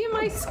to see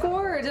my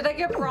score. Did I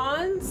get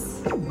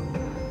bronze?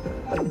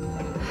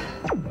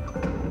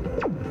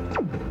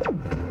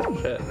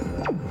 Shit.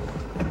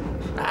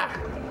 Ah.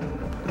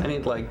 I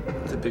need like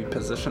to be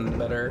positioned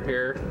better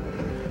here.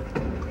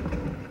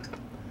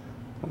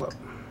 Hold up.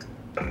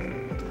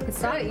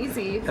 It's not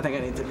easy. I think I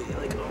need to be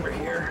like over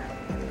here.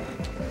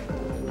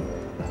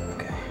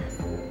 Okay.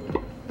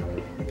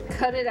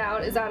 Cut It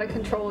Out is out of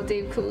control with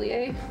Dave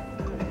Coulier.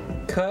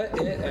 Cut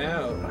it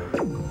out.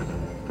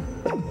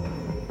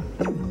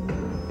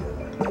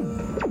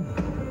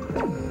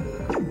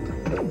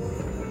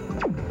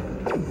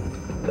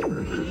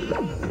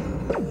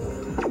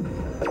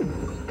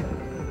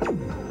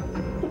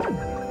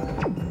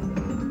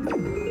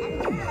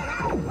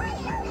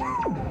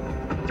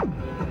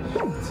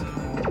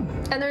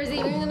 And there's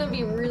even gonna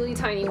be really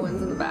tiny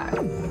ones in the back.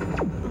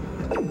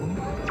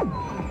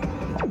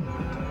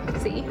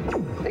 See?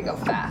 They go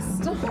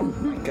fast. Oh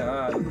my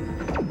god.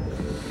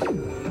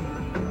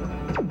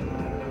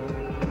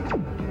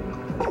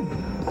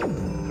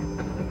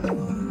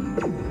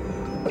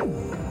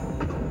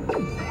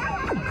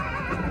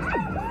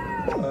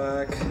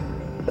 Fuck.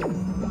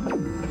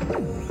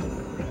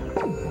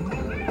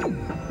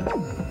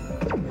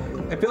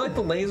 I feel like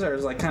the laser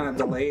is like kind of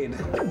delayed.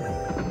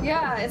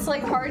 Yeah, it's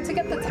like hard to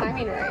get the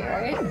timing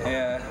right?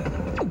 Yeah.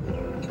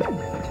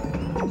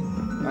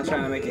 Not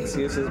trying to make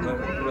excuses,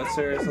 but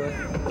seriously.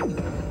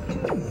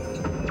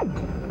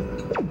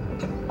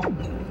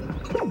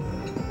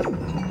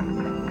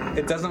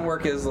 It doesn't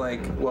work as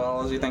like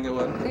well as you think it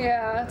would.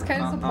 Yeah, it's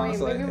kind of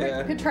disappointing. Honestly, Maybe yeah.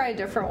 we could try a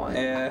different one.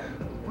 Yeah.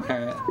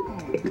 Alright.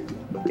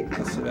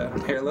 Let's do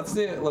that. Here,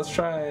 let's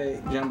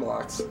try Boom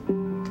Blox.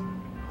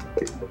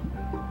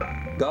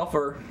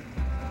 Golfer.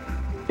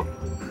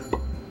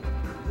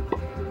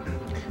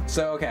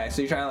 So okay,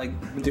 so you're trying to like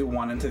do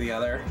one into the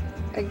other.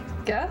 I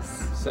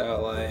guess.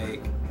 So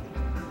like.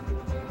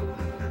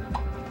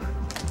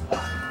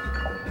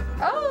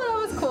 Oh, that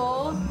was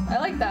cool. I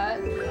like that.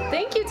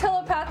 Thank you,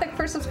 Telepathic,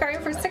 for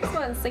subscribing for 6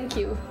 months. Thank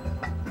you.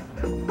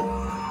 Here,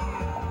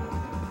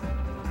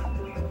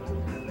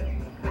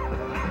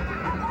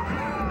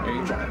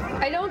 you try.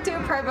 I don't do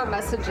private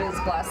messages,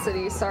 Blast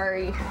City.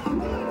 Sorry.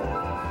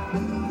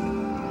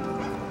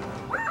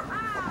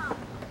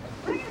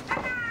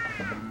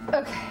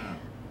 Okay.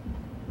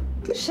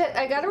 Shit,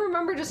 I gotta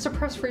remember just to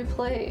press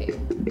replay.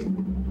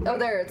 Oh,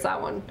 there, it's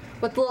that one.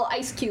 With the little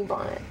ice cube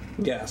on it.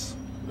 Yes.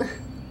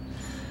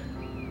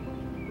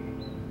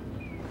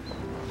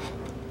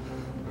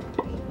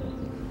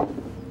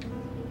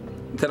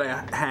 Did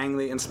I hang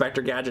the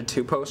Inspector Gadget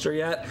 2 poster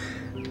yet?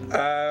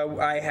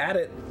 I had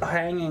it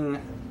hanging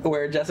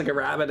where Jessica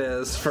Rabbit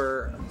is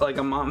for like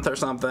a month or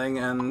something,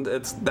 and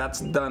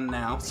that's done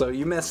now. So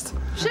you missed.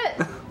 Shit.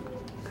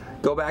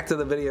 Go back to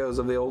the videos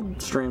of the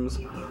old streams.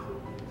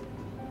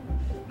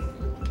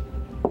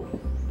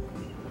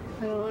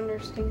 I don't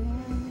understand.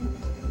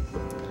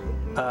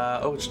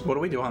 Oh, what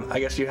do we do on? I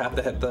guess you have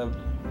to hit the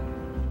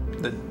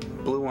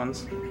blue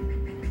ones.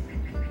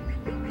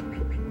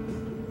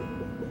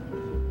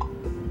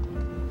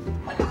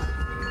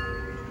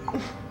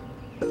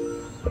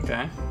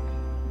 Okay.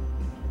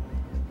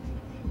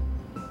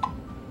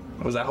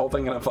 Was that whole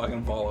thing gonna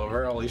fucking fall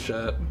over? Holy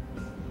shit.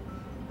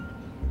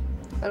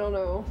 I don't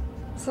know.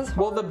 This is hard.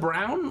 Well, the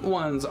brown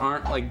ones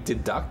aren't like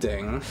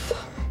deducting.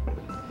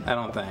 I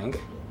don't think.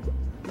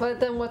 But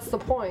then what's the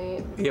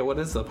point? Yeah, what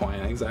is the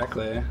point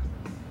exactly?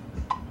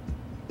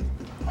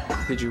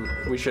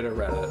 We should have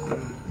read it.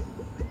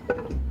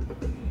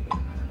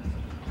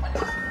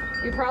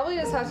 You probably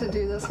just have to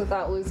do this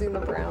without losing the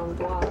brown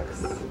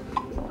blocks.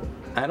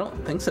 I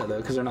don't think so though,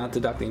 because they're not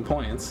deducting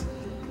points.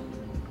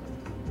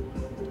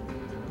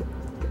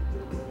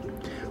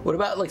 What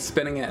about like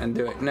spinning it and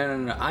doing?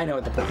 No. I know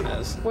what the point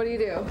is. What do you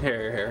do?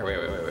 Here. Wait.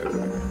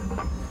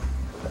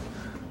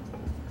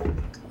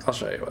 I'll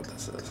show you what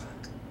this is.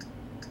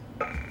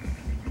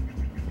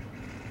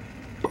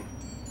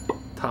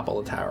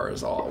 Topple the tower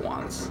is all at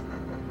once.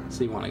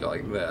 So you want to go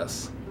like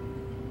this.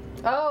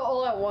 Oh,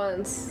 all at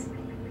once.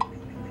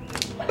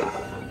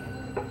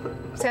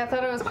 See, I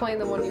thought I was playing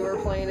the one you were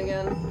playing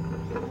again.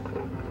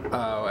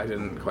 Oh, I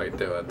didn't quite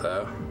do it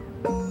though.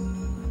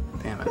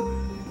 Damn it.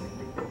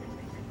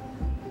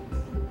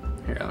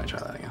 Here, let me try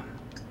that again.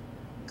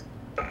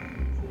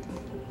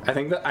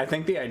 I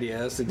think the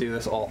idea is to do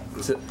this all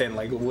in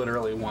like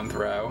literally one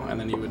throw, and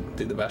then you would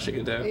do the best you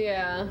could do.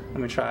 Yeah. Let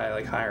me try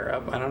like higher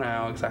up. I don't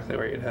know exactly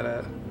where you'd hit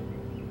it.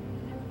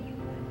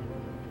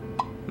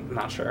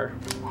 Not sure.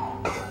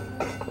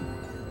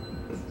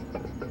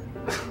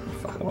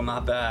 Well,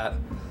 not that.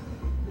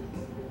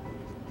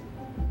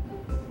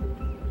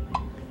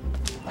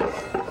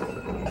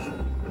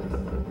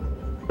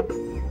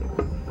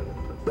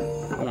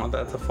 I want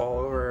that to fall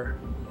over.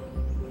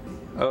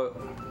 Oh.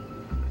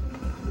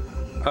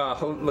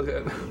 Oh, look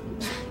at.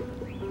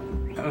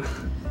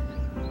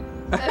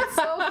 It's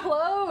so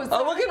close.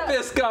 Oh, look at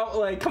this go.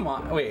 Like, come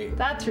on. Wait.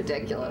 That's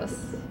ridiculous.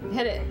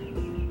 Hit it.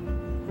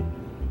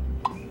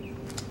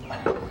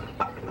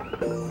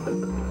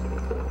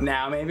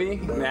 Now maybe?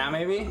 Now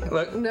maybe?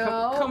 Look.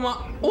 No. Come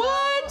on.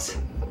 What?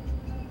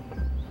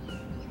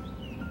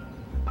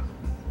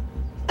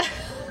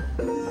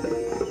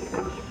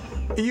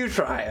 You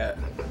try it.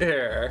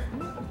 Here.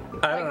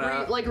 I don't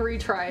know. Like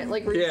retry it.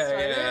 Like restart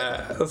it.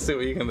 Yeah. Let's see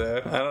what you can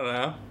do. I don't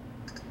know.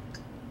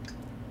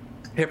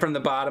 Hit from the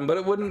bottom, but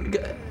it wouldn't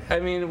go, I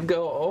mean, it would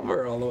go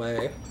over all the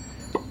way.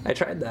 I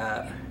tried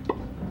that.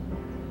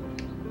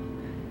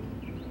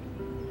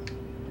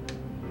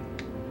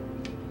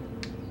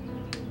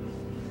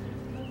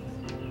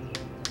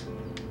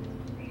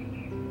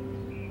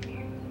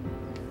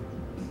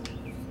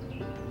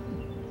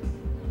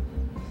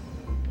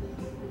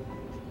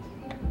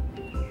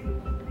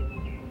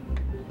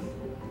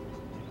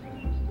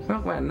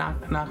 Well,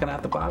 knocking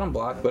out the bottom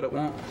block, but it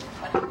won't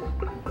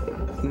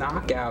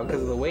knock out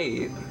because of the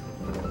weight.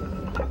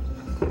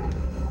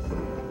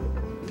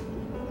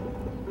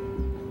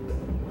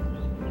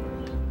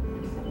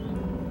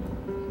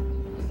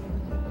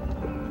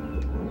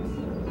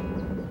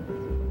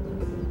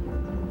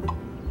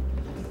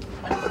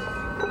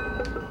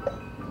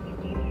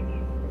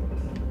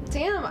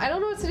 Damn, I don't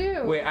know what to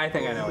do. Wait, I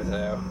think I know what to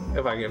do.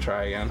 If I can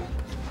try again.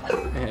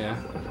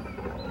 Yeah.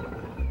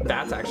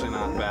 That's actually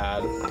not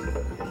bad.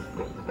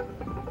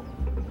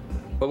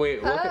 But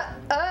wait, look at...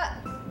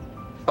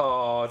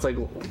 Oh, it's like...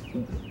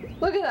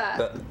 Look at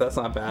that. That's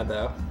not bad,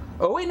 though.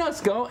 Oh, wait, no,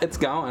 it's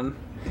going.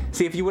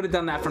 See, if you would have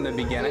done that from the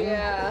beginning...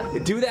 Yeah.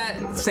 Do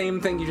that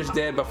same thing you just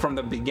did, but from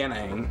the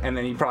beginning, and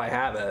then you probably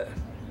have it.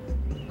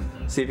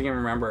 See if you can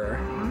remember.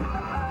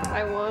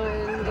 I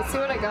won. Let's see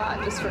what I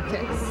got, just for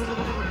kicks.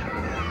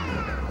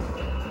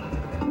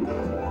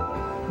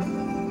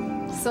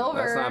 Silver.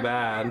 That's not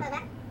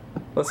bad.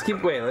 Let's keep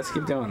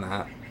doing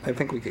that. I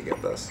think we could get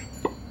this.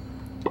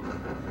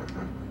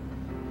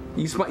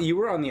 You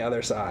were on the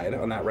other side,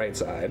 on that right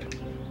side.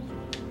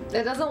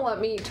 It doesn't let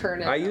me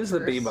turn it. I use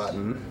the B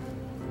button.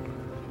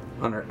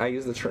 I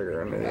use the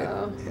trigger under it.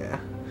 Oh. Yeah.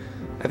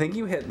 I think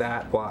you hit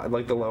that block,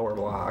 like the lower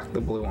block, the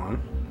blue one,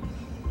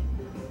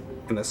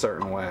 in a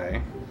certain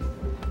way.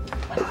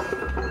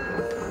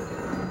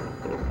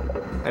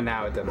 And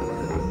now it didn't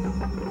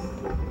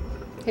work.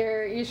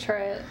 Here, you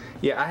try it.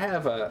 Yeah, I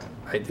have a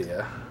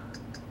idea.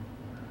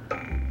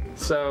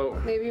 So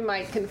maybe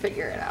Mike can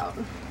figure it out.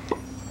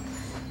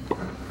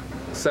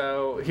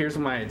 So here's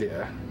my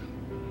idea.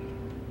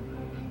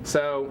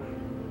 So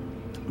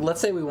let's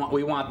say we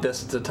want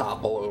this to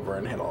topple over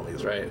and hit all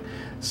these, right?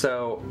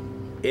 So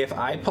if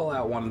I pull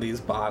out one of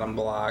these bottom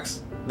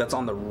blocks that's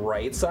on the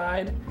right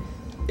side,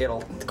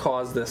 it'll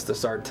cause this to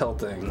start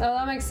tilting. Oh,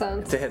 that makes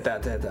sense. To hit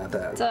that.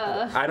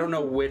 Duh. I don't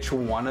know which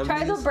one of these.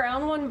 Try the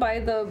brown one by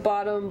the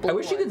bottom blue I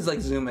wish you could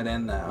like zoom it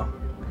in though.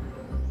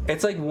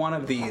 It's like one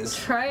of these.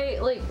 Try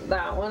like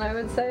that one, I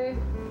would say.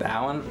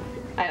 That one?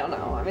 I don't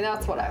know. I mean,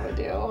 that's what I would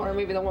do. Or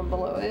maybe the one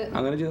below it.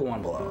 I'm going to do the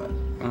one below it.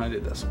 I'm going to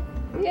do this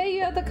one. Yeah,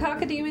 you have the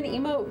cockademon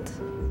emote.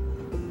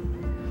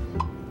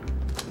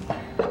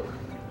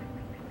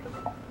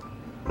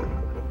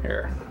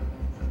 Here.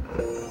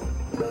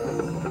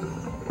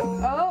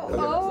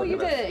 Oh, you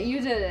did it. You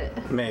did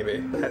it.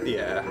 Maybe.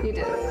 Yeah. You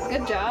did it.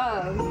 Good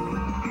job.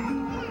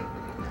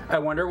 I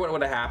wonder what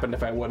would have happened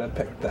if I would have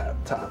picked that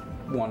top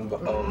one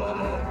above it.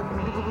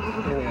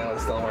 You know, it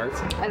still works.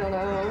 I don't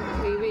know.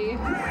 Maybe.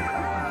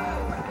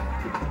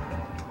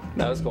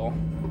 That was cool.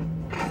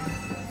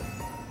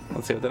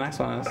 Let's see what the next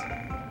one is.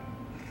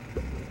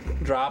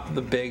 Drop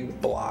the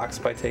big blocks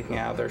by taking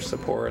out their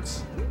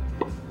supports.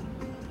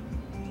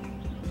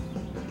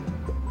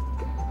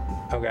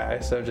 Okay,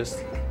 so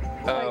just...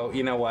 Oh,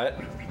 you know what?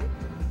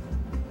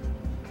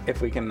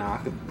 If we can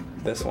knock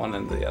this one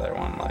into the other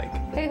one, like...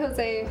 Hey,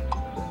 Jose.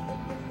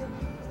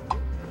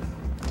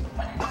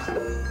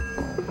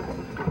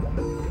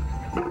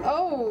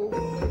 Oh.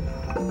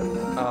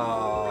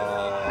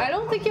 I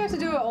don't think you have to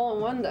do it all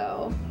in one,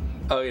 though.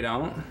 Oh, you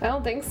don't? I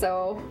don't think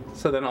so.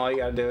 So then all you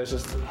gotta do is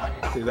just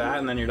do that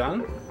and then you're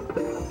done?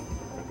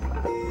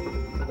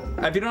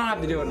 If you don't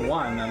have to do it in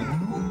one,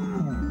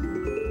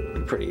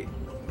 then... Pretty...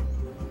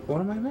 What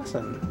am I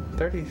missing?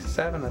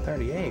 37 to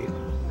 38.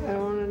 I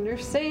don't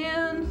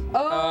understand.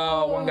 Oh.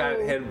 Oh, one got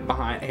hit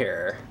behind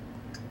here.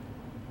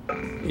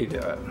 You do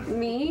it.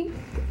 Me?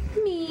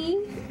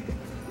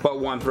 But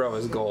one throw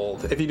is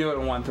gold. If you do it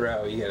in one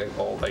throw, you get a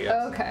gold, I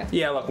guess. Okay.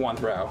 Yeah, look, one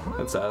throw,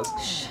 it says.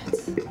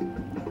 Shit.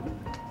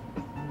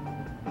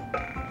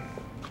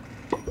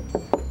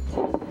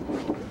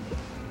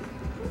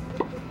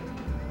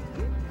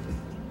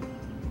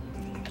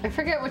 I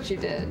forget what you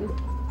did.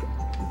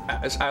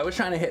 I was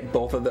trying to hit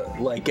both of the,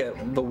 like,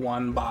 get the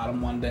one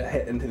bottom one to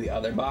hit into the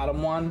other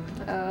bottom one.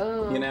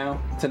 Oh. You know?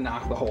 To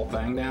knock the whole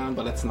thing down,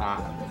 but it's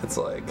not. It's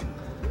like...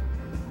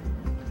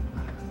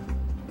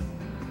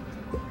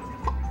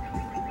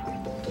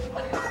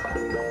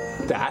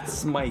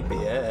 That's might be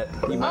it.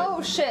 You might,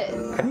 Oh, shit.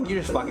 I think you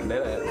just fucking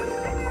did it.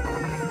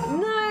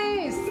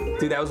 Nice.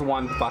 Dude, that was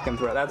one fucking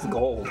throw. That's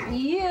gold.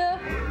 Yeah.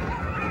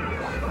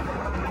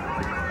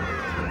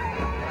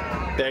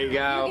 There you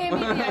go. You gave me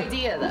the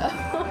idea, though.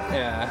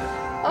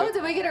 Yeah. Oh,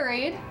 did we get a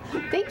raid?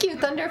 Thank you,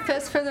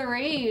 Thunderfist, for the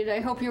raid. I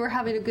hope you were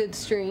having a good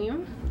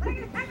stream.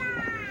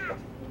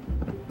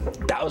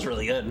 That was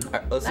really good. All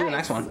right, let's do the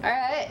next one. All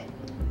right.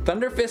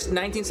 Thunderfist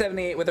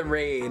 1978 with a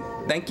raid.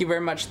 Thank you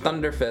very much,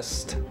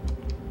 Thunderfist.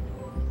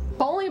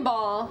 Bowling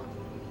ball.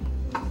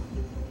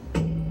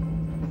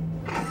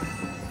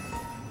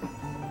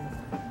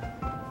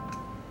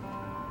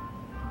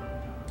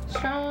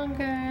 Stronger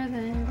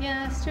than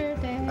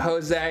yesterday.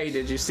 Jose,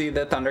 did you see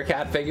the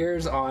Thundercat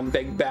figures on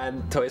Big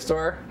Bad Toy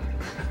Store?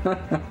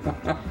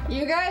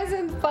 You guys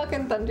and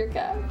fucking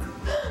Thundercats.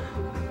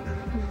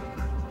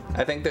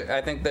 I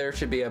think there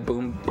should be a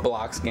Boom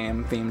Blox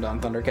game themed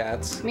on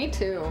Thundercats. Me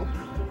too.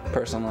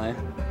 Personally.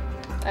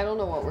 I don't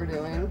know what we're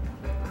doing.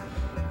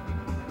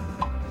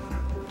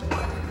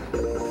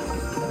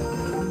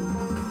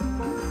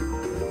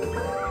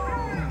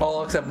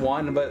 All except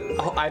one, but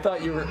I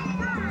thought you were...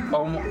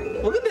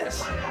 look at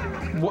this!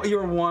 You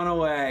were one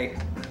away.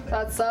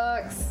 That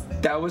sucks.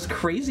 That was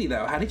crazy,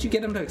 though. How did you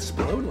get him to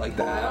explode like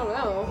I that? don't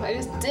know. I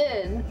just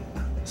did.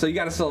 So you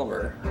got a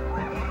silver.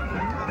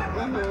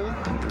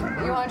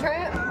 Mm-hmm. You want to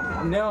try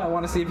it? No, I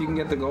want to see if you can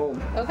get the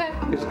gold. Okay.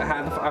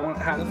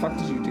 How the fuck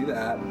did you do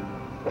that?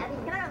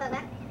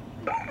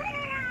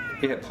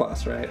 You hit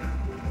plus, right?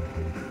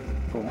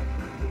 Cool.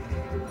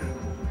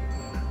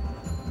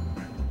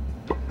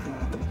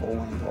 The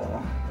bowling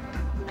ball.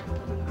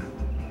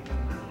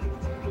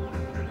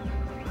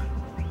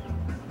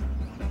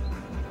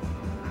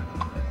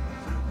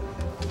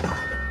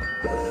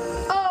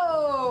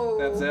 Oh!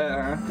 That's it,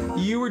 huh?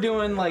 You were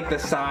doing like the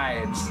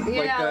sides,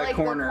 Yeah, like the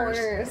corners.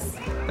 The corners.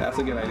 That's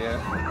a good idea.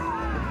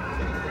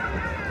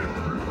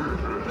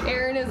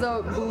 Erin is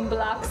a Boom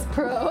Blox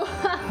pro.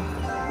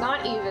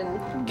 Not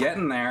even.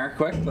 Getting there,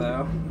 quick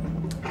though.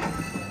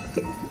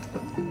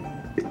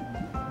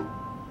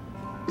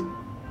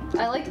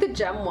 I like the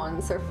gem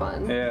ones, they're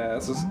fun. Yeah,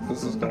 this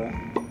is cool.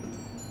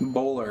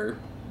 Bowler.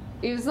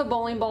 Use the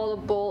bowling ball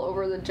to bowl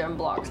over the gem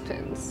blocks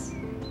pins.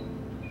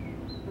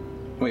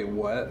 Wait,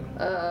 what?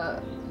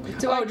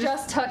 Do I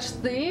just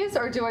touch these,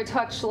 or do I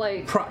touch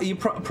like Probably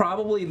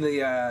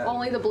the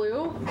only the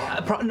blue?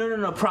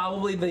 no,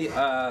 probably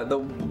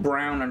the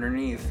brown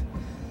underneath,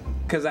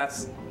 because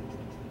that's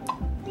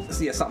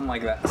something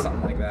like that.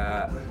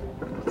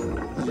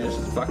 Did you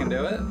just fucking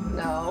do it?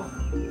 No.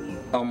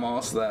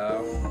 Almost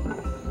though.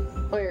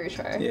 Wait,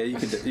 retry. Yeah, you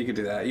could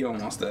do that. You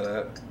almost did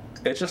it.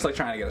 It's just like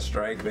trying to get a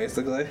strike,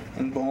 basically,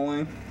 in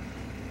bowling.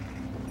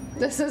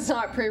 This is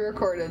not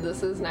pre-recorded.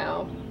 This is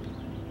now.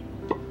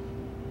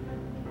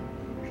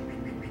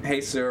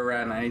 Hey, Sewer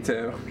Rat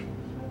 92.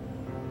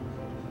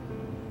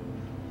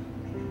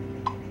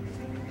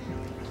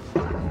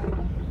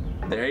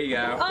 There you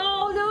go.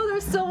 Oh no,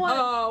 there's still one.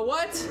 Oh,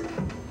 what?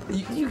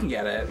 You can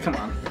get it. Come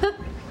on.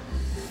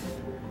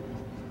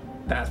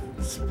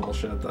 That's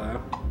bullshit,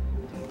 though.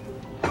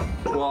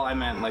 Well, I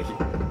meant like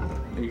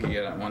you can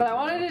get it one. But I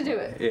wanted to do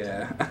it.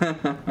 Yeah.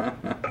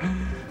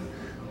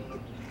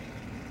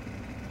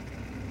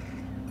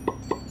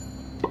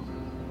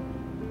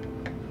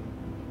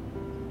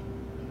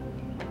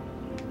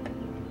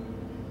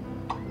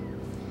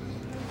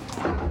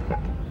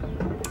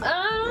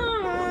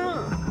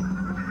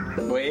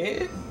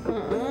 Wait.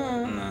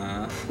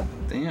 Nah.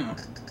 Damn.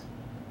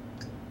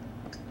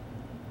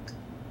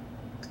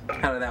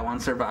 How did that one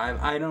survive?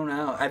 I don't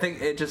know. I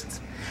think it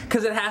just...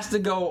 Because it has to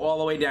go all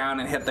the way down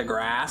and hit the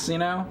grass, you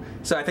know?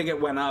 So I think it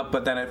went up,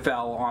 but then it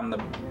fell on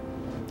the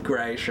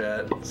gray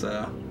shit.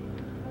 So,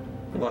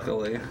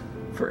 luckily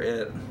for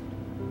it.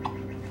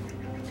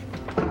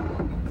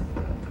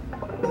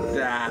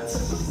 Got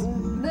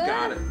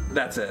it.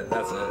 That's it.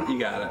 You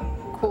got it.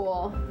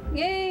 Cool.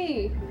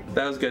 Yay!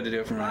 That was good to do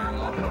it from an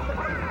angle.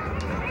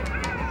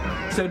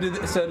 So do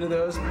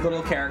those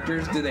little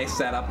characters, do they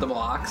set up the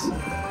blocks?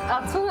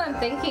 That's what I'm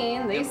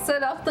thinking. They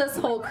set up this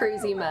whole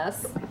crazy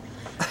mess.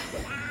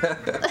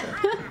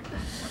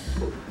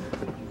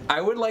 I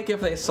would like if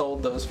they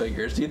sold those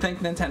figures. Do you think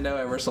Nintendo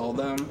ever sold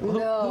them?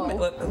 No.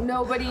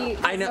 Nobody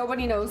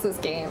knows this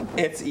game.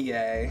 It's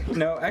EA.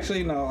 No,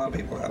 actually, no, a lot of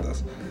people have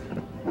this.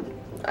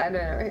 I don't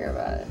ever hear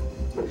about it.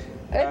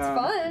 It's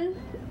fun.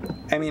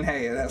 I mean,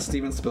 hey, it has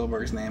Steven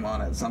Spielberg's name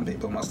on it. Some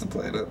people must have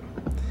played it.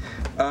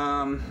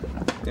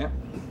 Yeah.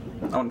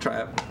 I want to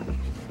try it.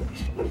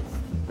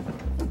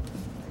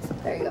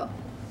 There you go.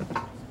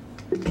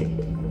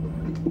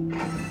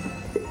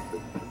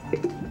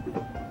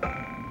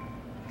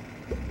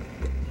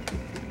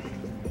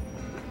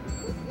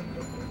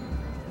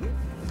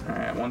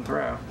 Alright, one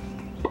throw.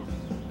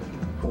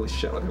 Holy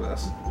shit, look at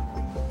this.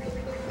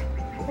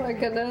 Oh my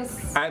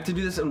goodness. I have to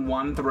do this in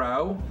one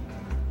throw?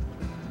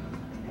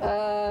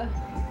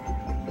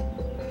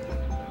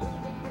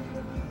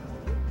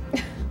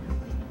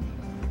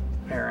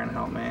 Erin,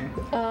 help me.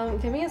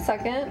 Give me a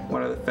second.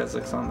 What are the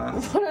physics on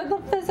this? What are the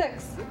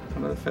physics?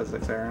 What are the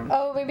physics, Erin?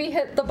 Oh, maybe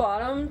hit the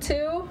bottom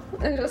too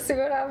and just see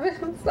what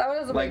happens. That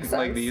doesn't make sense.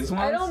 Like these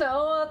ones? I don't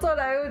know. That's what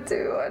I would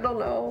do. I don't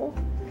know.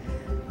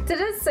 Did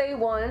it say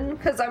one?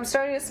 Because I'm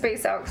starting to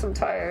space out because I'm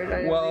tired. I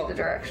didn't read the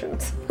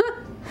directions.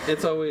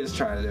 It's always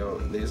trying to do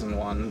these in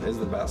one is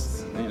the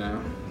best, you know.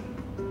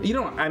 You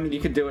don't, I mean, you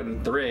could do it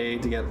in 3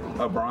 to get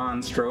a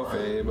bronze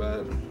trophy,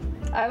 but...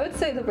 I would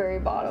say the very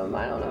bottom.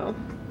 I don't know.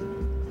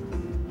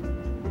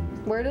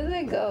 Where do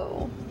they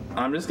go?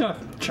 I'm just gonna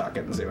chuck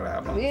it and see what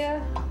happens.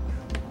 Yeah.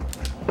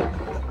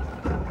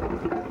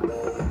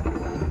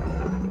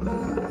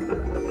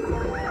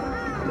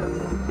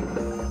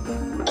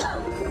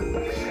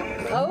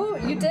 Oh,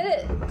 you did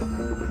it.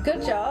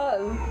 Good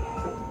job.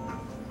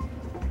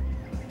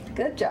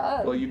 Good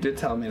job. Well, you did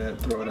tell me to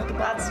throw it at the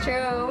bottom. That's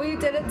true. We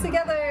did it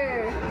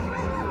together.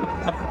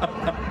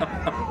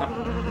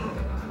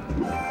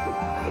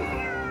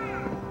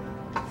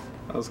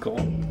 That was cool.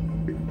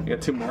 You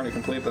got 2 more to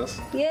complete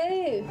this.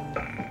 Yay.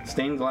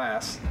 Stained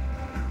glass.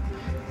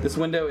 This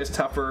window is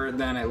tougher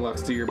than it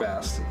looks. Do your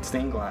best.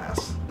 Stained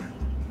glass.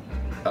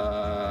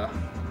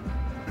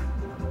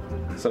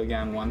 So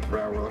again, one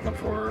throw we're looking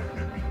for.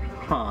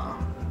 Huh.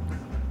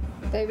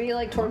 Maybe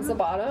like towards the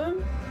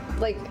bottom?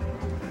 Like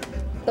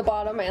the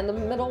bottom and the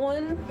middle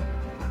one?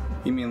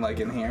 You mean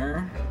like in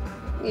here?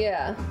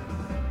 Yeah.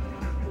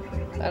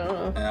 I don't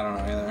know. I don't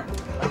know either.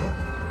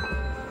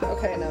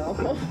 Okay, no.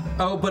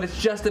 Oh, but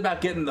it's just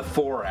about getting the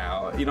 4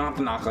 out. You don't have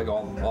to knock like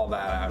all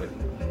that out.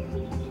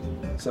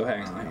 So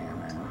hang on.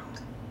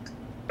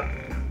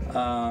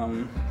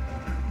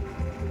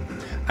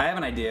 I have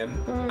an idea.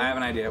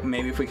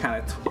 Maybe if we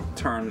kind of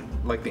turn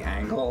like the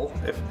angle,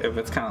 if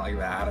it's kind of like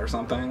that or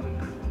something.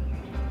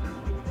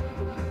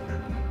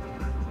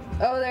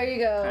 Oh, there you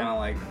go. Kind of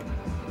like,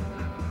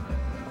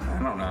 I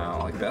don't know,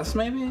 like this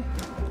maybe?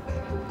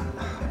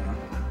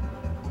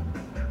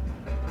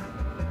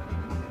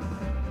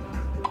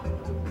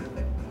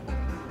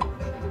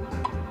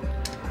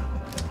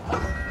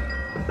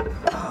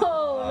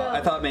 Oh, no.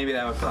 I thought maybe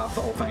that would pop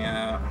the whole thing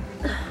out.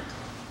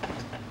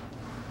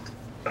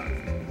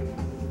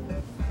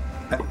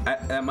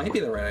 That might be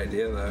the right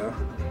idea though.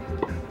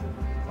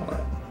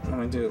 Let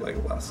me do it like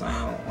less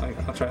angle. Like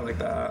I'll try it like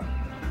that.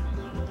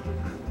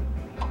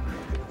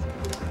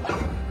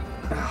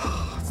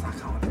 Oh, it's not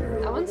going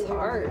through. That one's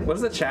hard. What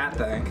does the chat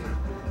think?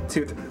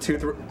 Two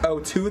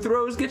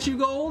throws get you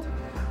gold?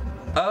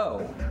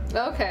 Oh.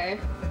 Okay.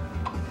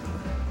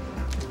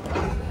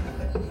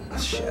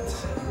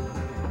 Shit.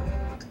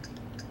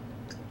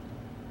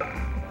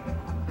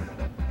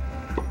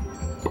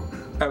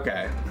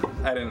 Okay.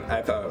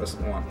 I thought it was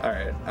one.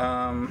 Alright.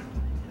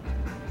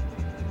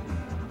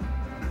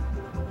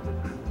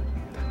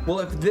 Well,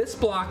 if this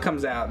block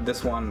comes out,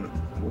 this one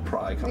will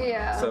probably come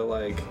out. So,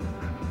 like...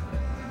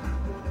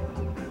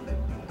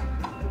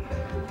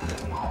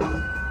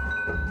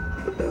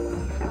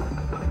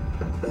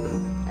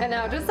 And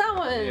now just that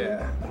one.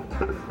 Yeah.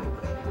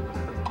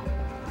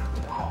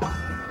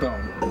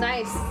 Boom.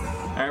 Nice.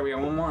 Alright, we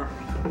got one more.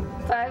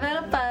 5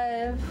 out of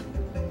 5.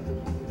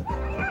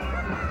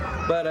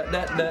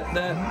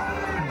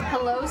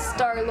 Hello,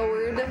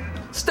 Star-Lord.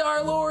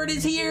 Star-Lord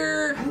is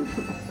here!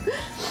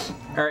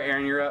 Alright,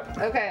 Erin, you're up.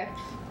 Okay.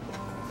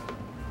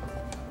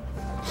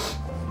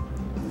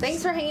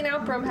 Thanks for hanging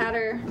out, Brum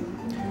Hatter.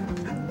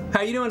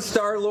 How you doing,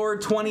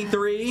 Star-Lord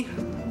 23?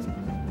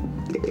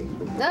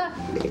 Ah.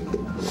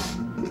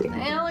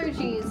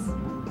 Allergies.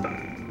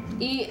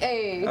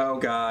 EA. Oh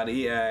god,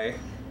 EA.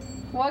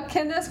 What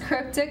can this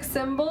cryptic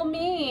symbol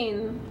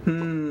mean?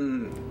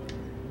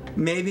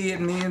 Maybe it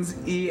means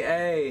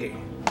EA.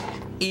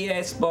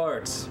 EA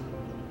Sports.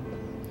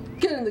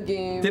 Get in the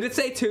game. Did it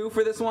say 2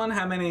 for this one?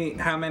 How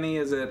many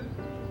is it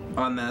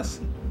on this?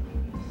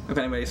 If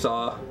anybody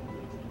saw.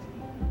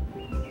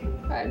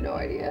 I have no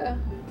idea.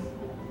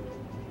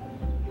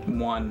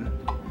 1.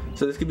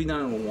 So this could be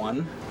done in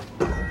 1.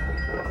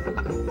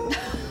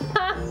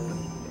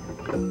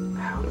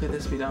 How could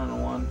this be done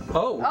in 1?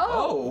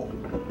 Oh!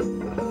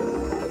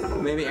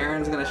 Maybe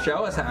Erin's gonna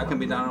show us how it can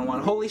be done in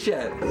 1. Holy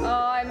shit! Oh,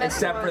 I missed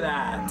Except one. for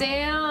that.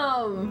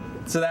 Damn.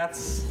 So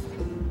that's...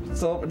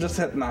 So just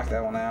knock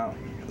that one out.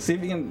 See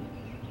if you can...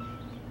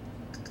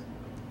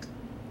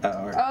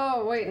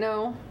 Oh, wait,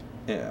 no.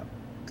 Yeah.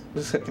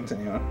 Just hit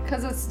continue.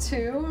 Because it's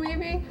 2,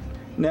 maybe?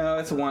 No,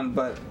 it's 1,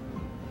 but...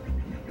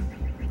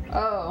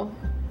 Oh.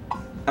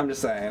 I'm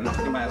just saying.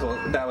 You might as well...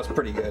 That was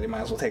pretty good. You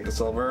might as well take the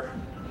silver.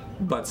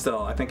 But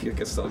still, I think you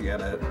could still get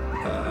it.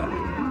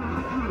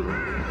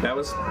 That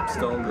was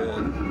still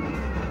good.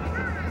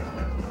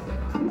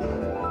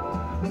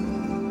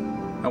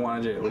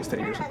 don't you at least take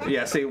your...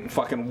 Yeah, say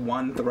fucking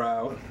one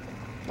throw.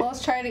 Well,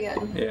 let's try it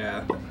again.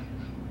 Yeah.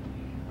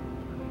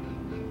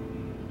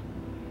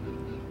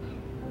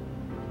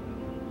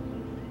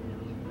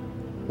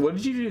 What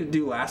did you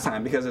do last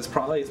time? Because it's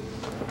probably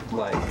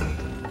like...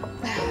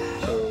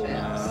 Oh,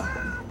 no.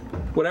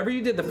 Whatever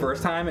you did the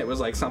first time, it was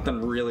like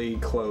something really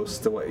close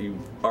to what you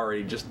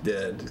already just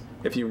did.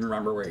 If you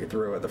remember where you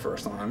threw it the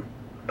first time.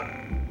 Do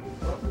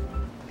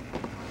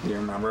you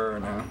remember or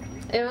no?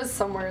 It was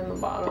somewhere in the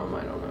bottom.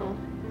 I don't know.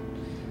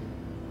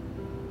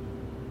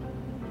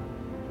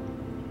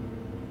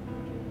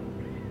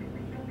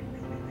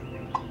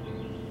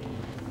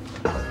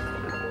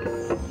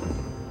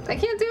 I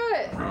can't do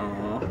it.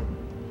 Oh.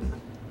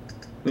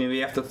 Maybe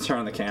you have to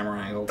turn the camera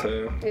angle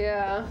too.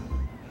 Yeah.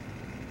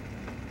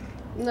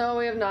 No,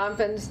 we have not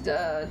been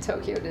to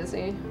Tokyo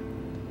Disney.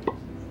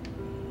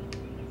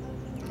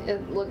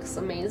 It looks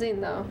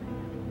amazing though.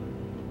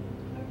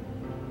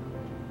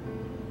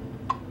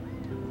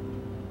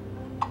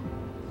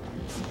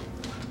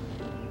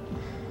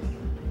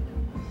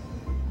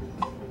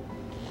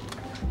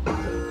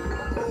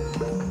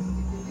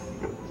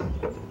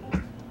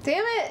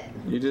 Damn it!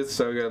 You did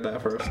so good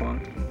that first one.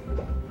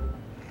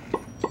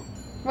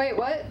 Wait,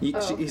 what? He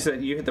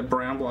said you hit the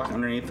brown block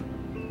underneath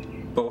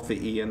both the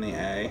E and the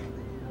A.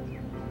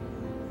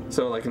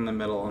 So like in the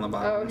middle on the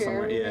bottom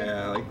somewhere.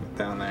 Yeah, like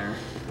down there.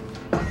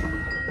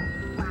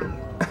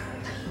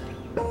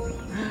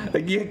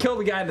 Like you killed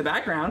the guy in the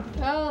background.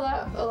 Oh,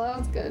 that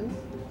was good.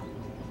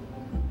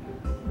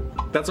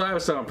 That's why I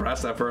was so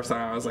impressed that first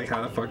time. I was like,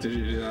 how the fuck did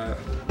you do that?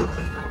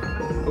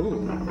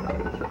 Ooh.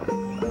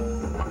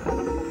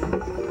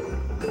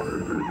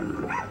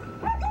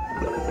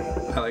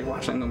 I like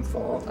watching them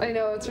fall. I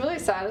know, it's really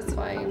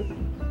satisfying.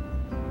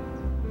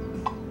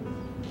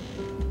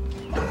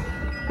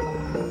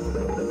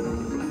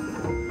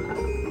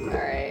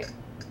 Alright.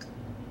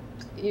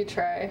 You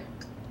try.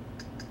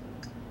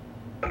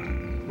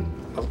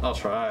 I'll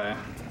try.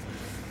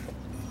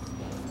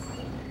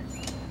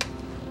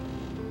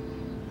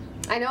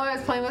 I know I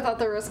was playing without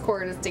the wrist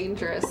cord. It's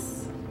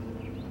dangerous.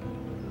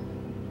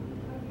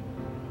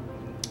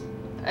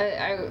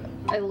 I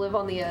live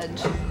on the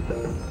edge.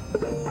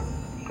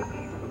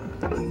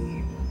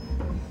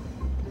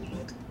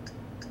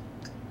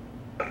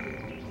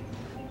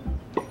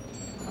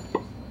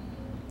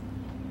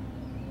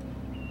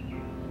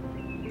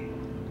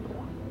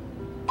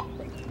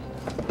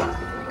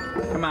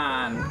 Come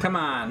on, come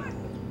on.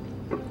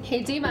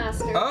 Hey,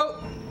 D-Master.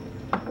 Oh!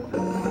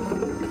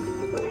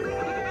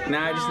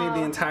 Now I just need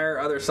the entire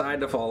other side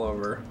to fall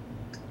over.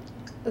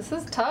 This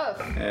is tough.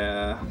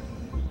 Yeah.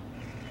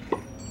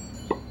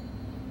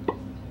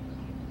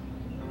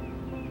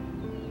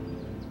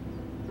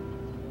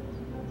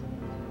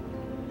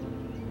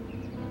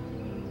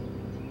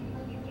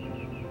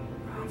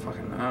 I don't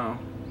fucking know.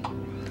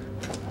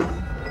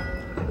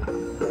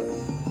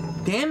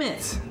 Damn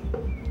it!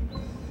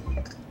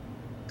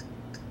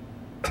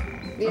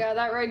 Yeah,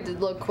 that ride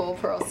did look cool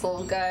for us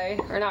little guy.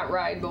 Or not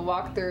ride, but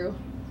walk through.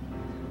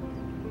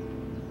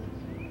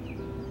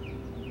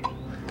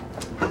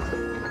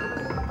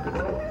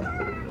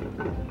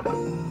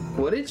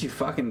 What did you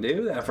fucking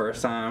do that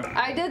first time?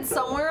 I did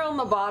somewhere on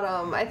the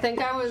bottom. I think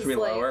I was Should we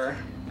like... lower?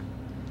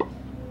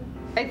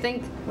 I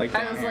think Like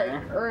I down was here?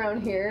 like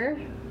around here.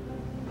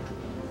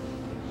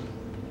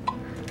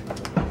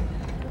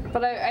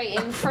 But I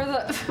aimed for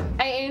the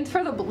I aimed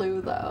for the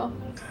blue though.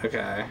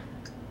 Okay.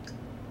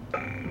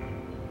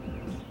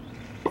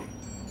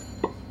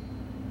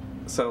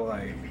 So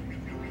like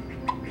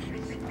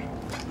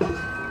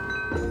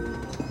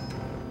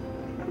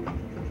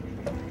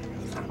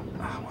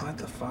what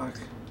the fuck?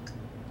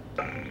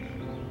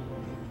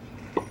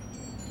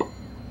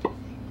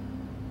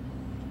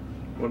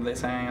 What are they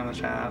saying on the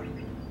chat?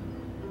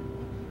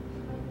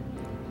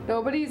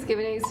 Nobody's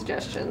giving any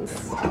suggestions.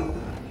 Fuck.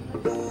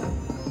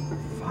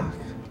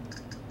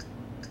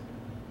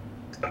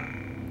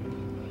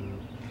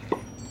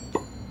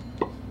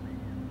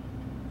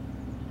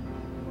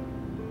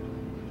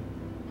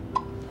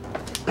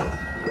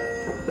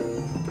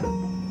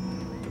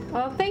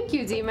 Well, thank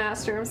you,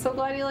 D-Master. I'm so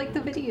glad you like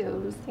the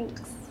videos.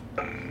 Thanks.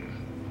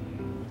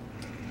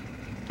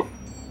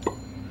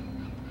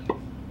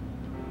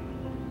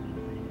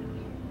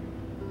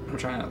 I'm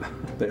trying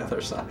the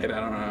other side. I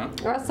don't know.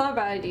 Well, that's not a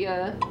bad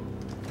idea.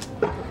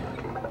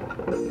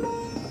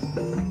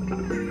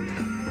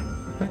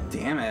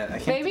 Damn it! I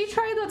can't. Maybe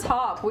try the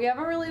top. We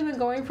haven't really been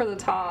going for the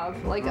top,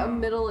 like a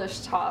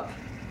middle-ish top.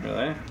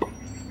 Really?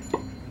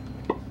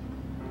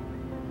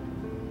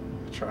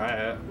 Try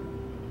it.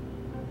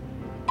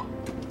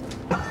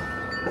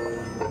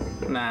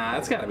 Nah,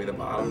 it's gotta be the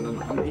bottom.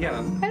 You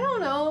gotta. I don't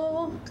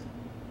know.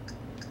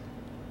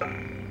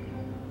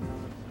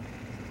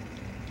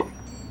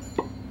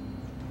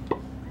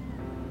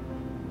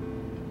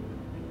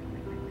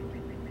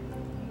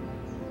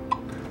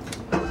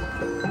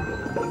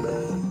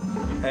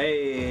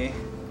 Hey.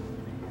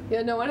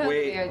 Yeah, no one has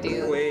any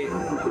idea. Wait.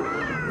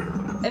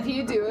 If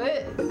you do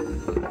it.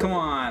 Come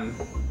on.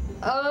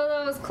 Oh,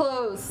 that was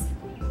close.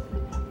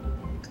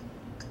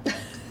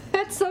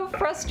 It's so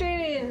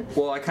frustrating.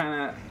 Well, I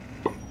kind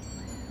of...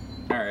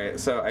 Alright,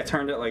 so I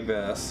turned it like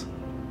this.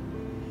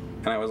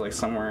 And I was like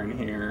somewhere in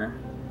here.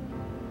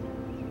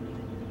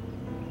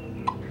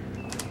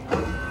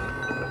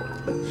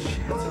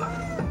 Shit.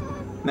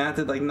 That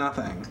did like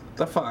nothing.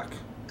 The fuck?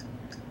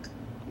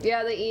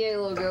 Yeah, the EA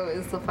logo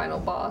is the final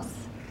boss.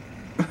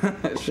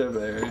 It should be,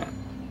 right?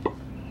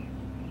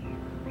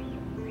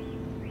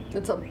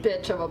 It's a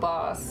bitch of a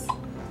boss.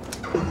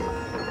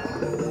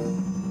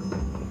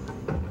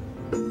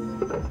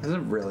 This is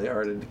really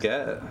hard to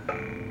get.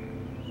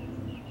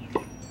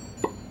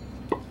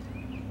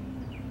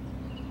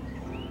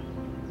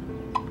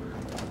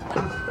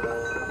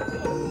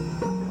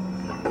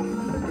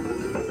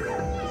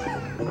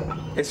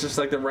 It's just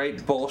like the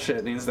right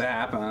bullshit needs to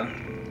happen.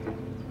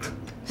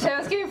 See, I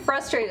was getting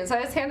frustrated, so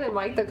I just handed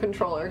Mike the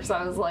controller because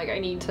I was like, I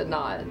need to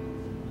not.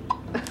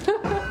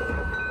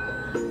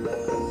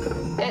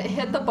 It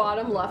hit the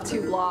bottom left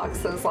 2 blocks,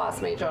 says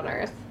last mage on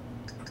Earth.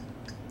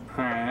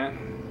 Alright.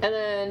 And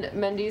then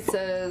Mendy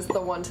says the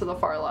one to the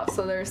far left,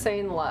 so they're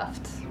saying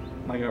left.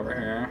 Like over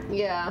here.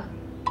 Yeah.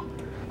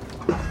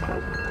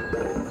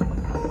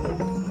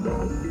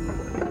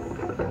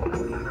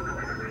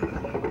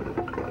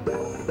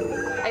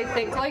 I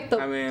think like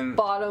the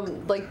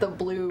bottom, like the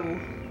blue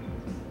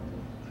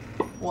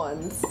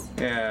ones.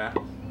 Yeah.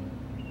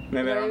 Maybe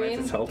You know I don't what I need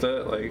to mean? tilt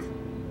it, like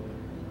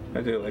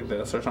I do it like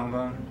this or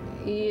something.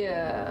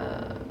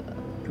 Yeah.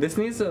 This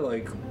needs to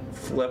like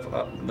flip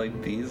up, like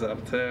these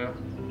up too.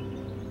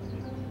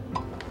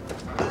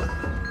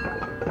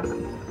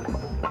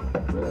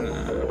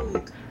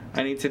 No.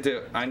 I need to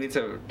do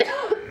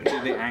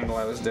the angle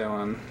I was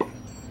doing.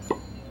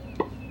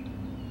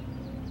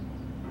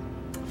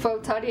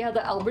 Folks, how do you have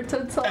the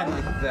Albertsons song? And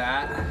like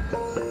that.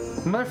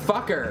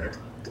 Motherfucker.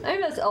 I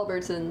miss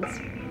Albertsons.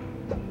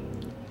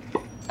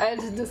 I had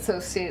to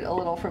dissociate a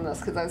little from this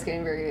because I was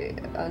getting very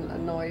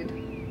annoyed.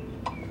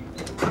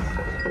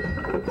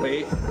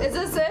 Wait. Is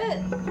this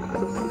it?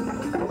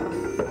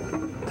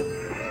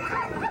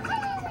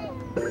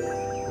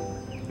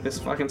 This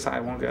fucking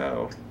side won't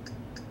go.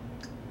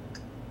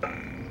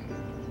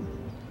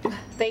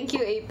 Thank you,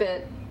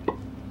 8-bit.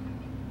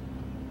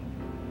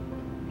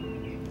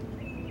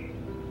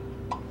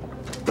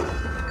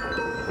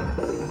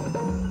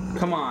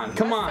 Come on,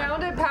 come on.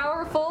 Sounded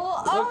powerful.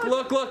 Oh,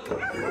 Look, look.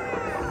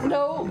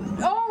 no.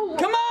 Oh!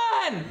 Come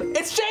on!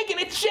 It's shaking,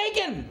 it's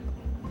shaking!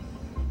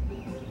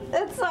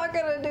 It's not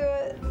gonna do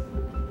it.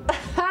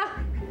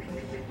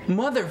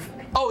 Mother...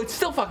 Oh, it's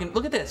still fucking...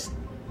 Look at this.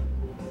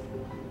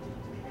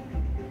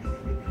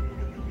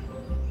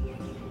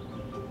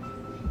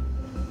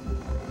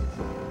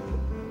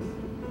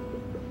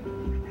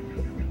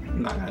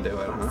 I'm not gonna do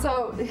it, huh?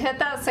 So, hit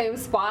that same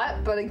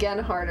spot, but again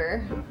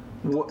harder.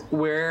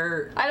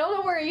 Where... I don't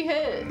know where you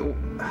hit.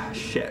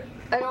 Shit.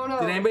 I don't know.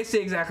 Did anybody see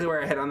exactly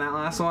where I hit on that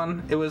last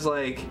one? It was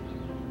like...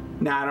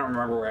 Nah, I don't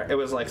remember where. It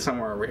was like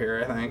somewhere over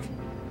here, I think.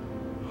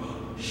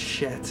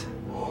 Shit.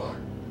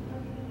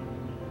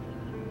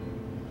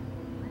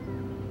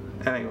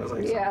 I think it was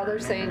like... Yeah, they're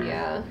somewhere saying in here.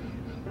 yeah.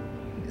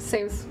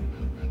 Same.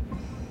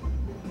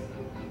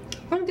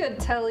 I'm good,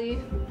 Telly.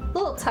 A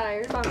little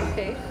tired, but I'm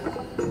okay.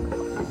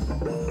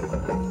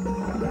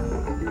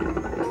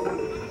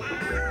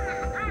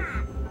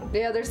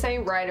 Yeah, they're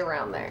saying right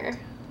around there.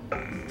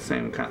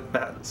 Same kind,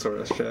 that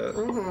sort of shit.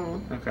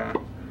 Mm-hmm. Okay.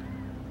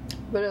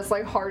 But it's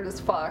like hard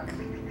as fuck.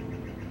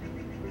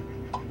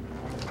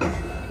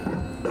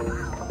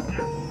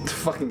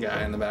 Fucking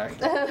guy in the back.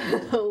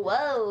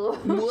 Whoa.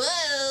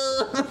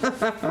 Whoa!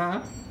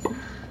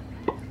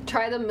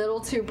 Try the middle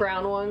 2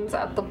 brown ones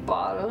at the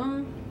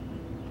bottom.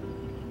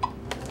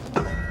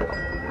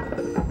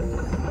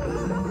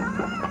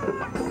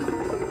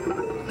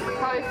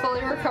 Probably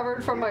fully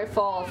recovered from my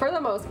fall, for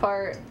the most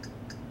part.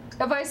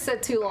 If I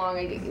sit too long,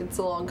 it's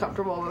a little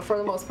uncomfortable, but for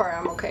the most part,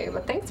 I'm okay.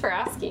 But thanks for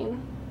asking.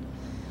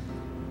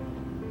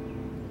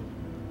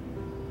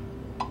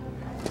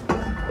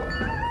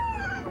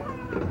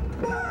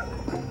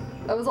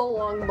 That was a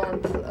long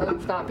month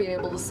of not being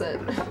able to sit.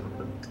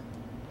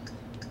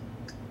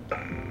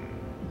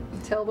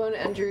 Tailbone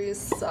injuries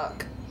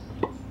suck.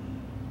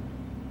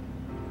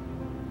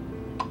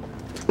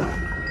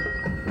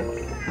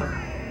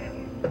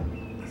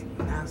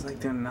 That's like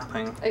doing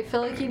nothing. I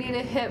feel like you need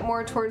to hit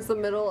more towards the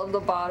middle of the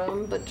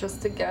bottom, but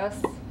just to guess.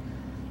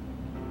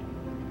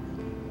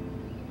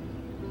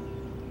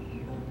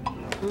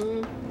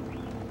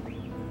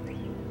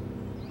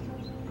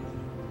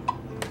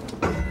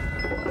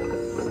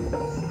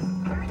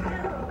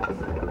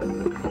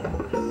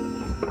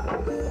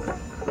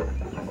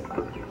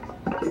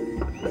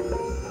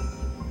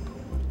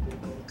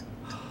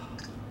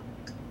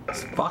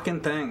 This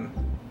fucking thing.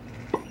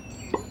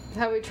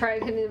 Have we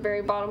tried hitting the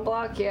very bottom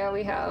block? Yeah,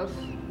 we have.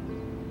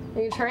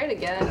 We can try it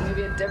again.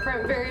 Maybe a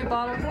different very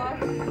bottom block.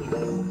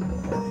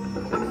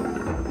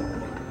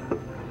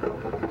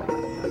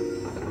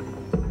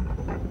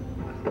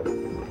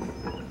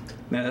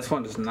 Man, this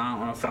one does not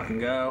want to fucking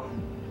go.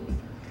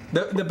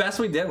 The best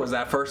we did was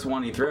that first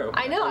one he threw.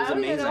 I know. It was I don't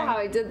amazing. even know how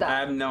I did that. I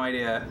have no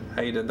idea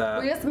how you did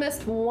that. We just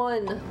missed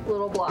one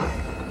little block.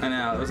 I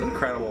know. It was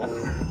incredible.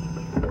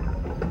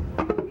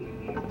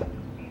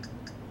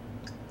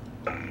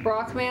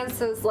 Rockman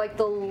says like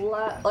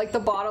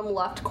the bottom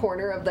left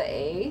corner of the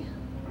A.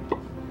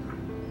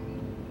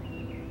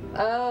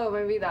 Oh,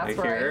 maybe that's Right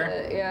where here? I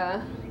hit it.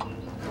 Yeah.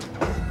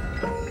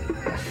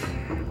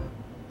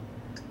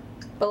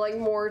 But like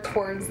more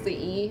towards the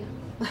E.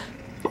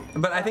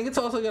 But I think it's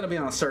also got to be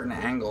on a certain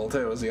angle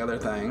too. Is the other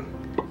thing.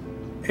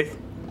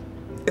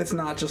 It's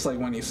not just like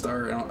when you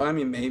start. I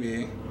mean,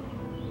 maybe.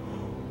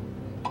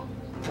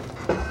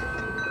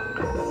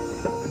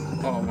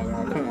 Oh my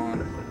god! Come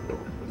on.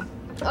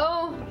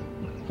 Oh.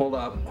 Hold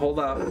up! Hold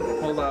up!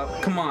 Hold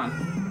up! Come on!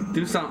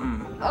 Do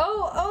something.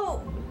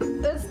 Oh.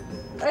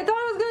 I thought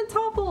it was gonna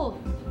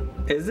topple.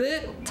 Is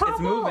it? Topple.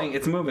 It's moving.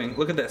 It's moving.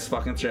 Look at this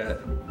fucking shit.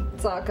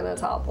 It's not gonna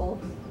topple.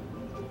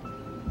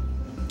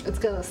 It's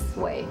gonna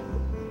sway.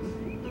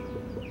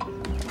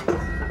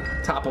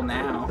 Topple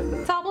now.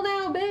 Topple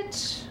now,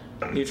 bitch.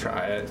 You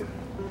try it.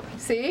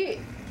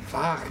 See?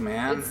 Fuck,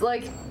 man. It's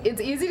like,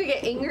 it's easy to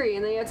get angry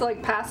and then you have to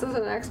like pass it to the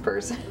next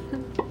person.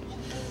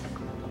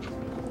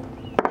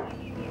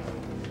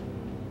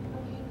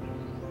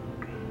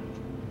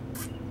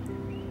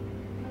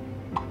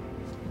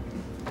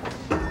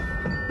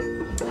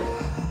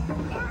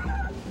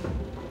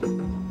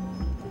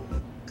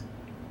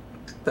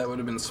 That would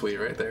have been sweet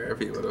right there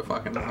if you would have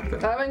fucking knocked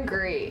it. That would have been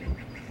great.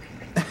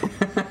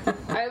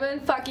 I've been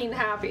fucking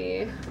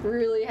happy.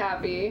 Really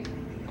happy.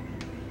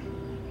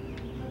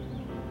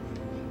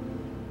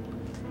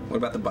 What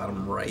about the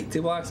bottom right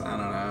 2 blocks? I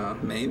don't know.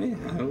 Maybe?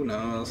 Who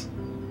knows?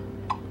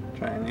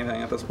 Try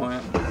anything at this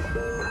point.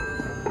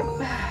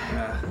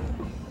 Yeah.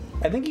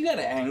 I think you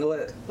gotta angle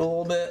it a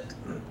little bit.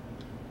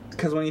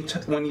 Because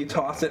when you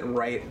toss it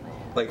right,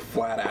 like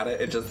flat at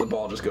it, the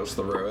ball just goes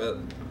through it.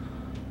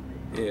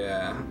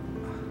 Yeah.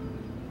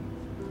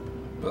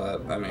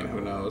 But, I mean,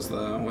 who knows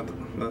though with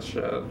this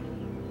shit.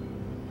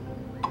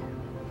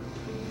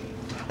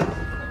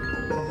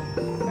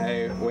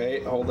 Hey,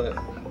 wait, hold it.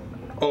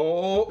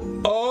 Oh!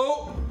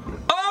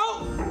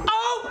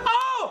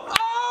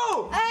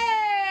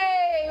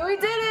 Hey! We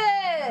did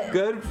it!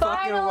 Good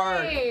fucking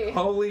Finally! work.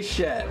 Holy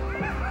shit.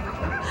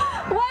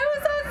 Why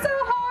was that so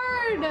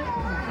hard?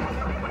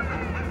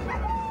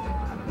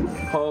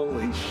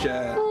 Holy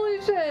shit. Holy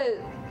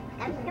shit.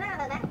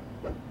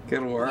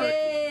 Good work.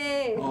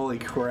 Yay! Holy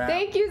crap.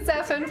 Thank you,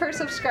 Zephin, for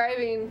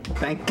subscribing.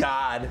 Thank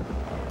God.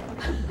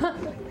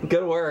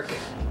 Good work.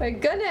 My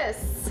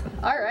goodness.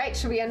 All right,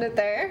 should we end it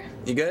there?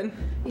 You good?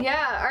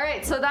 Yeah, all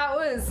right, so that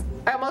was,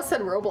 I almost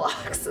said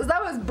Roblox.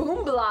 That was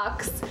Boom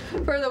Blox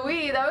for the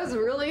Wii. That was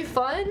really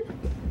fun.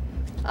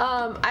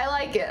 I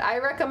like it. I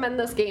recommend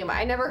this game.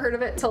 I never heard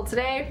of it till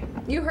today.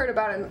 You heard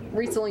about it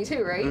recently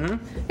too, right?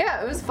 Mm-hmm.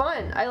 Yeah, it was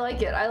fun. I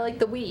like it. I like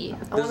the Wii.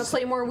 I want to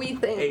play more Wii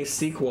things. A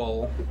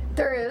sequel.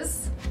 There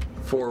is.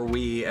 For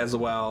Wii as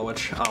well,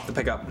 which I'll have to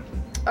pick up.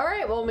 All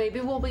right, well, maybe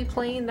we'll be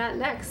playing that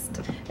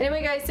next.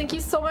 Anyway, guys, thank you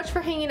so much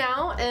for hanging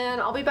out,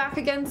 and I'll be back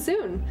again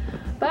soon.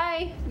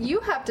 Bye. You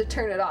have to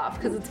turn it off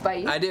because it's by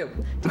you. I do.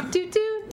 Toot toot.